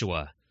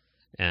Joshua,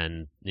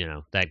 and you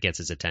know that gets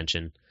his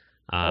attention.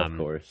 Of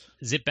course.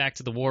 Zip back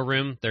to the war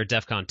room. They're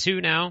DEFCON 2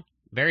 now.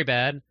 Very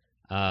bad.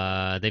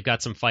 They've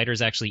got some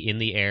fighters actually in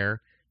the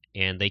air,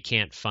 and they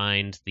can't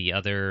find the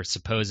other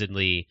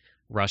supposedly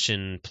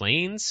Russian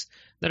planes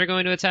that are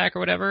going to attack or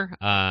whatever.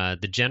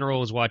 The general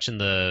was watching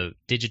the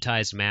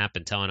digitized map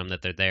and telling them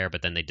that they're there,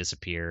 but then they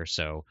disappear.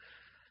 So,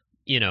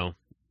 you know,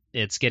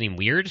 it's getting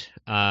weird.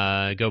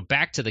 Go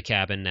back to the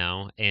cabin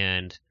now,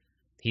 and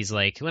he's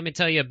like, let me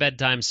tell you a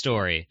bedtime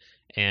story,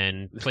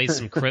 and plays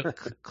some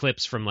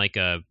clips from like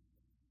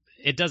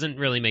it doesn't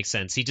really make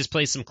sense. He just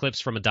plays some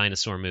clips from a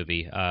dinosaur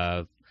movie.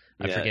 I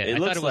forget. It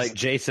looks like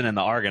Jason and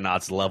the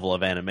Argonauts level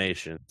of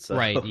animation. So.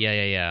 Right,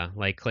 yeah.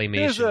 Like claymation.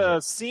 There's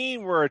a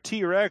scene where a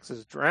T-Rex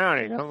is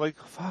drowning. I'm like,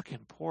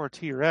 fucking poor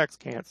T-Rex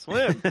can't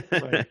swim.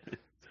 Like,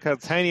 it's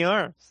got tiny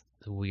arms.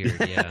 Weird,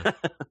 yeah.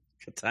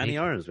 Tiny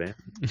arms, man.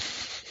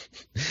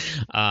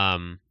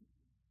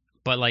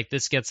 But like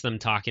this gets them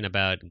talking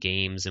about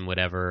games and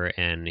whatever,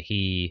 and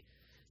they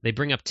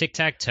bring up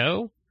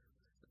tic-tac-toe.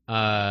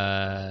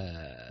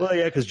 Well,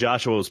 yeah, because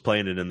Joshua was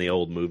playing it in the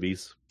old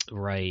movies.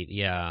 Right,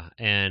 yeah.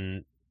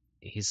 And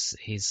he's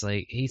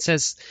like, he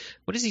says,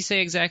 what does he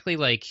say exactly?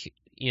 Like,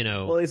 you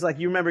know. Well, he's like,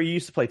 you remember you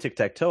used to play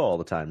tic-tac-toe all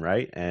the time,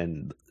 right?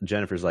 And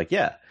Jennifer's like,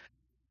 yeah.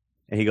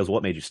 And he goes,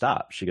 what made you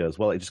stop? She goes,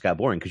 well, it just got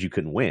boring because you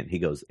couldn't win. He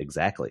goes,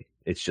 exactly.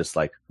 It's just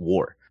like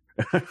war.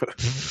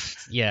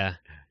 Yeah.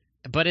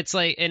 But it's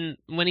like, and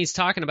when he's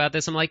talking about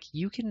this, I'm like,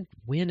 you can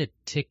win at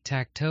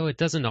tic-tac-toe. It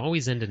doesn't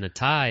always end in a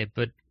tie,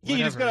 but yeah,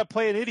 you just got to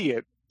play an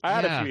idiot. I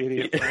had a few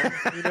idiot friends,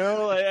 you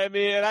know? Like, I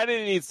mean, and I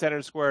didn't need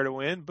center square to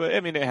win, but I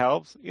mean, it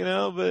helps, you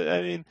know? But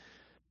I mean,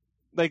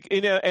 like,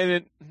 you know,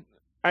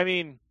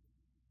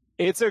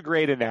 it's a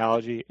great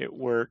analogy. It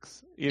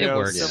works. You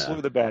know,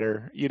 simpler the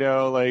better. You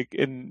know, like,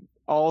 in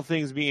all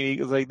things being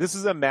equal, like, this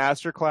is a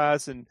master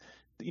class, and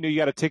you know,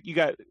 you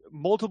got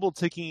multiple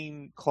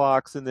ticking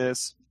clocks in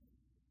this,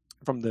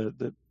 from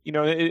the you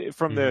know,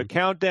 the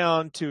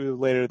countdown to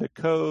later the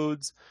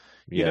codes.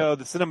 You know,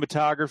 the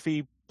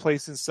cinematography,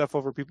 placing stuff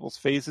over people's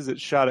faces. It's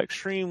shot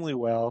extremely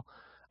well.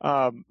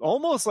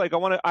 Almost like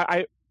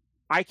I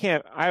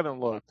haven't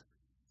looked,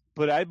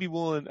 but I'd be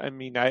willing. I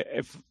mean,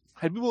 I'd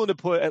be willing to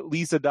put at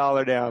least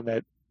 $1 down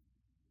that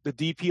the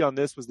DP on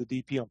this was the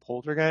DP on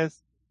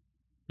Poltergeist,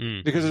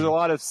 because there's a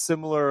lot of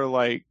similar,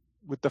 like,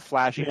 with the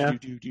flashing,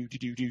 right.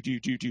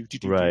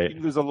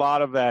 There's a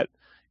lot of that.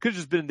 Could have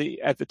just been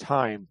at the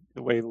time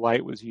the way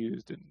light was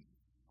used, and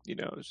you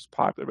know, it's just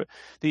popular. But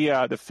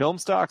the film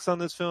stocks on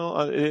this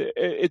film,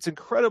 it's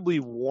incredibly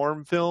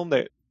warm film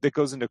that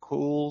goes into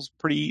cools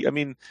pretty. I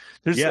mean,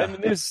 there's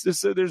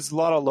a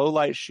lot of low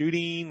light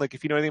shooting. Like,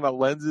 if you know anything about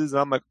lenses, and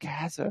I'm like,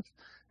 that's a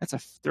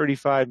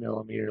 35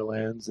 millimeter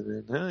lens,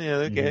 and then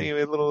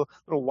a little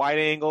wide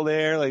angle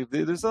there. Like,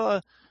 there's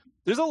a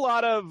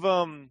lot of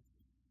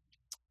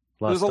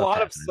it's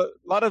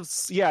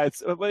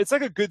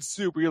like a good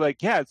soup where you're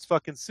like, yeah, it's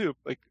fucking soup.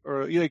 Like,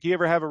 or like, you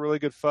ever have a really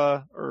good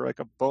pho or like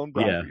a bone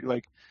broth? Yeah. You're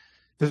like,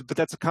 but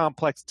that's a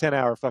complex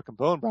 10-hour fucking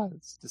bone broth.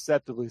 It's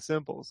deceptively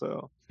simple.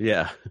 So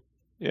yeah.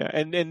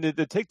 And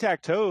the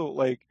tic-tac-toe,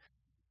 like,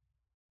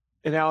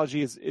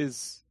 analogy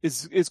is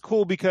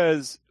cool,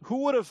 because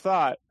who would have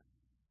thought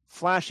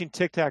flashing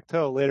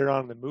tic-tac-toe later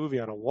on in the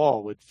movie on a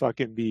wall would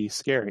fucking be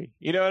scary?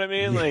 You know what I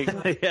mean? Like,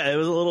 yeah, it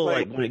was a little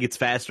like when it gets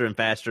faster and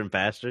faster and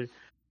faster.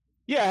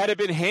 Yeah, had it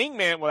been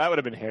Hangman, well, that would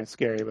have been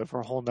scary, but for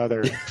a whole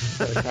nother, you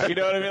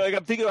know what I mean? Like,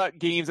 I'm thinking about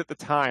games at the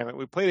time. Like,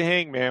 we played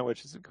Hangman,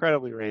 which is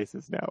incredibly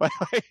racist now.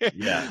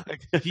 Yeah.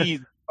 Like,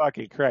 Jesus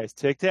fucking Christ.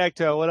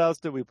 Tic-tac-toe, what else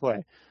did we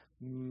play?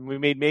 We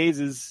made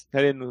mazes.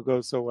 That didn't go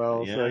so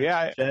well. Yeah. So,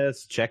 yeah.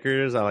 Chess,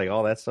 checkers, I like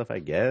all that stuff, I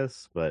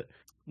guess. But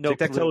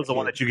tic-tac-toe is the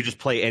one that you could just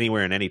play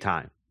anywhere and any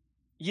time.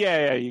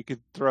 Yeah, you could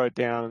throw it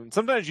down.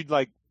 Sometimes you'd,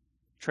 like,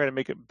 try to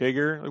make it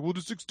bigger. Like, we'll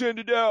just extend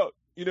it out.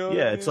 You know?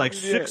 Yeah, it's like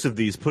 6 of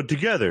these put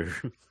together.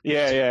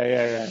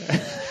 Yeah.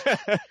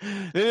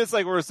 Then it's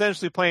like we're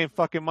essentially playing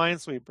fucking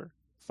Minesweeper.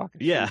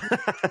 Fucking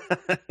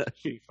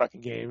shitty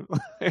fucking game.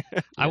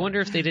 I wonder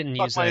if they didn't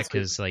use that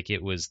because like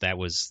that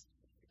was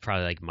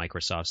probably like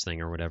Microsoft's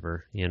thing or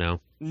whatever, you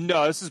know?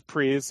 No, this is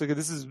pre. It's like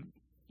this is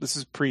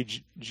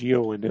pre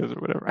Geo Windows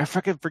or whatever. I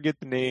fucking forget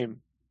the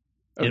name.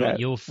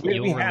 You'll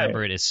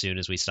remember it as soon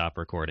as we stop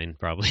recording,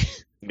 probably.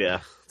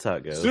 Yeah, that's how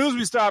it goes. As soon as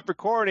we stop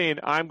recording,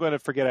 I'm going to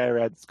forget I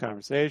had this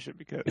conversation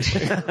because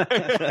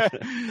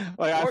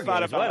like I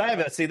thought about I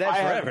haven't seen that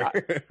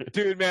forever.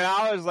 Dude, man,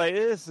 I was like,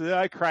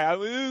 I cried. I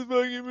was like, this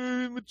fucking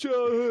movie in my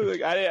childhood.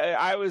 Like,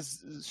 I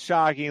was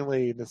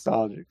shockingly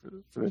nostalgic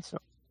for this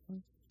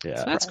film. Yeah,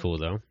 so that's cool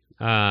though.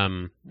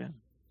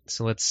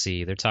 So let's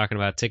see. They're talking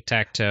about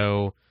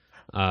tic-tac-toe.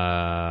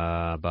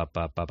 Oh,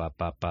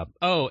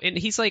 and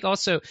he's like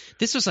also.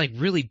 This was like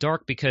really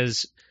dark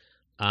because,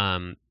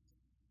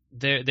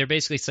 they're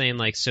basically saying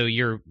like, so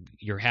you're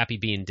happy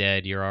being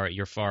dead.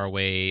 You're far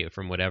away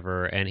from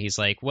whatever. And he's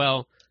like,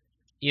 well,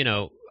 you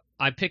know,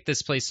 I picked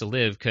this place to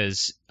live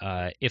because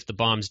if the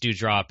bombs do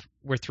drop,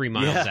 we're 3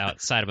 miles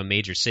outside of a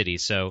major city,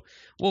 so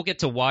we'll get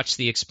to watch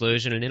the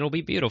explosion and it'll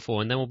be beautiful,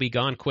 and then we'll be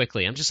gone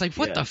quickly. I'm just like,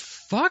 what the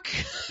fuck?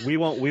 We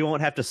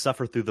won't have to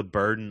suffer through the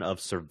burden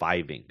of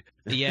surviving.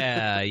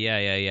 Yeah.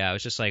 I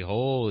was just like,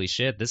 holy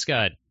shit, this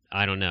guy,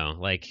 I don't know,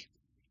 like.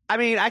 I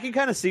mean, I can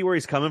kind of see where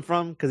he's coming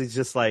from because he's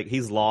just like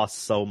he's lost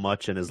so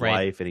much in his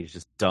life and he's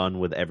just done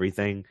with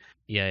everything.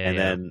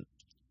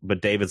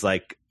 But David's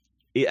like,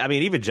 I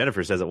mean, even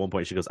Jennifer says at one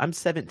point, she goes, "I'm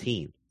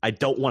 17. I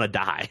don't want to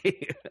die."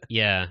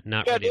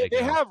 Not ready to go.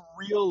 They have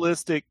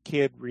realistic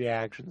kid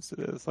reactions to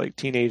this, like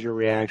teenager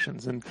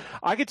reactions. And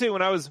I could tell you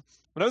when I was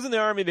in the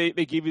Army,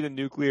 they gave you the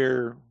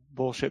nuclear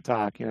bullshit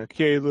talk. You know,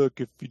 okay,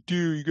 look, if you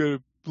do, you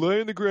gotta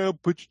lay on the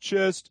ground, put your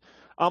chest.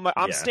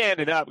 I'm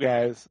standing up,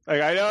 guys.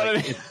 Like I know what I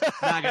mean.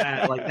 It's not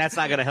gonna that's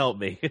not gonna help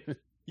me.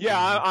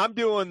 I'm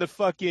doing the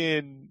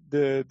fucking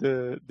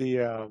the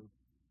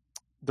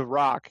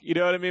rock. You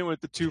know what I mean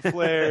with the 2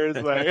 flares.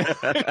 Like,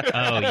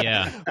 oh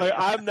yeah. Like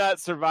I'm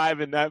not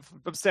surviving that.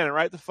 I'm standing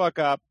right the fuck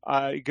up.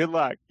 Good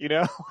luck. You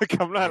know, like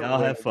I'm not.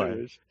 I'll have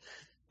fun.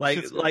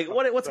 Like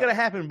what's gonna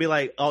happen? Be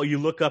like, oh, you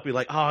look up, you're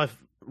like, oh,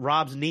 if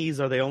Rob's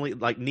knees are the only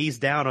knees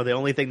down are the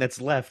only thing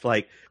that's left.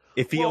 Like.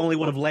 If he only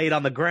would have laid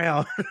on the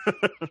ground.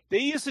 They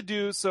used to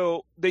do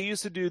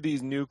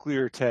these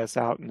nuclear tests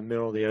out in the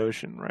middle of the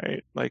ocean,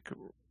 right? Like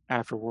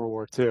after World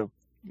War II,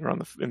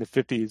 around in the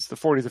 50s, the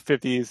 40s, the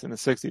 50s, and the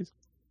 60s.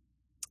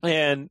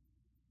 And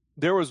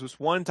there was this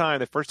one time,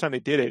 the first time they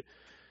did it,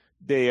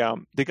 they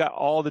got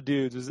all the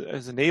dudes, it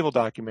was a naval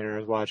documentary I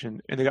was watching,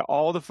 and they got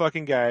all the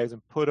fucking guys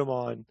and put them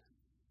on.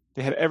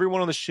 They had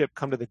everyone on the ship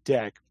come to the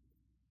deck,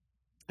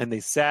 and they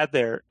sat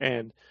there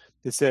and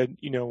they said,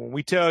 you know, when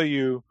we tell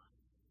you,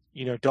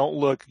 you know, don't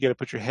look, you got to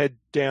put your head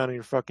down on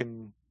your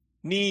fucking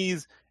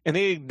knees. And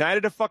they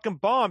ignited a fucking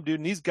bomb, dude.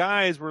 And these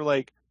guys were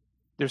like,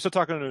 they're still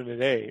talking to them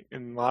today.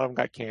 And a lot of them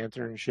got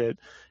cancer and shit.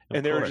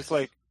 And they were just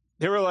like,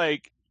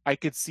 I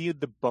could see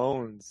the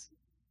bones.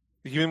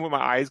 Even with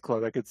my eyes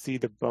closed, I could see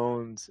the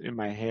bones in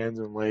my hands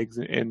and legs.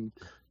 And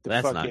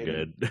that's not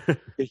good.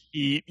 The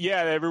heat.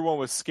 Yeah, everyone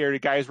was scared. The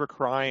guys were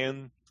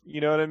crying.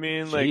 You know what I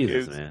mean?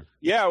 Jesus, man.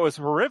 Yeah, it was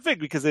horrific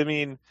because, I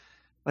mean,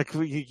 like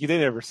you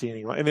didn't ever see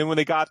anyone. And then when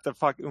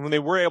they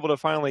were able to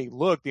finally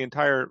look, the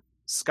entire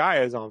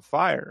sky is on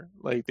fire.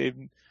 Like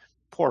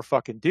poor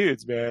fucking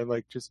dudes, man.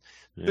 Like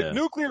the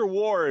nuclear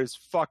war is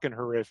fucking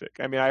horrific.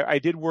 I mean, I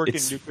did work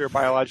in nuclear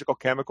biological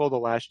chemical the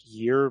last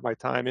year of my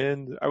time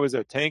in. I was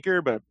a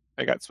tanker, but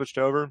I got switched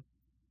over.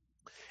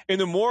 And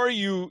the more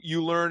you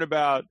learn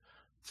about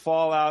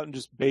fallout and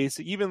just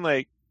basic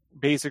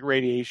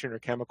radiation or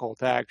chemical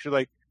attacks, you're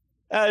like,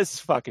 this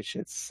fucking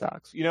shit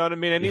sucks. You know what I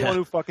mean? Anyone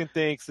who fucking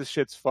thinks this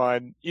shit's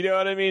fun, you know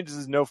what I mean? Just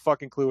has no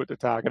fucking clue what they're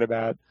talking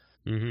about.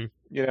 Mm-hmm.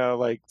 You know,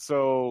 like,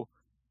 so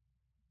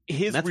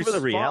that's where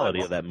the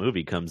reality of that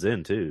movie comes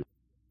in too.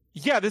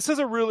 Yeah, this is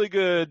a really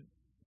good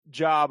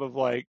job of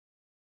like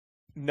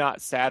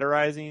not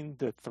satirizing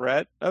the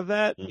threat of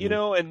that, you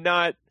know, and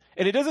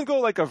it doesn't go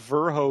like a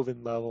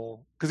Verhoeven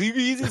level, because you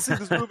can easily see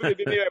this movie that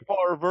made by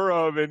Paul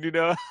Verhoeven, you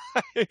know.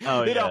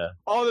 Know,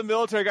 all the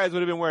military guys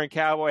would have been wearing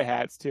cowboy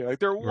hats too. Like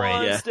they're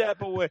one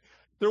step away.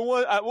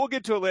 We'll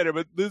get to it later,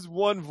 but there's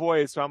one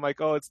voice, so I'm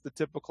like, oh, it's the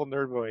typical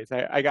nerd voice.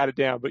 I got it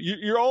down. But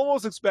you're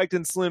almost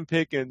expecting Slim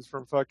Pickens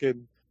from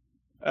fucking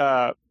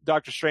Dr.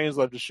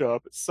 Strangelove to show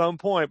up at some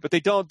point, but they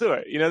don't do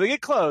it. You know, they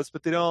get close,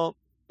 but they don't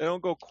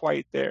go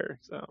quite there.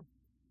 So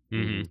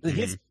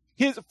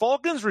his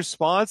Falcon's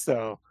response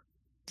though,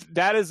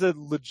 that is a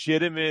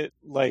legitimate,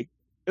 like,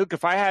 look,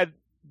 if I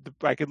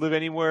could live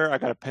anywhere, I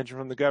got a pension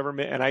from the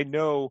government, and I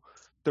know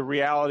the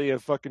reality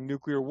of fucking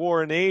nuclear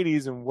war in the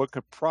 80s and what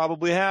could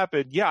probably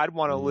happen. Yeah, I'd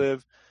want to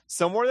live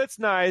somewhere that's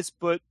nice,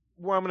 but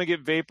where I'm going to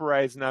get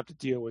vaporized and not have to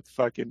deal with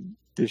fucking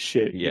this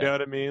shit. You know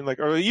what I mean? Like,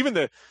 or even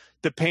the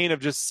pain of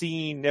just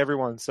seeing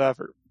everyone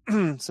suffer.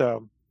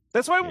 So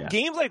that's why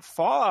games like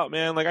Fallout,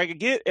 man, like I could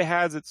get, it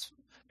has its,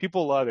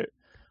 people love it.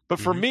 But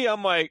for me,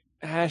 I'm like,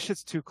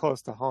 shit's too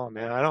close to home,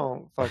 man. I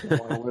don't fucking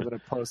want to live in a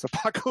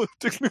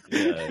post-apocalyptic movie.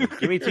 Yeah,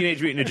 give me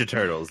Teenage Mutant Ninja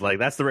Turtles. Like,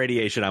 that's the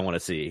radiation I want to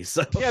see.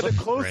 So yeah, the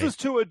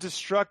closest to a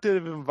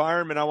destructive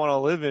environment I want to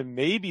live in,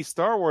 maybe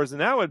Star Wars,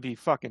 and that would be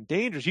fucking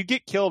dangerous. You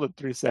get killed in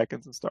 3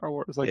 seconds in Star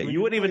Wars. Like,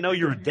 you wouldn't even know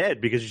you were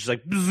dead because you're just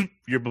like, bzz,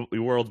 your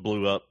world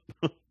blew up.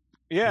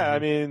 Yeah, I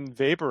mean,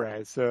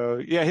 vaporized.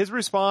 So yeah, his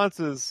response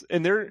is,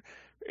 and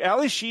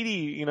Ali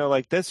Sheedy, you know,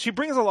 like this, she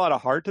brings a lot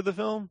of heart to the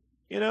film.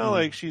 You know,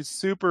 like she's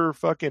super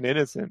fucking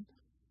innocent.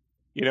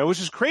 You know, which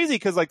is crazy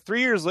because like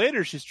 3 years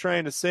later, she's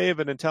trying to save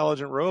an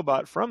intelligent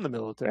robot from the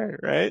military,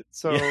 right?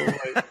 So,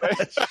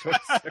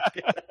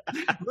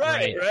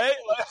 right.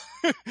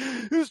 Like,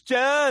 who's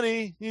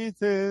Johnny? He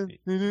said,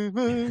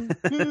 and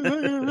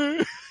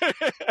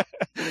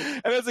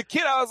as a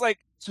kid, I was like,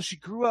 so she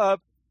grew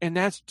up, and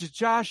that's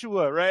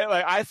Joshua, right?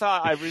 Like I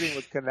thought everything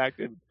was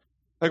connected.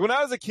 Like when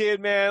I was a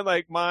kid, man,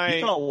 like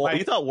you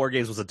thought War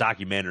Games was a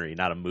documentary,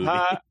 not a movie.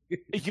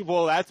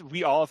 Well,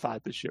 we all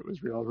thought this shit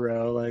was real,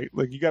 bro. Like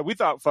we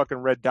thought fucking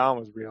Red Dawn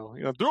was real.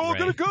 You know, they're all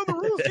gonna come, the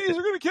Ruskies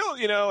are gonna kill.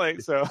 You know,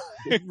 like so.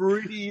 It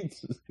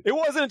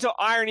wasn't until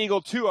Iron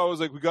Eagle 2 I was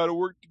like, we got to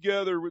work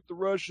together with the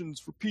Russians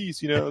for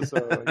peace. You know, so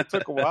it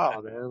took a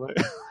while, man. Like,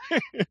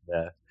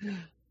 yeah.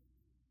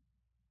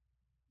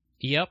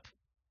 Yep.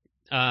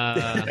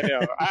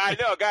 I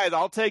know, guys.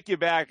 I'll take you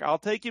back. I'll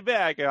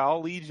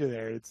lead you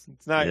there. It's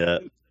not. Yeah.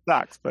 It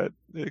sucks, but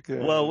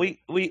well,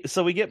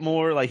 we get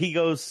more like he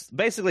goes.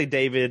 Basically,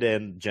 David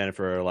and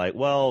Jennifer are like,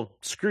 well,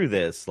 screw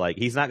this. Like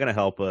he's not going to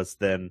help us.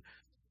 Then,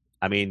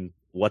 I mean,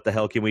 what the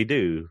hell can we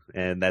do?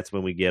 And that's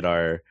when we get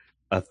our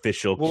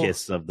official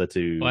kiss of the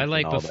two. Well, I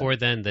like before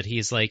then that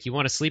he's like, you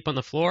want to sleep on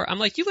the floor? I'm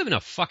like, you live in a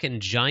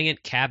fucking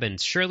giant cabin.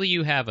 Surely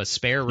you have a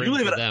spare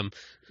room for them.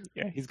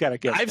 Yeah, he's got a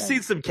good. I've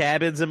seen some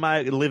cabins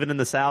living in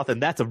the South,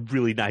 and that's a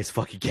really nice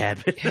fucking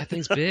cabin. Yeah, that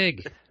thing's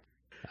big.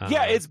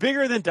 Yeah, it's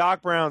bigger than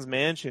Doc Brown's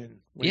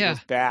mansion when he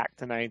goes back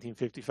to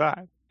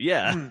 1955.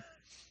 Yeah.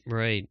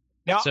 Right.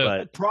 Now,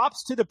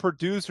 props to the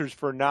producers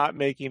for not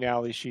making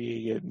Ali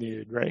Sheedy get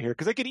nude right here,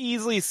 because I could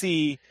easily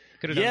see.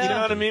 You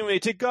know what I mean? When they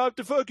take off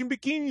the fucking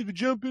bikinis, we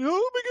jump in. Oh my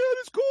god,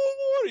 it's cold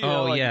water. You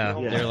know, yeah.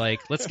 They're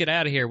like, let's get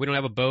out of here. We don't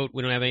have a boat.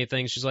 We don't have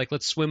anything. She's like,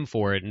 let's swim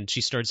for it. And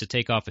she starts to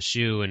take off a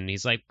shoe, and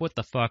he's like, what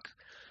the fuck?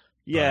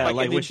 Yeah,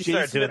 like when she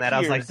started doing that,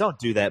 I was like, don't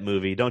do that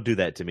movie. Don't do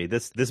that to me.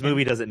 This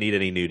movie doesn't need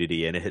any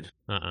nudity in it.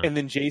 And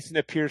then Jason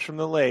appears from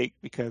the lake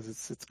because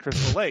it's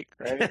Crystal Lake,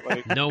 right?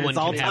 Like, no one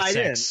can have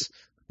sex.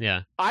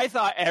 Yeah. I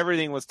thought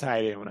everything was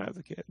tied in when I was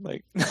a kid.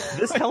 Like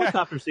this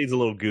helicopter scene's a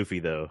little goofy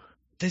though.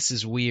 This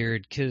is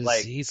weird because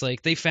he's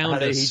like, they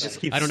found us.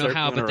 I don't know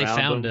how, but they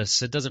found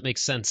us. It doesn't make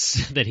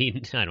sense that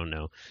I don't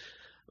know.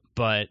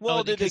 But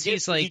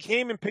he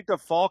came and picked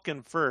up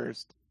Falcon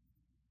first,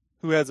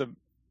 who has a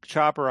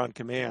chopper on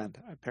command,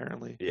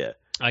 apparently. Yeah.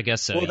 I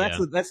guess so. Well,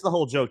 that's the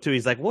whole joke too.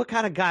 He's like, what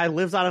kind of guy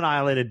lives on an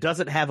island and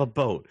doesn't have a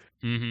boat?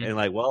 Mm-hmm. And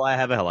like, well, I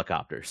have a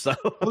helicopter. So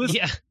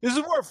this is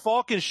where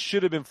Falcon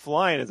should have been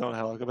flying his own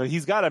helicopter, but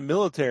he's got a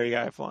military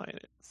guy flying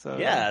it. So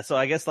so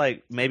I guess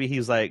like maybe he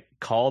was like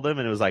called him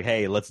and it was like,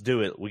 hey, let's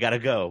do it. We got to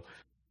go.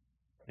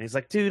 And he's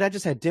like, dude, I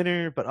just had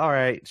dinner, but all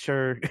right,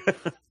 sure.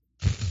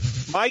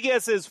 My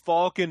guess is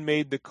Falcon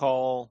made the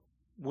call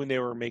when they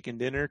were making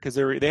dinner because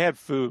they had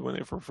food when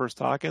they were first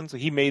talking, so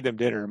he made them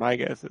dinner. My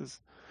guess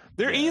is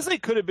there easily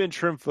could have been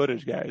trim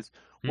footage, guys,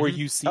 where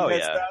you see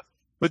that stuff.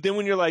 But then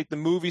when you're like, the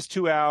movie's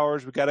 2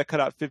 hours, we got to cut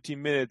out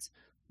 15 minutes.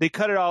 They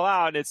cut it all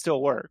out and it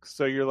still works.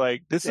 So you're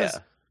like, this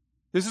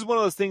is one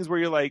of those things where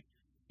you're like,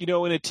 you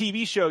know, in a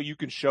TV show, you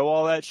can show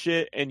all that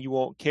shit and you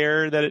won't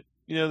care that it,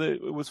 you know, that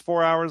it was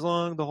 4 hours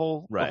long, the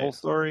whole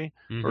story,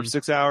 or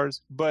 6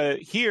 hours. But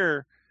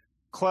here,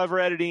 clever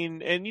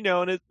editing, and you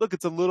know, and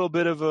it's a little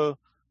bit of a,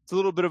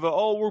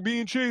 oh, we're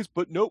being chased,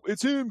 but nope,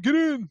 it's him, get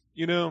in,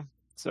 you know.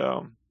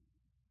 So,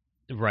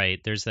 right,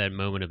 there's that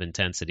moment of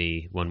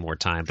intensity one more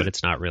time, but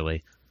it's not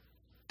really.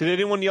 Did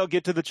anyone yell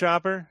 "get to the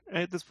chopper"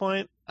 at this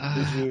point?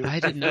 I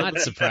did not,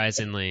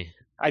 surprisingly.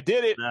 I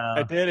did it. No.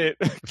 I did it.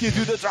 Get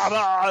to the chopper.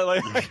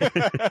 Like,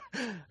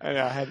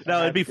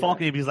 it'd be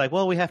Falcon. He's like,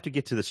 well, we have to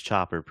get to this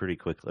chopper pretty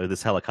quickly, or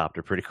this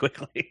helicopter pretty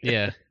quickly.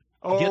 Yeah.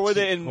 Or were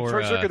they in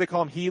First Circuit? They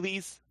call them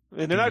Heelys,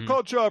 and they're not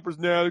called choppers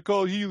now. They're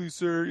called Heelys,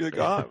 sir. You're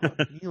like,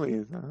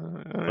 Heelys.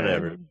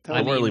 Whatever.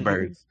 Whirly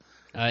birds.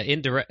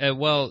 Indirect.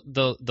 Well,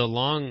 the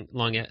long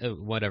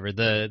whatever.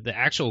 The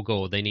actual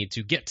goal, they need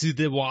to get to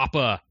the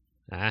Whopper.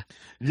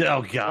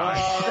 Oh God!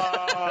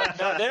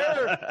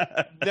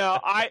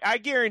 I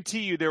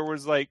guarantee you there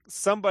was like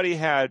somebody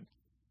had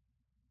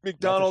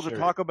McDonald's or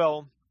Taco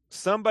Bell.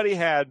 Somebody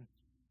had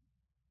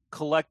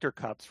collector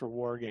cups for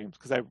War Games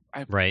because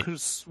I could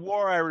have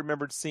swore I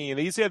remembered seeing.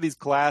 They used to have these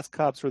glass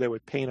cups where they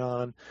would paint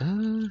on.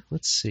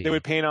 Let's see. They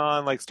would paint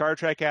on like Star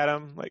Trek had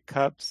them, like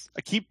cups.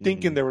 I keep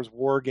thinking there was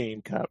War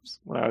Game cups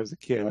when I was a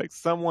kid. Like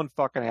someone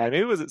fucking had.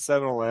 Maybe it was at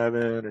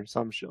 7-Eleven or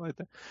some shit like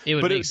that. It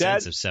would make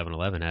sense if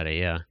 7-Eleven had it.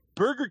 Yeah.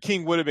 Burger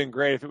King would have been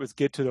great if it was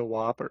get to the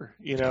Whopper,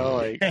 you know,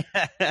 like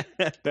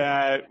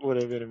that would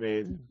have been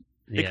amazing.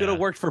 It could have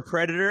worked for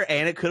Predator,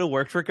 and it could have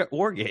worked for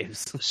War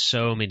Games.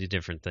 So many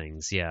different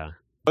things, yeah.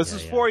 This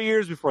is 4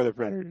 years before the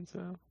Predator,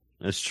 so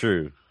that's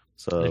true.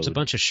 So there's a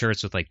bunch of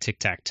shirts with like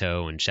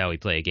tic-tac-toe and shall we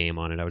play a game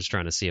on it. I was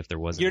trying to see if there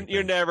was.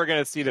 You're never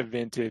gonna see the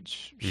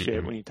vintage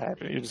shit when you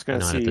type it. You're just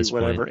gonna see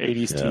whatever point.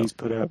 80s tees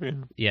put up.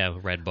 Yeah,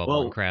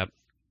 Redbubble and crap.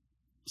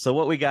 So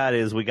what we got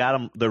is we got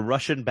them. They're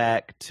rushing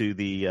back to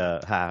the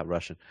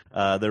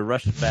They're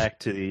rushing back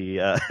to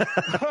the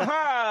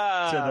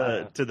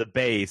to the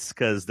base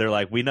because they're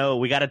like, we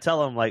got to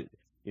tell them, like,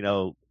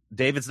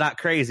 David's not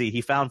crazy.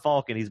 He found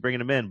Falcon. He's bringing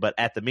him in. But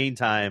at the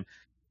meantime,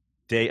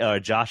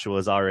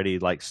 Joshua's already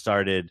like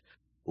started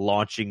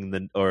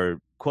launching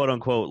or quote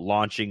unquote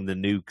launching the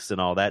nukes and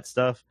all that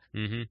stuff.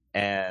 Mm-hmm.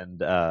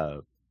 And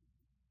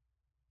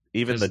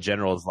even the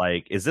general's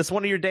like, is this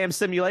one of your damn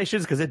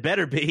simulations? Because it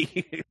better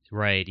be.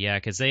 Right, yeah,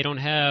 because they don't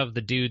have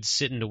the dudes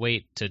sitting to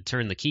wait to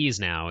turn the keys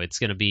now. It's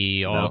going to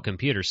be all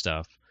computer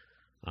stuff.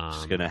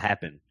 It's going to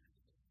happen.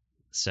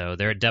 So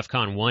they're at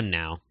DEFCON 1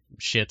 now.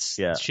 Shit's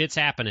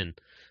happening.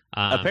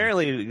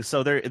 Apparently,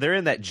 so they're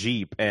in that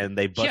Jeep, and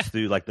they bust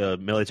through, like the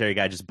military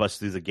guy just busts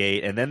through the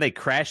gate, and then they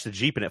crash the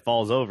Jeep and it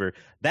falls over.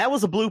 That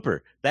was a blooper.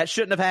 That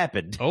shouldn't have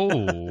happened.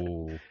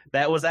 Oh.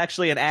 That was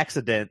actually an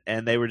accident,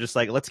 and they were just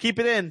like, let's keep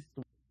it in.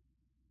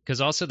 Because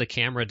also the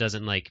camera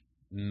doesn't like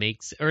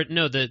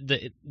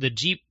the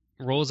Jeep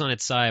rolls on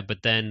its side,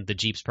 but then the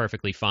Jeep's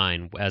perfectly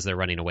fine as they're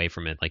running away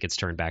from it, like it's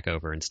turned back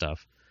over and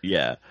stuff.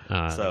 Yeah.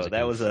 So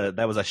that was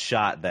a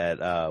shot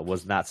that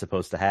was not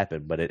supposed to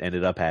happen, but it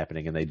ended up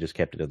happening, and they just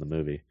kept it in the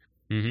movie.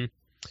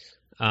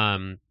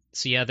 Mm-hmm.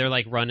 So yeah, they're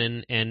like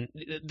running, and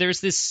there's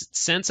this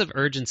sense of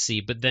urgency,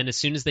 but then as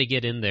soon as they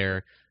get in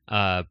there,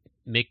 what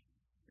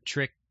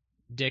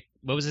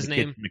was his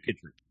name?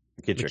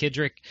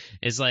 McKittrick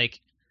is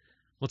like,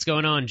 what's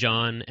going on,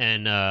 John?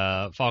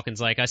 And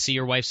Falcon's like, I see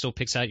your wife still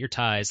picks out your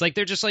ties. Like,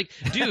 they're just like,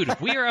 dude,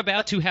 we are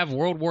about to have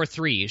World War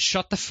III.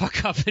 Shut the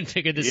fuck up and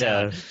figure this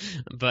out.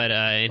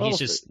 But he's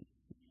just,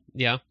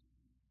 yeah.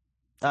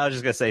 I was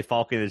just gonna say,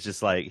 Falcon is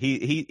just like,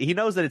 he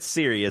knows that it's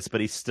serious,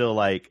 but he's still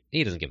like,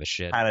 he doesn't give a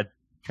shit.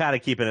 Kind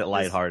of keeping it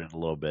lighthearted a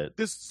little bit.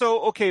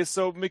 So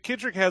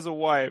McKittrick has a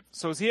wife.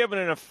 So is he having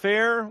an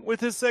affair with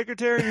his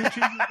secretary who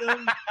chooses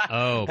them?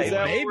 Oh, is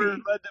that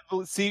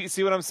maybe.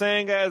 See what I'm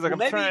saying, guys? Like,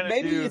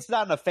 maybe it's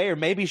not an affair.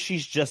 Maybe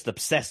she's just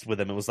obsessed with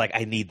him and was like,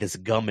 I need this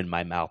gum in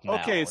my mouth now.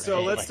 Okay,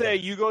 so let's say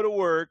you go to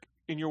work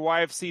and your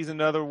wife sees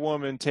another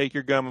woman take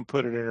your gum and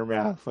put it in her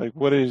mouth. Like,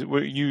 what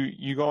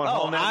you going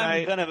home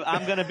that night?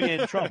 I'm gonna be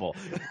in trouble.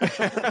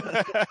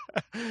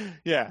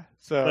 Yeah.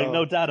 So like,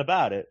 no doubt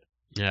about it.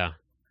 Yeah.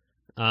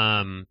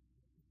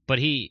 But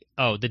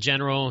the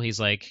general, he's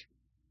like,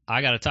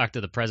 I got to talk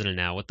to the president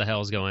now. What the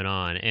hell's going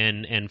on?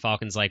 And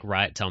Falcon's like,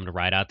 tell him to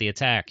ride out the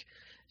attack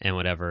and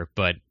whatever.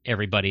 But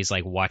everybody's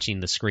like watching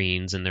the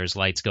screens, and there's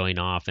lights going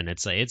off, and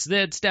it's like, it's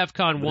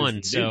DEFCON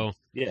 1. So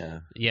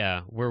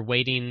yeah, we're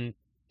waiting.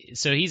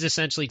 So he's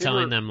essentially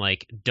telling them,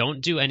 like,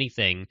 don't do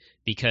anything,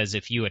 because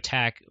if you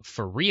attack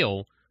for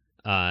real,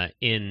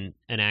 in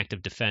an act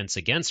of defense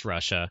against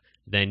Russia,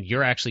 then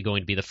you're actually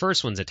going to be the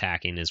first ones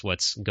attacking, is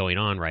what's going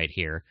on right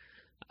here.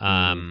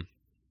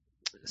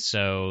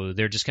 So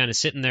they're just kind of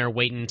sitting there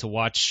waiting to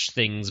watch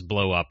things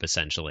blow up,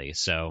 essentially.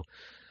 So,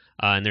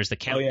 and there's the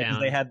countdown.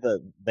 Oh, yeah,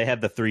 they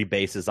had the 3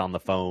 bases on the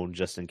phone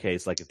just in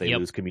case, like, if they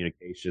lose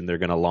communication, they're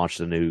going to launch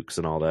the nukes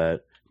and all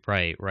that.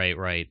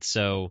 Right.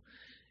 So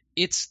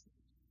it's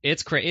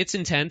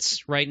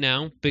intense right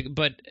now,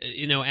 but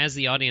as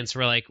the audience,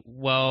 we're like,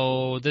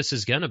 well, this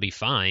is gonna be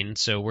fine,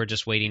 so we're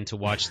just waiting to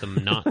watch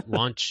them not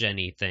launch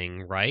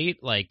anything, right?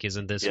 Like,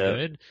 isn't this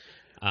good?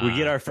 We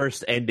get our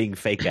first ending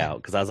fake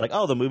out, because I was like,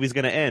 oh, the movie's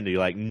gonna end. And you're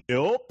like,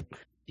 nope.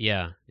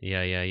 Yeah.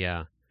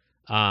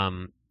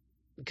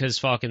 Because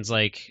Falcon's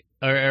like,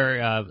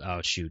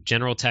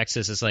 General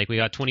Texas is like, we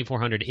got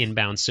 2,400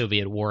 inbound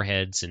Soviet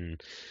warheads, and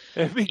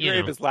it'd be great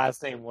if his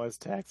last name was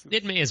Texas.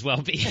 It may as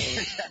well be.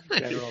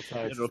 General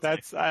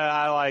Texas.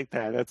 I like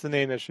that. That's the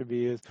name that should be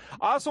used.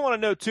 I also want to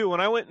know too,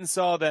 when I went and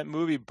saw that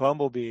movie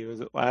Bumblebee,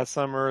 was it last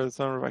summer or the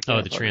summer?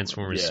 The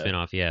Transformers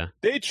spinoff. Yeah,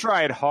 they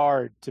tried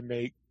hard to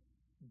make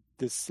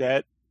the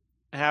set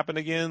happen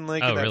again,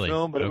 like in that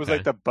film, but it was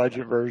like the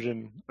budget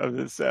version of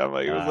the set.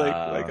 Like, it was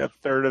like a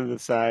third of the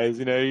size.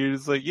 You're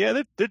just like,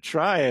 yeah, they're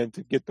trying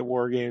to get the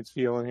War Games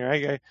feeling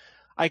here.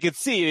 I could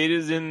see it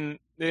is in.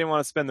 They didn't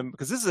want to spend them,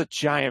 because this is a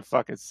giant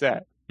fucking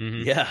set.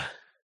 Mm-hmm. Yeah,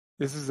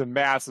 this is a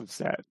massive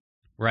set.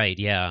 Right.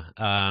 Yeah.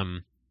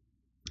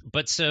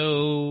 But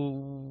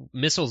so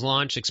missiles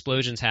launch,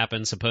 explosions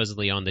happen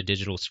supposedly on the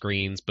digital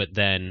screens, but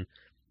then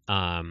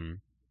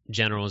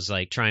General's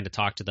like trying to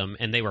talk to them,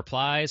 and they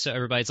reply. So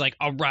everybody's like,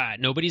 all right,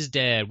 nobody's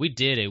dead. We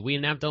did it. We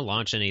didn't have to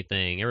launch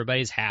anything.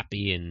 Everybody's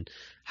happy and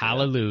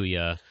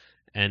hallelujah.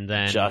 And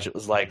then Josh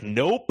was like,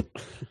 nope.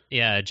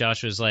 Yeah,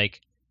 Josh was like,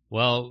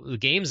 well, the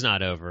game's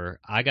not over.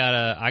 I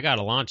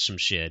gotta launch some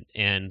shit.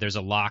 And there's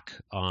a lock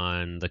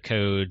on the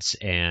codes,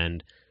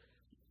 and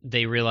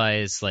they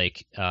realize,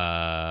 like,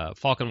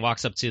 Falcon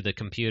walks up to the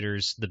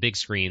computers, the big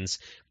screens,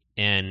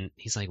 And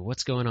he's like,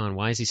 what's going on?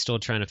 Why is he still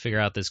trying to figure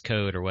out this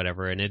code or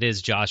whatever? And it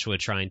is Joshua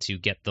trying to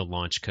get the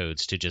launch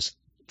codes to just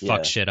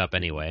fuck shit up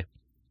anyway.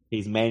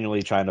 He's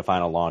manually trying to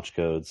find a launch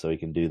code so he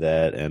can do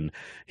that, and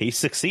he's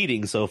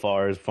succeeding so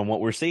far from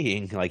what we're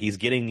seeing. Like he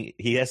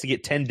has to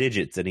get 10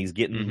 digits, and he's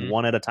getting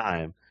one at a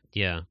time.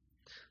 Yeah.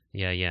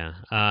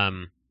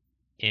 And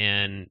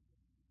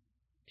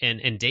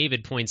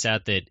David points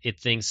out that it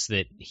thinks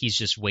that he's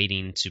just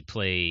waiting to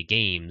play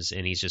games,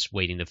 and he's just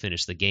waiting to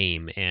finish the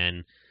game.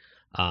 And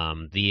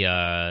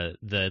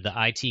the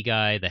IT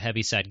guy, the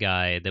heavyset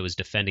guy that was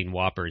defending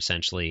Whopper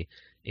essentially,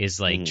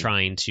 is like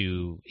trying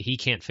to, he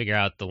can't figure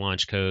out the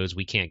launch codes,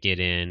 we can't get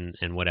in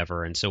and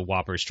whatever, and so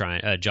Whopper's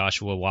trying,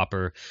 Joshua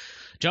Whopper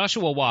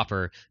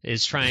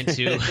is trying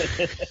to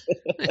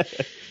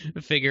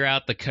figure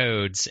out the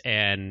codes,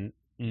 and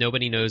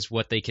nobody knows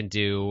what they can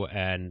do,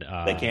 and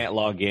they can't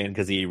log in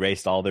because he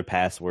erased all their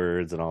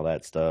passwords and all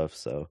that stuff,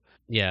 so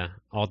yeah,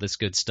 all this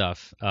good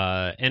stuff.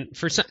 And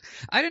for some,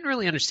 I didn't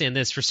really understand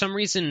this. For some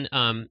reason,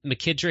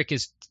 McKittrick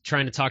is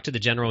trying to talk to the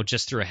general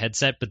just through a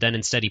headset, but then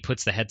instead he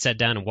puts the headset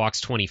down and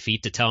walks 20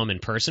 feet to tell him in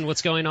person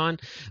what's going on.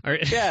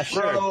 Yeah,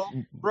 sure.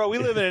 Bro, we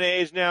live in an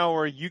age now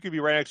where you could be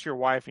right next to your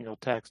wife and you'll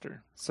text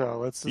her. So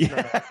let's just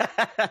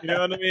not, you know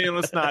what I mean?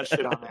 Let's not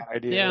shit on that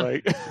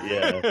idea.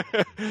 Yeah.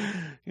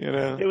 You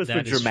know, it was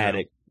for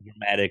dramatic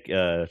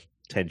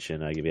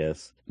tension, I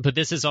guess. But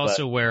this is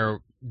also where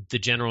the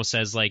general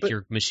says, like,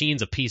 your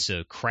machine's a piece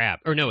of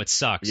crap, or no, it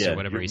sucks, or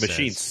whatever he says. Your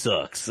machine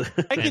sucks.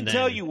 I can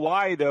tell you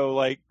why, though.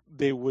 Like,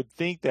 they would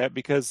think that,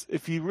 because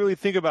if you really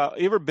think about,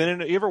 you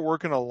ever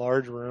work in a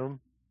large room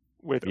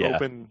with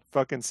open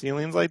fucking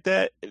ceilings like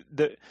that?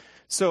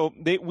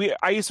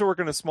 I used to work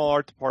in a small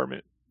art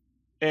department,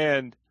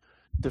 and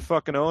the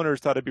fucking owners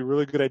thought it'd be a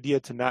really good idea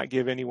to not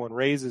give anyone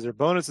raises or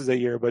bonuses a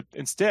year, but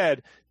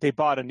instead they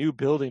bought a new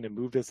building and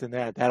moved us in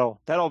that.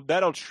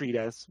 That'll treat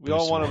us. We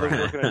all want to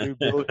work in a new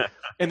building.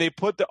 And they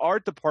put the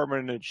art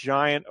department in a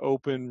giant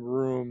open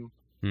room,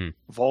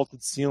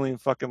 vaulted ceiling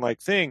fucking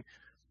like thing.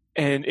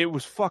 And it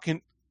was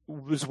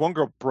this one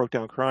girl broke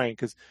down crying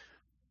because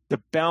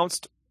the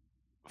bounced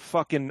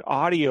fucking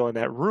audio in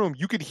that room,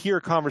 you could hear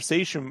a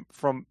conversation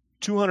from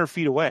 200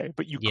 feet away,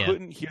 but you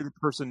couldn't hear the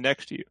person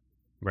next to you.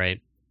 Right.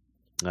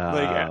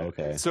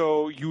 Okay.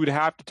 So you would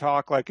have to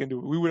talk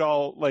we would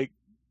all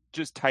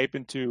just type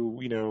into,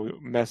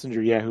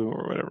 Messenger, Yahoo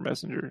or whatever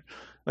Messenger.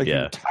 You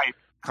would type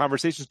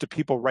conversations to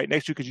people right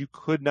next to you because you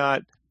could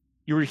not,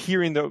 you were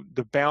hearing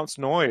the bounce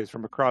noise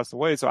from across the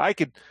way. So I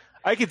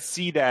could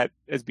see that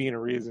as being a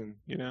reason,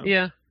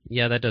 Yeah.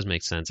 Yeah, that does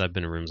make sense. I've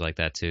been in rooms like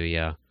that too.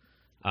 Yeah.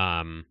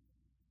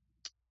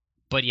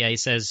 But yeah, he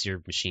says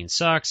your machine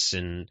sucks,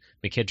 and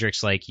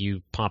McKittrick's like,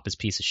 you pompous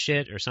piece of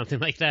shit, or something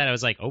like that. I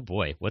was like, oh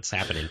boy, what's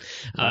happening?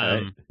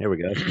 Right, here we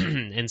go.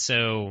 And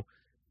so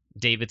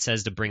David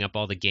says to bring up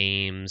all the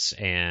games,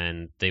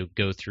 and they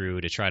go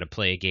through to try to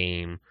play a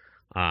game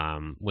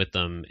with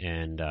them.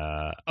 And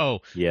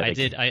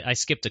I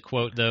skipped a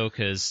quote though,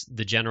 because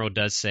the general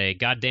does say,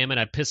 "God damn it,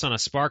 I'd piss on a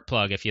spark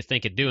plug if you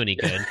think it'd do any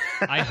good."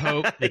 I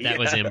hope that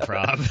was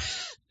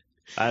improv.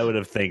 I would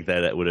have think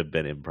that it would have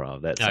been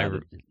improv.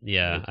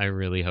 I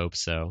really hope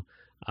so.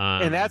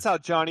 And that's how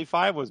Johnny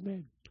 5 was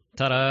made.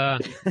 Ta-da!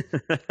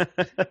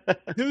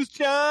 Who's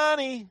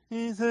Johnny?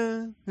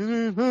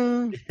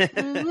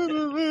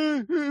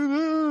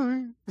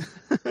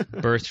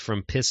 Birthed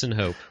from piss and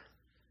hope.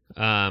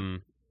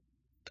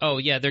 Oh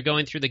yeah, they're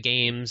going through the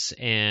games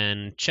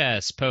and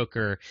chess,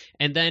 poker,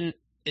 and then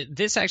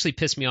this actually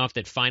pissed me off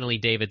that finally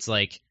David's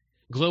like,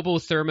 global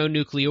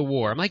thermonuclear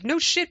war. I'm like, no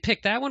shit,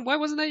 pick that one. Why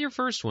wasn't that your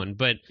first one?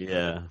 But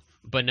no,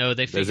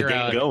 they figure There's a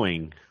game out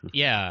going.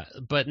 Yeah,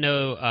 but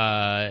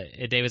no.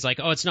 David's like,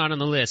 oh, it's not on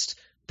the list.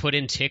 Put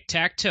in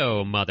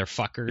tic-tac-toe,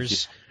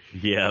 motherfuckers.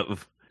 Yep.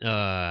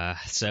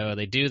 So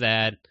they do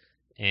that,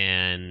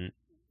 and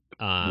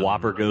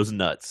Whopper goes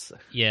nuts.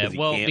 Yeah,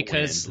 well,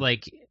 because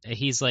win.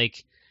 He's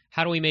like,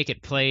 how do we make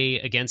it play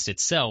against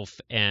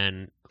itself?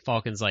 And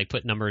Falcon's like,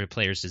 put number of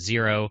players to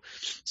 0.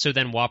 So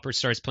then Whopper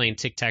starts playing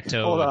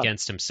tic-tac-toe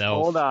against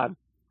himself. Hold on.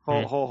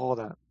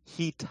 Hold on.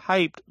 He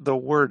typed the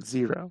word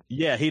 0.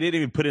 Yeah, he didn't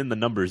even put in the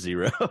number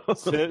 0.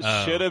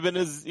 Should have been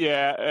his.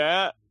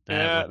 Yeah.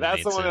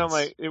 That's the one. I'm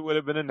like, it would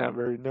have been a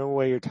number. No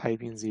way you're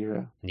typing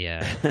 0.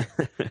 Yeah.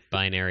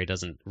 Binary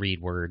doesn't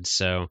read words.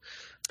 So.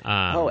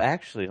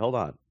 Actually, hold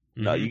on.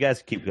 No, you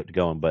guys keep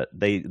going, but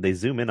they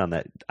zoom in on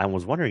that. I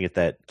was wondering if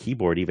that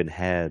keyboard even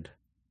had.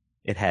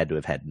 It had to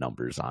have had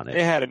numbers on it.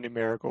 It had a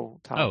numerical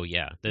top. Oh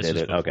yeah, this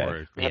was before.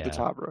 Okay. It had the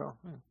top row.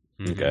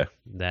 Okay,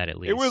 that at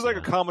least. It was like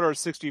a Commodore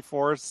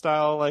 64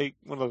 style, like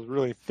one of those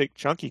really thick,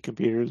 chunky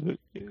computers. But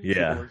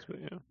yeah,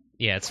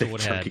 it still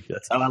would have.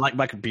 That's how I like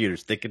my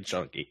computers, thick and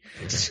chunky.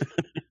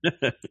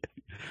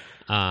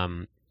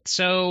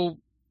 So,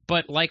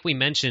 but like we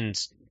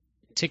mentioned,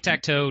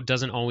 tic-tac-toe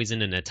doesn't always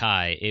end in a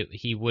tie.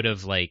 He would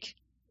have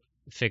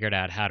figured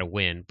out how to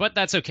win, but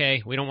that's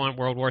okay. We don't want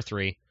World War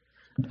III.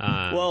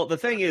 Well, the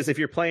thing is, if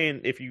you're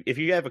playing, if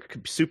you have a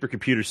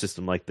supercomputer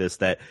system like this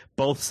that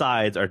both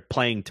sides are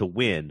playing to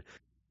win,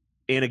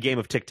 in a game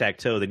of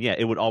tic-tac-toe, then yeah,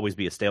 it would always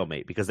be a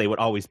stalemate because they would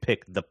always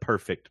pick the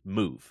perfect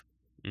move.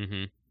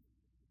 Mm-hmm.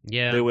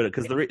 Yeah, they would,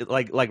 because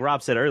like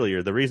Rob said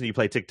earlier, the reason you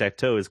play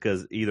tic-tac-toe is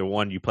because either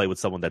one, you play with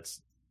someone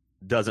that's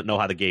doesn't know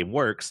how the game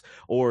works,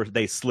 or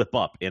they slip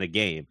up in a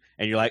game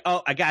and you're like,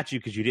 oh, I got you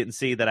because you didn't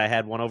see that I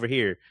had one over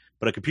here.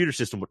 But a computer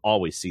system would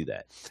always see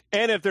that.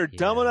 And if they're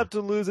dumb enough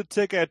to lose a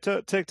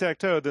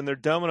tic-tac-toe, then they're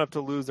dumb enough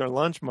to lose their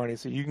lunch money,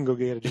 so you can go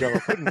get a Jello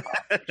pudding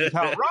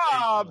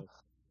pop.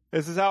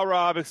 This is how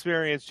Rob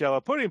experienced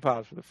Jello pudding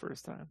pops for the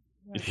first time.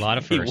 A lot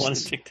of firsts.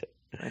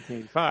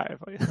 1985.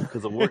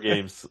 Because of War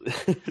Games.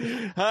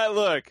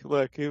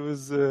 Look, it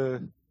was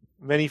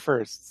many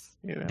firsts,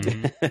 you know.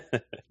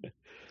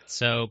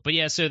 So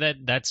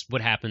that's what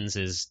happens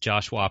is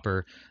Josh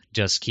Whopper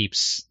just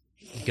keeps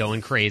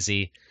going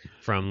crazy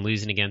from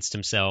losing against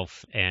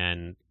himself,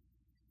 and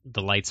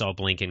the lights all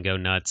blink and go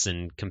nuts,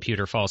 and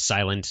computer falls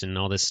silent and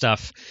all this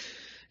stuff.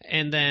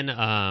 And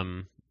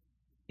then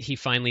he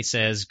finally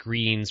says,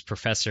 "Greetings,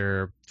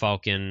 Professor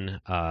Falcon."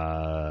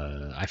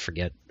 I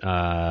forget.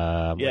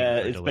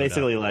 It's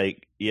basically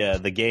like,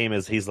 the game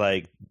is. He's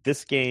like,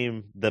 this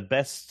game. The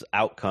best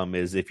outcome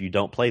is if you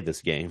don't play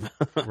this game.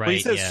 Right. Well, he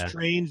says,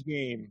 "Strange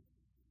game."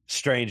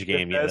 Strange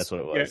game. Yeah, that's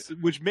what it was. Yeah,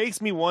 which makes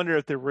me wonder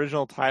if the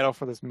original title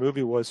for this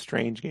movie was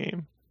Strange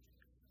Game.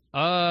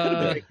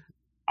 I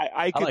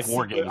like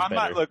War Games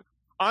better.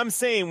 I'm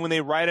saying when they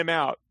write them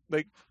out,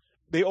 like,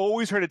 they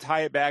always try to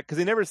tie it back because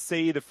they never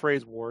say the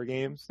phrase War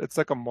Games. It's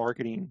like a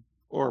marketing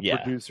or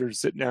producers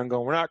sitting down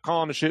going, "We're not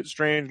calling the shit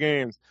Strange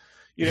Games,"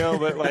 you know.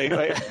 But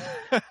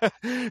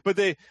but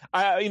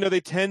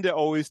they tend to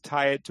always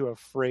tie it to a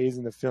phrase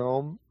in the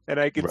film, and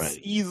I could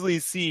easily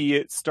see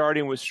it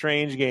starting with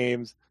Strange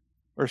Games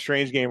or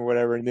Strange Game or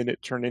whatever, and then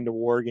it turned into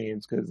War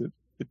Games because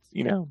it's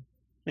Yeah,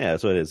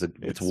 that's what it is.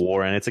 It's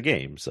war and it's a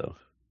game, so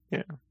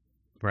yeah.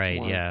 Right.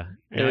 War. Yeah.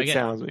 And it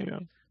sounds,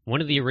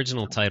 One of the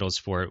original titles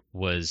for it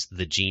was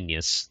The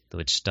Genius,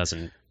 which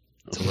doesn't.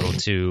 It's a little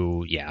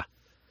too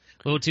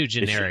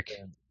generic.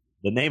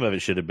 The name of it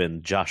should have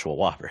been Joshua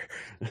Whopper.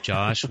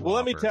 Well,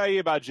 let me tell you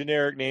about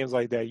generic names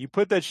like that. You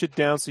put that shit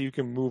down so you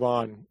can move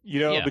on,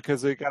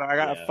 because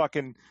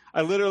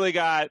I literally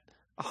got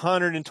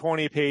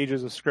 120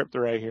 pages of script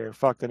right here.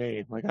 Fuck the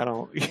name. Like, I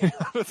don't, it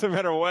doesn't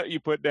matter what you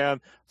put down,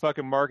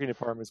 fucking marketing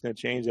department's going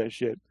to change that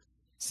shit the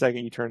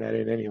second you turn that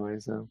in anyway,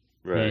 so.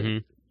 Right.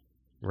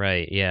 Mm-hmm.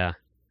 Right, yeah.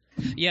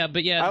 Yeah,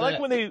 but yeah. I like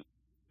when they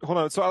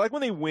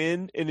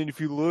win, and then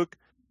if you look,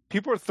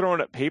 people are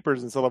throwing up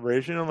papers in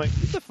celebration. I'm like,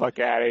 get the fuck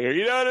out of here.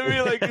 You know what I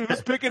mean? Like,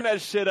 who's picking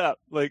that shit up?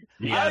 Like,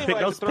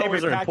 those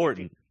papers are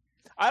important.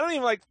 I don't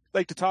even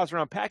like to toss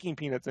around packing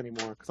peanuts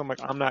anymore because I'm like,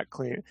 I'm not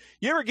clean.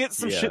 You ever get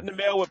some shit in the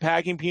mail with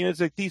packing peanuts?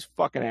 Like, these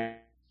fucking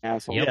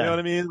assholes. Yep. You know what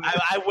I mean?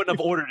 I wouldn't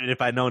have ordered it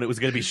if I'd known it was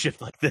going to be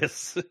shipped like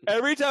this.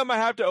 Every time I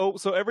have to,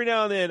 so every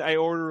now and then I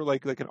order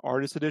like an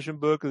artist edition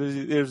book.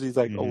 There's these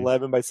like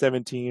 11 by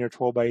 17 or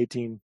 12 by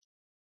 18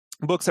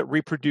 books that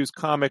reproduce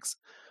comics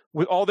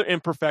with all their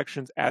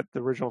imperfections at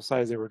the original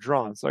size they were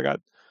drawn. So I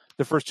got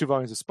the first 2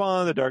 volumes of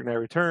Spawn, The Dark Knight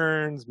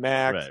Returns,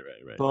 Max,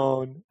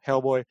 Bone,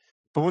 Hellboy.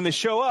 But when they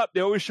show up, they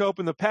always show up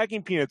in the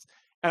packing peanuts.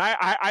 And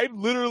I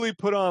literally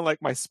put on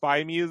like my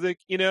spy music,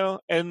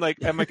 and like,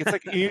 it's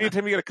like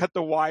anytime you got to cut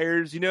the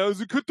wires,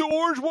 is it cut the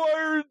orange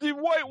wire, the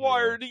white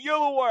wire, the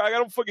yellow wire? I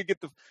gotta fucking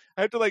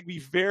I have to like be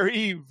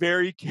very,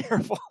 very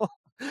careful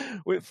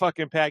with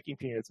fucking packing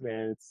peanuts,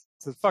 man.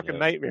 It's a fucking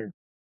nightmare.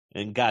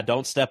 And God,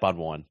 don't step on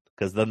one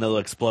because then they'll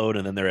explode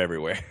and then they're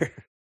everywhere.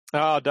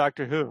 Oh,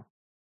 Doctor Who.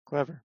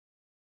 Clever.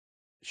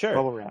 Sure.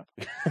 Bubble wrap.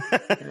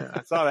 Yeah,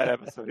 I saw that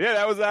episode. Yeah,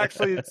 that was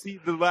actually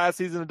the last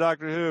season of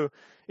Doctor Who.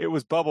 It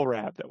was bubble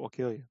wrap that will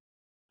kill you.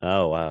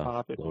 Oh, wow.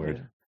 Pop it.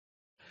 Lord.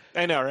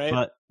 Yeah. I know,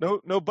 right?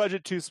 But, no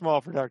budget too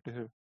small for Doctor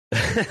Who.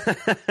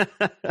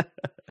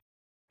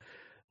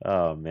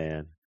 Oh,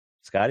 man.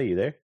 Scotty, you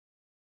there?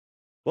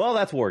 Well,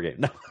 that's War Game.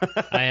 No.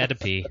 I had to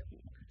pee.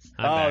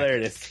 There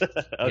it is.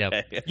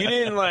 Okay. Yep. You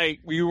didn't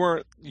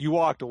you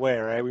walked away,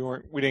 right?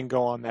 We didn't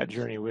go on that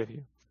journey with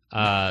you.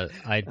 I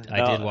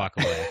did walk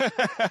away.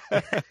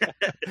 I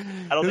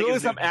don't think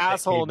always some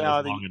asshole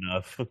now. Long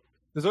enough.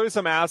 There's always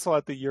some asshole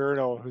at the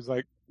urinal who's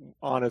like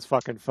on his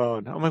fucking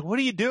phone. I'm like, what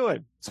are you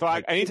doing? So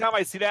anytime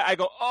I see that, I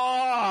go,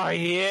 oh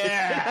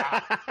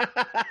yeah,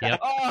 Yep.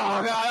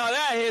 Oh god,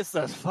 that hits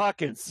the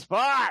fucking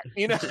spot.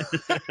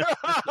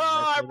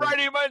 I'm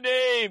writing my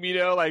name.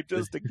 Like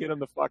just to get him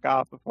the fuck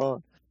off the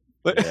phone.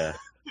 But yeah.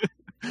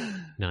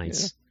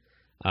 Nice.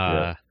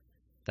 Yeah.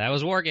 That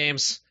was War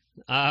Games.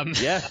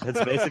 Yeah,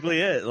 that's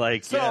basically it.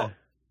 Like, So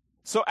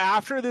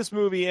after this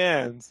movie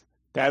ends,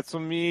 that's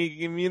when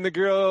me and the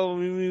girl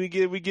we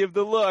give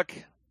the look.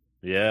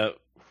 Yeah.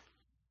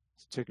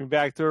 She took me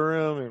back to her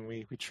room and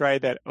we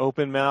tried that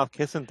open mouth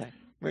kissing thing.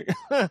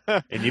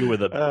 And you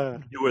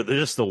were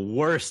just the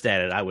worst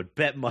at it. I would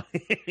bet money.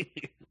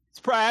 It's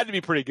probably had to be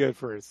pretty good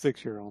for a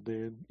 6-year-old,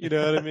 dude. You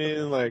know what I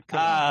mean? Like,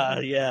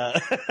 yeah.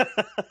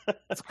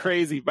 It's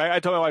crazy. I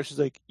told my wife, she's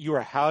like, "You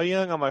were how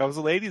young?" I'm like, "I was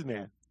a ladies'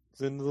 man. I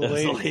was into the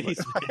ladies.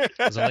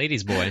 I was a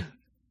ladies' boy."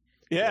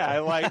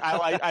 Yeah,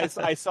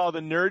 I saw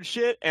the nerd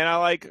shit, and I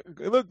like,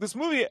 look, this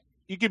movie,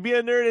 you can be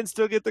a nerd and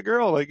still get the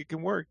girl. Like, it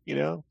can work, you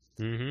know?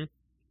 Mm-hmm.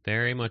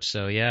 Very much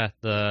so, yeah.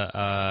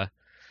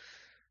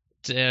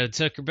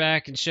 Took her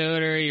back and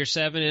showed her your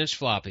 7-inch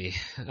floppy.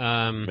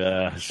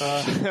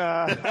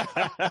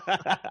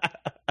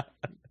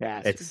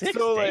 It's 6,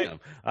 so, like, damn.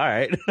 All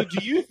right.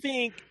 do you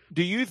think,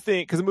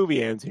 because the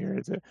movie ends here,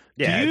 do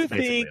you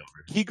think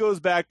he goes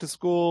back to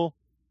school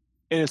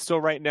and is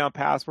still writing down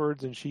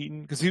passwords and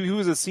cheating? Because he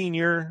was a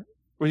senior.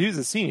 Well, he was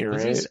a senior,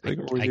 right?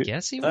 I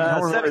guess he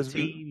was.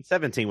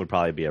 17 would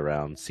probably be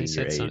around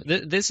senior age.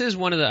 This is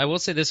one of the. I will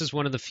say this is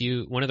one of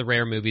the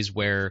rare movies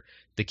where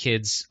the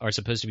kids are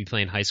supposed to be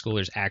playing high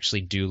schoolers actually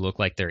do look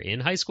like they're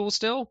in high school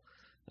still.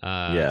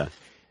 Yeah,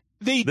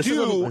 they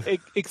do,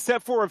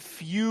 except for a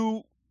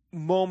few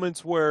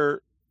moments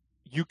where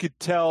you could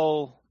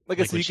tell, like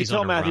I said, you could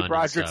tell Matthew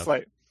Broderick's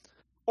like,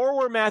 or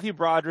where Matthew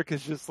Broderick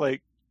is just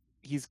like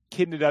he's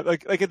kidding it up,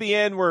 like at the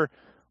end where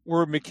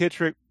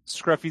McKittrick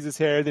scruffies his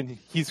hair, then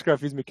he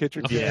scruffies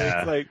McKittrick's hair.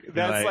 It's like,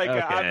 that's like okay.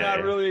 I'm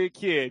not really a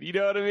kid, you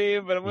know what I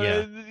mean? But I'm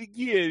a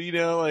kid, you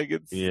know, like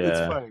it's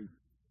funny.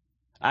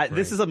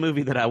 This is a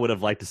movie that I would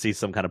have liked to see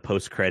some kind of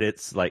post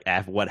credits, like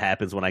after what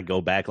happens when I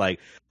go back. Like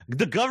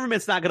the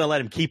government's not going to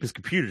let him keep his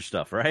computer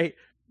stuff, right?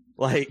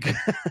 Like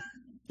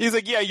he's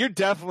like, yeah, you're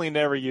definitely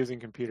never using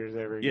computers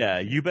ever again. Yeah,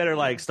 you better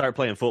like start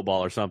playing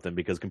football or something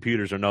because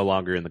computers are no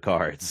longer in the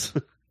cards.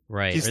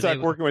 Right. He stuck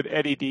working with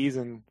Eddie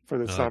Deason for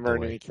the summer,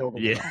 and then he killed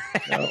him.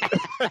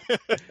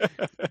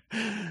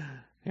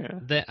 Yeah.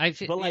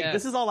 But like,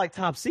 this is all like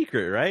top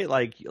secret, right?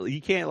 Like,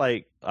 you can't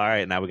like, all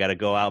right, now we got to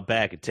go out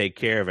back and take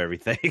care of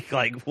everything.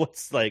 Like,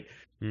 what's like?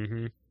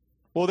 Mm-hmm.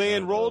 Well, they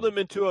enrolled him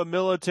into a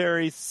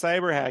military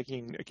cyber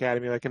hacking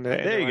academy, like in the.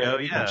 There you go.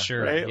 Yeah,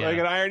 sure. Right, yeah. like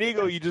at Iron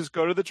Eagle, you just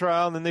go to the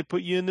trial, and then they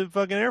put you in the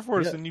fucking Air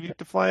Force, and you get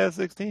to fly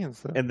F-16.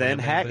 So. And then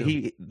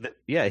he's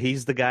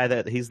the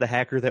guy he's the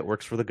hacker that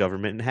works for the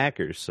government and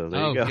hackers. So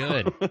there you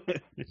go.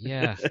 Good.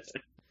 Yeah,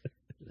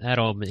 that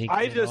all makes.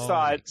 I just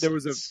thought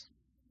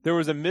there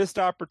was a missed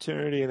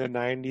opportunity in the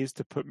 '90s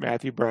to put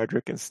Matthew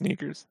Broderick in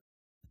Sneakers.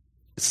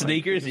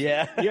 Sneakers,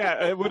 yeah.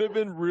 Yeah, it would have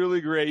been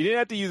really great. You didn't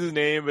have to use his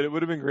name, but it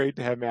would have been great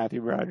to have Matthew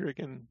Broderick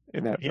in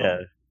that film. Yeah.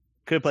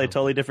 Could play a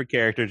totally different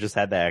character, just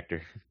had the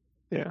actor.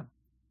 Yeah.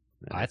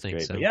 I think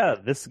great. so. But yeah,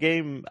 this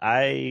game,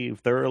 I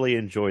thoroughly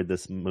enjoyed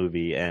this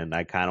movie, and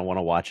I kind of want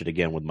to watch it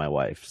again with my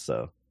wife,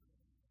 so.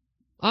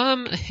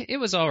 It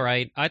was all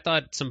right. I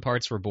thought some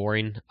parts were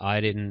boring.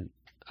 I don't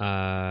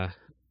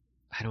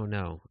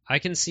know. I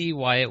can see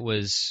why it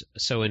was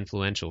so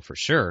influential for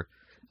sure.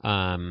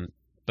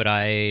 But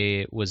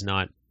I was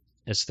not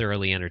as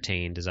thoroughly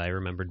entertained as I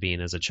remembered being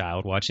as a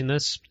child watching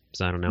this.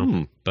 So I don't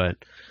know. But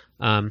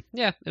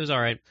yeah, it was all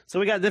right. So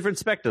we got different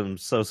spectrums.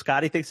 So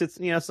Scotty thinks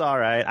it's all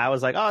right. I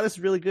was like, oh, this is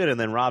really good. And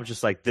then Rob's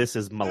just like, this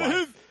is my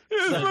life.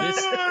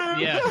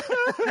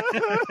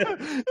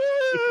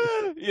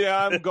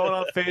 Yeah, I'm going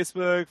on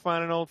Facebook,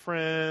 finding old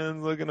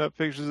friends, looking up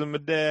pictures of my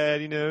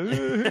dad, you know.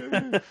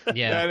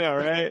 Yeah, I know,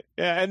 right?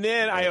 Yeah, and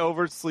then I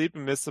oversleep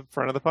and miss the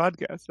front of the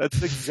podcast.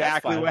 That's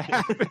exactly what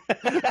happened.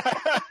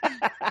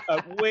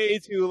 I'm way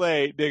too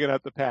late digging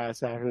up the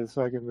past after this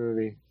fucking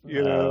movie.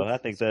 You know, I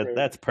think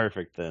that's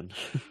perfect then.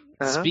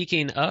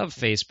 Speaking of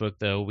Facebook,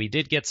 though, we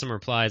did get some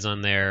replies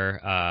on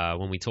there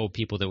when we told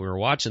people that we were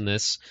watching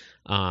this.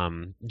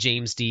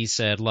 James D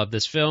said, love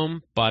this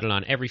film, bought it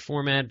on every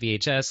format,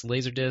 VHS,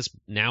 Laserdisc,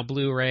 now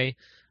Blu-ray.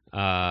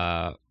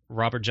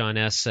 Robert John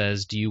S.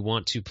 says, do you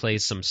want to play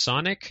some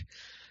Sonic?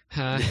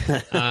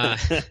 Yeah.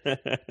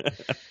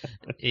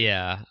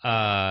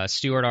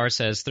 Stuart R.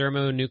 says,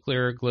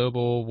 thermonuclear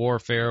global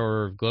warfare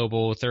or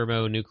global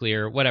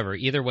thermonuclear, whatever.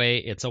 Either way,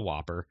 it's a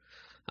whopper.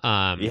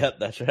 Yep,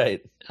 that's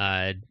right.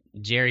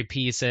 Jerry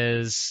P.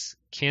 says,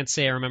 can't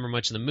say I remember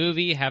much of the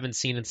movie. Haven't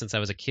seen it since I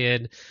was a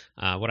kid.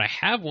 What I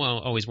have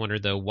always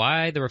wondered, though,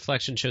 why the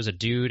reflection shows a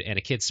dude and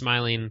a kid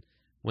smiling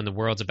when the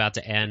world's about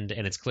to end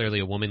and it's clearly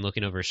a woman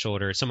looking over her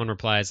shoulder. Someone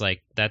replies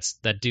like,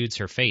 that dude's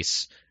her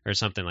face or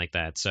something like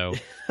that. So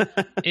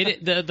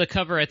the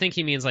cover, I think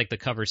he means like the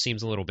cover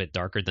seems a little bit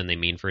darker than they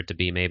mean for it to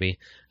be, maybe.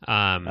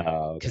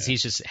 Because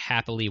he's just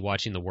happily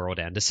watching the world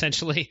end,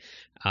 essentially.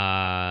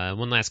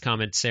 One last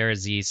comment. Sarah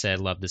Z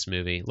said, love this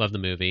movie. Love the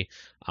movie.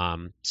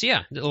 So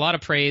yeah, a lot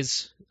of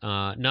praise.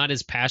 Not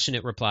as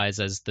passionate replies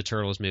as the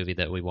Turtles movie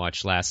that we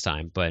watched last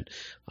time, but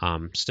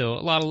still a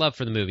lot of love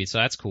for the movie. So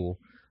that's cool.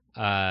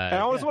 And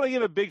I always want to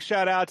give a big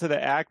shout out to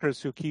the actress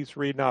who keeps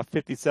reading off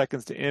 50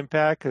 Seconds to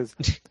Impact, because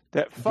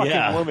that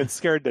fucking woman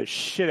scared the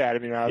shit out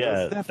of me. Now.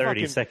 Yeah,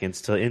 30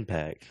 Seconds to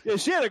Impact. Yeah,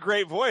 she had a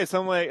great voice.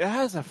 I'm like, that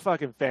has a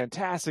fucking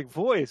fantastic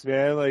voice,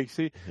 man. Like,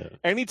 see,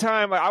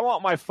 anytime I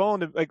want my phone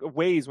to like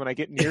Waze when I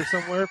get near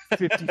somewhere,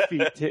 50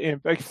 feet to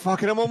Impact. Like,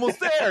 fucking, I'm almost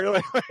there.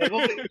 Like, we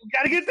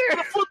gotta get there. I'm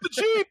gonna flip the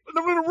Jeep and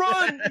I'm gonna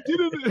run.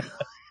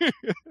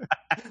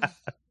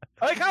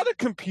 I like how the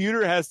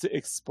computer has to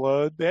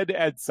explode. They had to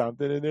add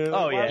something in there.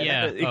 Like,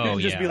 it couldn't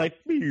just be like,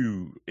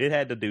 phew. It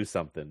had to do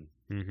something.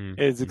 Mm-hmm.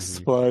 It's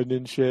exploding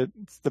and shit.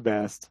 It's the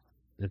best.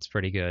 It's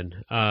pretty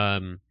good.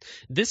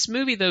 This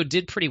movie, though,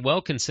 did pretty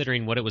well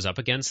considering what it was up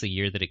against the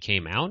year that it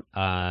came out.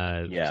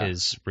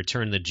 Because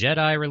Return of the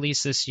Jedi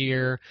released this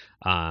year.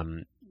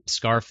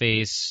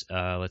 Scarface.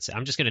 Let's see.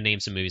 I'm just going to name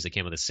some movies that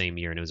came out the same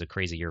year, and it was a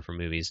crazy year for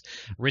movies.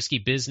 Risky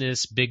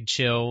Business, Big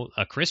Chill,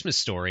 A Christmas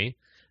Story,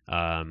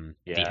 The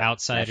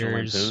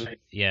Outsiders.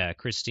 Yeah,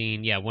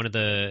 Christine. Yeah, one of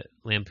the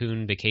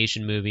Lampoon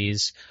Vacation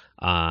movies.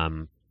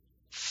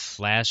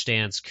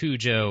 Flashdance,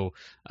 Cujo,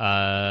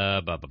 Sleepaway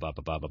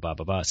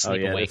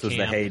Camp.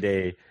 The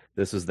heyday.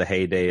 This was the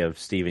heyday of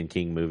Stephen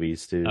King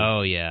movies too.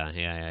 Oh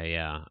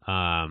yeah.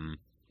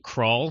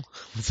 Crawl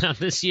was out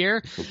this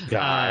year.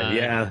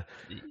 God,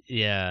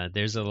 yeah.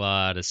 There's a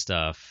lot of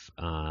stuff.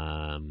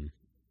 So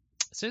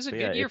it's a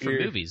good year for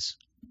movies.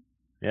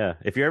 Yeah,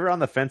 if you're ever on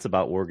the fence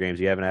about War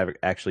Games, you haven't ever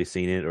actually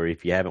seen it, or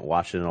if you haven't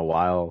watched it in a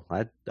while,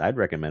 I'd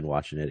recommend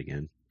watching it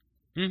again.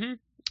 Mm-hmm.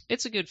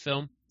 It's a good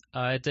film.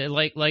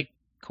 Like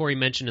Corey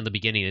mentioned in the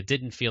beginning, it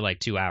didn't feel like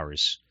 2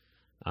 hours.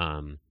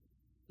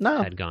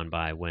 Had gone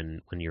by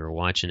when you were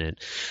watching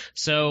it.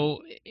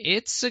 So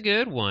it's a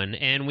good one.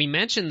 And we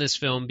mentioned this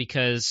film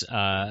because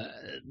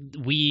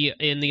we,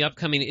 in the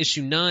upcoming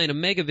issue 9 of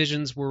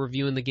Megavisions, we're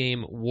reviewing the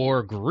game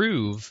War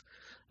Groove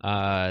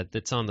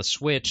that's on the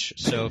Switch.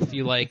 So if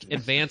you like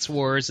Advance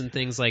Wars and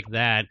things like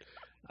that.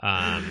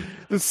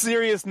 The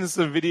seriousness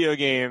of video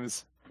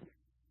games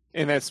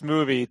in this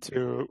movie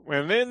to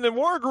when in the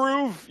War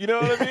Groove, you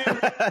know what I mean?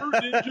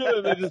 Ninja,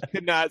 and they just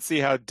could not see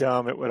how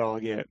dumb it would all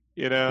get,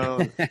 you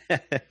know?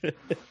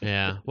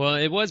 Yeah. Well,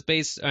 it was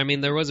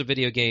there was a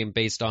video game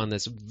based on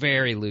this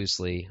very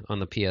loosely on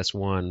the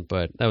PS1,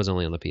 but that was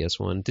only on the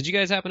PS1. Did you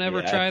guys happen to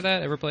ever try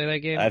that? Ever play that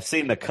game? I've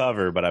seen the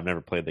cover, but I've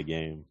never played the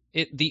game.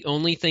 The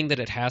only thing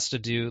that it has to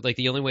do, like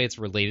the only way it's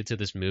related to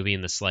this movie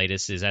in the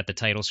slightest is at the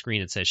title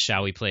screen it says,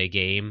 "Shall we play a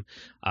game?"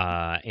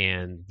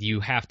 And you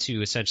have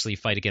to essentially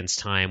fight against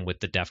time with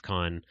the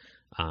DEFCON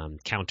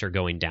counter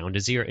going down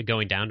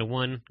to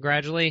 1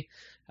 gradually.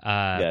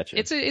 Gotcha.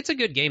 It's a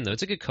good game though.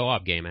 It's a good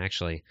co-op game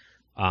actually.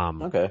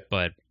 Okay.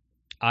 But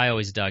I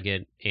always dug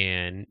it,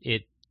 and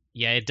it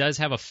does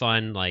have a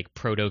fun like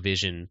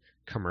Protovision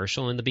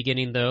commercial in the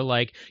beginning though,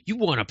 like you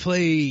want to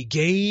play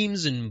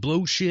games and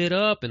blow shit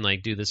up and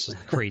like do this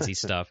crazy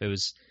stuff. It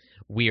was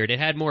weird. It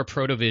had more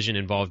Protovision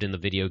involved in the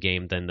video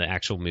game than the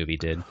actual movie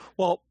did.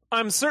 Well,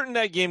 I'm certain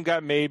that game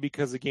got made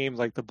because of games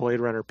like the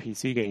Blade Runner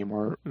PC game,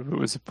 or it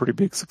was a pretty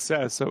big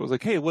success. So it was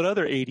like, hey, what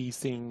other 80s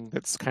thing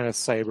that's kind of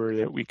cyber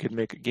that we could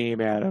make a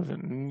game out of,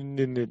 and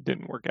it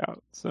didn't work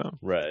out. So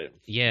right,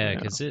 yeah,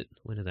 because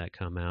when did that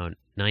come out?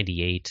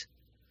 98.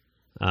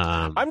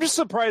 I'm just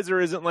surprised there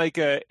isn't like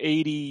a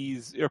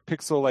 80s or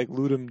pixel like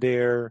Ludum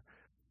Dare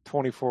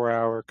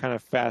 24-hour kind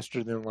of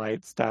faster than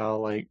light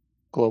style, like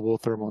global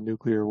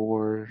thermonuclear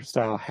war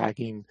style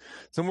hacking,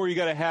 somewhere you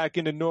got to hack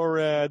into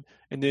NORAD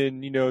and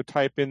then, you know,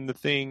 type in the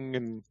thing,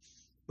 and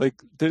like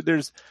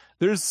there's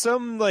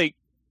some like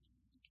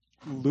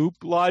loop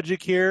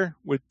logic here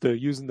with the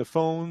using the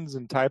phones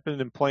and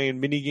typing and playing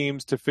mini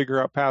games to figure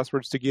out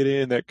passwords to get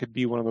in. That could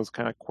be one of those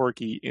kind of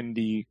quirky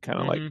indie kind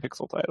of like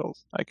pixel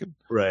titles. I could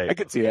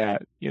see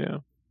that, you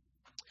know.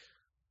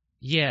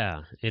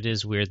 Yeah, it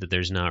is weird that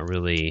there's not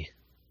really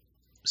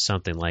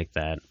something like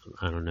that.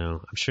 I don't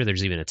know. I'm sure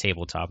there's even a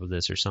tabletop of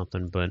this or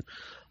something, but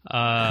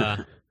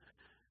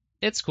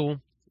it's cool.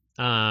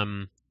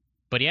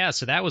 But yeah,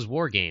 so that was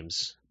War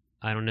Games.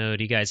 I don't know.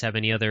 Do you guys have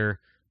any other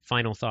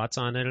final thoughts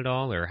on it at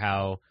all, or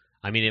how?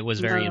 I mean, it was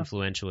very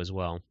influential as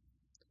well.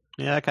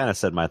 Yeah, I kind of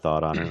said my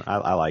thought on it.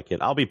 I like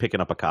it. I'll be picking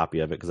up a copy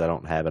of it because I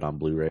don't have it on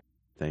Blu-ray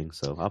thing,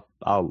 so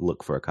I'll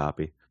look for a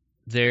copy.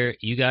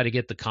 You got to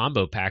get the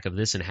combo pack of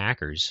this and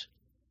Hackers.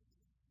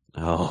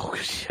 Oh,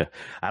 yeah.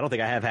 I don't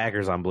think I have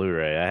Hackers on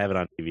Blu-ray. I have it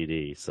on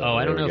DVD. So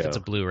I don't know if it's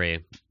a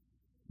Blu-ray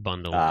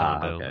bundle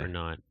combo or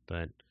not.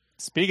 But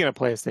speaking of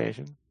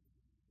PlayStation,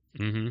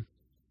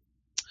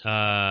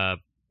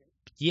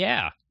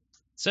 yeah.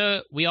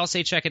 So we all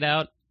say check it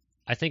out.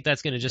 I think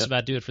that's going to just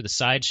about do it for the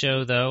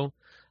sideshow, though.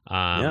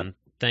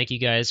 Thank you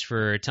guys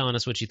for telling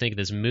us what you think of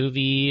this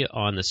movie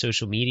on the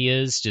social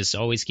medias. Just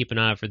always keep an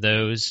eye out for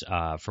those,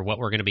 for what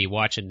we're going to be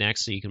watching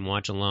next, so you can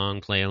watch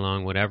along, play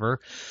along, whatever.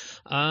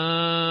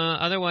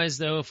 Otherwise,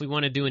 though, if we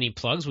want to do any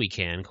plugs, we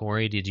can.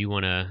 Corey, did you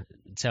want to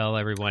tell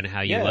everyone how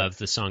you love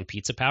the song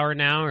Pizza Power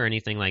now, or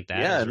anything like that?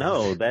 Yeah,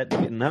 no, get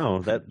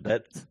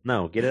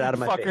it out of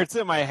my fucker, it's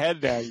in my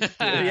head now.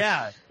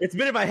 Yeah, it's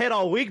been in my head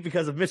all week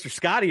because of Mr.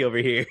 Scotty over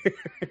here.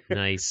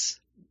 Nice.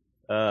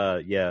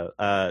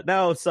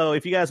 No, so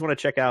if you guys want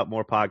to check out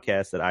more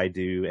podcasts that I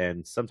do,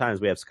 and sometimes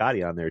we have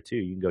Scotty on there too,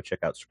 you can go check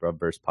out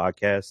Scrubverse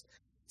Podcast.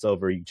 It's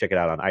over. You can check it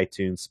out on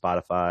iTunes,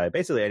 Spotify,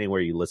 basically anywhere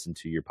you listen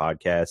to your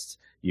podcasts.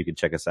 You can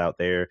check us out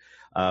there.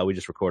 We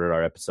just recorded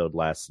our episode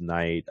last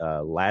night.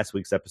 Last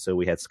week's episode,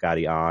 we had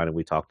Scotty on, and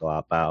we talked a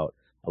lot about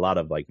a lot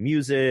of like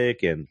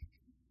music, and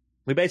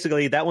we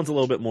basically, that one's a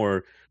little bit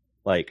more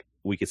like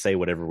we could say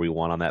whatever we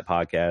want on that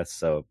podcast.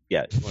 So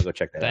yeah, you want to go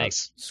check that out.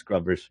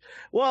 Scrubbers.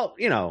 Well,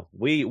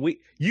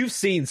 you've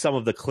seen some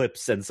of the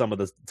clips and some of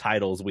the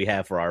titles we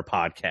have for our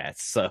podcast.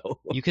 So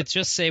you could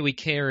just say we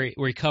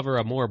cover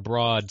a more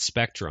broad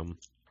spectrum.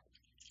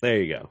 There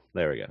you go.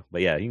 There we go.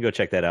 But yeah, you can go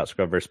check that out.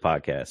 Scrubverse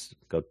Podcast.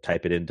 Go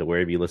type it into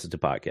wherever you listen to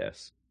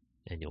podcasts.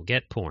 And you'll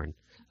get porn.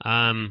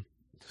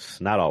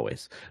 Not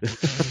always.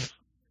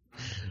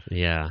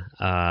 Yeah.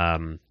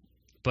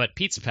 But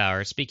Pizza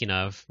Power, speaking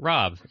of,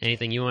 Rob,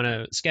 anything you want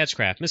to...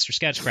 Sketchcraft, Mr.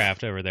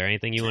 Sketchcraft over there,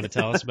 anything you want to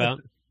tell us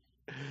about?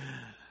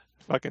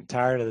 Fucking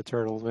tired of the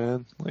turtles,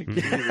 man. Like,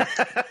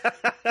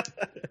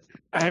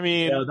 I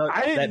mean,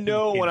 I didn't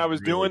know when I was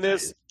doing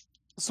this.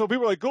 So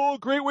people are like, "Oh,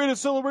 great way to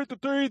celebrate the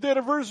 30th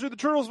anniversary of the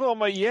Turtles film." I'm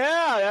like,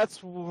 "Yeah,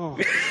 that's, you know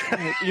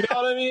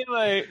what I mean?"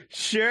 Like,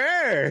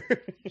 sure.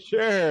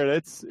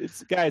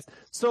 It's guys.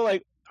 So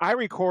like, I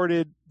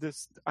recorded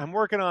this. I'm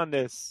working on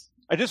this.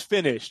 I just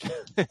finished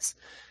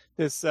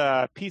this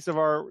piece of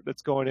art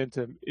that's going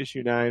into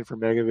issue 9 for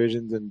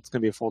Megavisions, and it's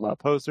gonna be a fold-out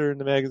poster in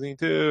the magazine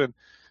too, and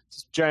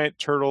this giant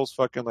Turtles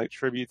fucking like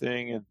tribute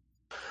thing. And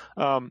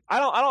I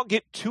don't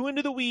get too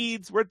into the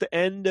weeds. We're at the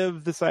end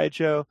of the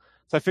sideshow,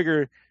 so I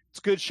figure it's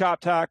good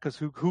shop talk, because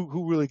who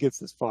really gets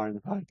this far in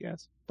the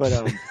podcast?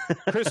 But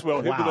Chris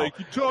will. He'll be like,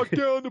 "You talk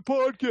down the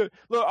podcast."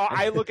 Look,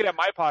 I look at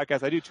my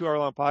podcast. I do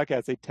 2-hour-long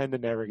podcasts. They tend to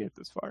never get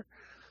this far.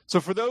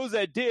 So for those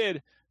that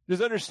did,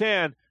 just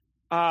understand,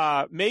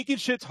 making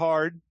shit's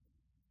hard.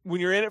 When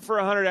you're in it for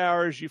 100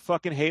 hours, you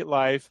fucking hate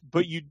life.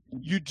 But you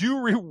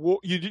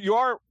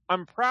are.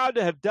 I'm proud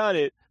to have done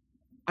it.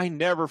 I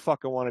never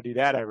fucking want to do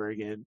that ever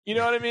again. You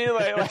know what I mean?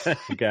 Like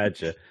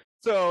Gotcha.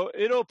 So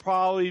it'll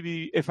probably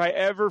be, if I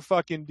ever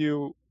fucking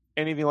do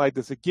anything like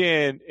this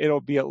again, it'll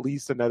be at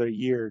least another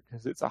year,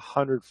 because it's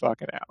 100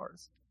 fucking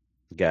hours.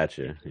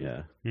 Gotcha.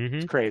 Yeah. Mm-hmm.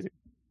 It's crazy.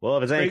 Well,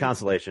 if it's any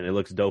consolation, it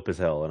looks dope as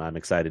hell, and I'm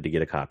excited to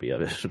get a copy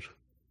of it.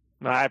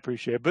 I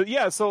appreciate it. But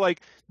yeah, so like,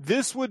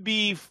 this would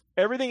be,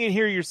 everything in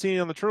here you're seeing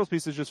on the Turtles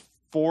piece is just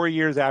 4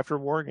 years after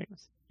War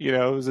Games. You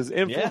know, it was as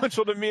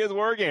influential to me as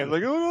War Games.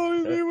 Like,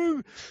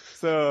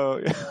 so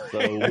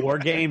War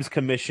Games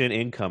commission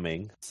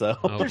incoming. So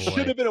there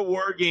should have been a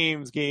War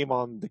Games game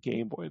on the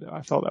Game Boy, though.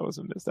 I thought that was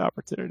a missed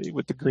opportunity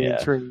with the green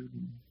tree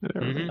and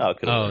everything.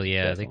 Mm-hmm.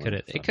 Yeah, they could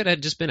have. It could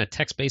have just been a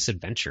text-based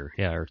adventure,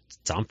 or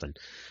something.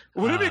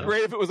 Wouldn't it be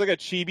great if it was like a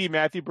chibi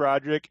Matthew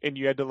Broderick and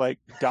you had to like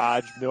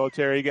dodge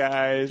military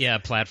guys? Yeah,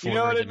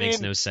 platformer that makes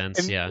no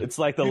sense. And it's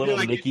like the little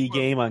Mickey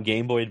game on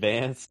Game Boy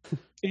Advance.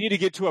 You need to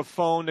get to a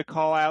phone to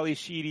call Ali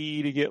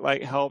Sheedy to get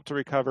like help to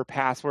recover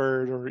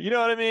password, or you know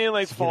what I mean?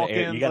 Like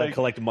Falcon. You got to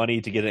collect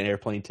money to get an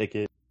airplane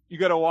ticket. You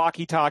got a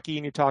walkie-talkie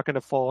and you're talking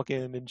to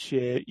Falcon and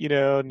shit,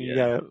 and you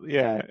got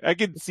I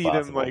could see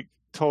them like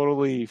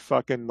totally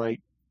fucking like.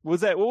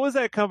 What was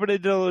that company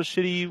that did a little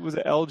shitty? Was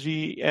it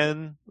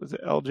LGN? Was it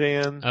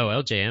LJN? Oh,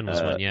 LJN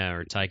was one,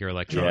 or Tiger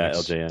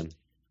Electronics. Yeah, LJN.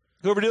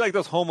 Whoever did like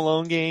those Home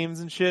Alone games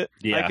and shit.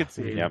 Yeah, I could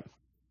see it. Yep.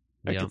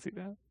 I could see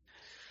that.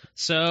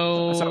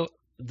 So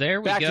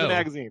there we go. Back to the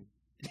magazine.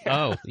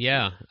 Oh,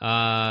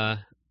 yeah.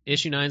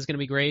 Issue 9 is going to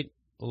be great.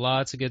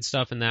 Lots of good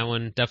stuff in that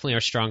one. Definitely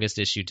our strongest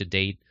issue to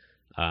date.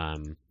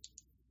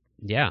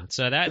 Yeah,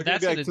 so that's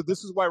like, so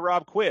this is why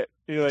Rob quit.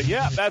 You're like,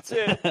 yeah, that's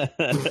it.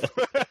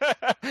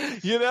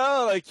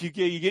 Like you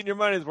get your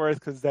money's worth,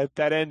 because that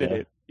ended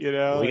it. We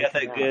got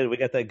that good. We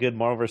got that good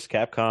Marvel vs.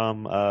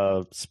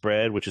 Capcom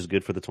spread, which is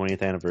good for the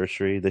 20th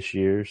anniversary this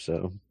year.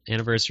 So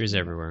anniversaries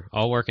everywhere,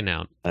 all working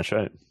out. That's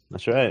right.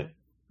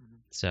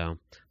 So,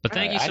 but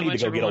thank you so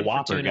much, everyone,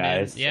 for tuning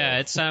in. Yeah,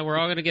 it's we're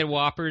all gonna get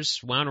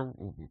Whoppers, a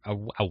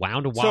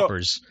wound of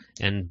Whoppers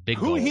and big.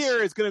 Who balls.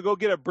 here is gonna go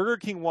get a Burger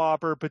King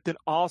Whopper, but then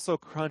also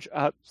crunch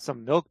up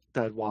some Milk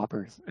Dud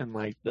Whoppers and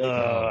like? Those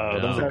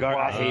are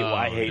I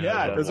hate.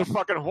 Yeah, those are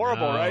fucking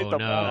horrible, right?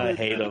 I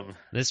hate them.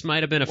 This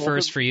might have been a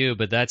first for you,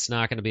 but that's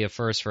not going to be a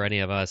first for any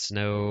of us.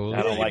 No,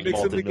 I don't like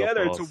mix them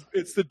together.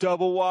 It's the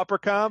double Whopper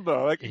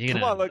combo. Like,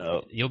 come on, like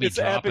you'll be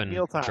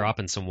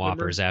dropping some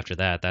Whoppers after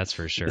that. That's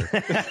for sure.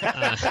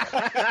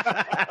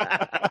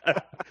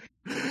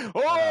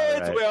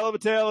 It's a whale of a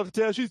tale.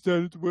 She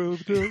said it's a whale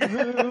of a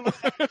tale.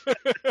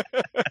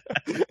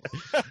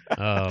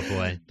 Oh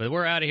boy! But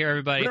we're out of here,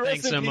 everybody.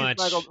 Thanks so much.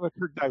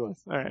 Kirk Douglas.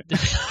 All right,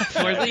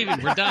 we're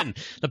leaving. We're done.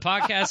 The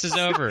podcast is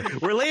over.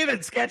 We're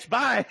leaving. Sketch.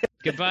 Bye.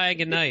 Goodbye.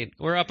 Good night.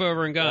 We're up,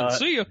 over, and gone.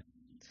 See you.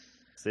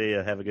 See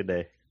ya. Have a good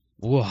day.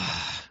 Whoa.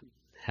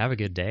 Have a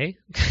good day.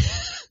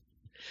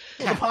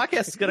 The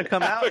podcast is going to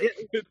come out.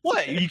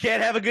 What? You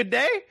can't have a good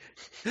day?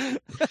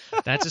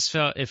 That just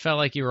felt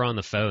like you were on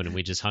the phone and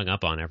we just hung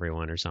up on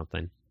everyone or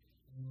something.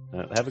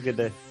 Have a good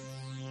day.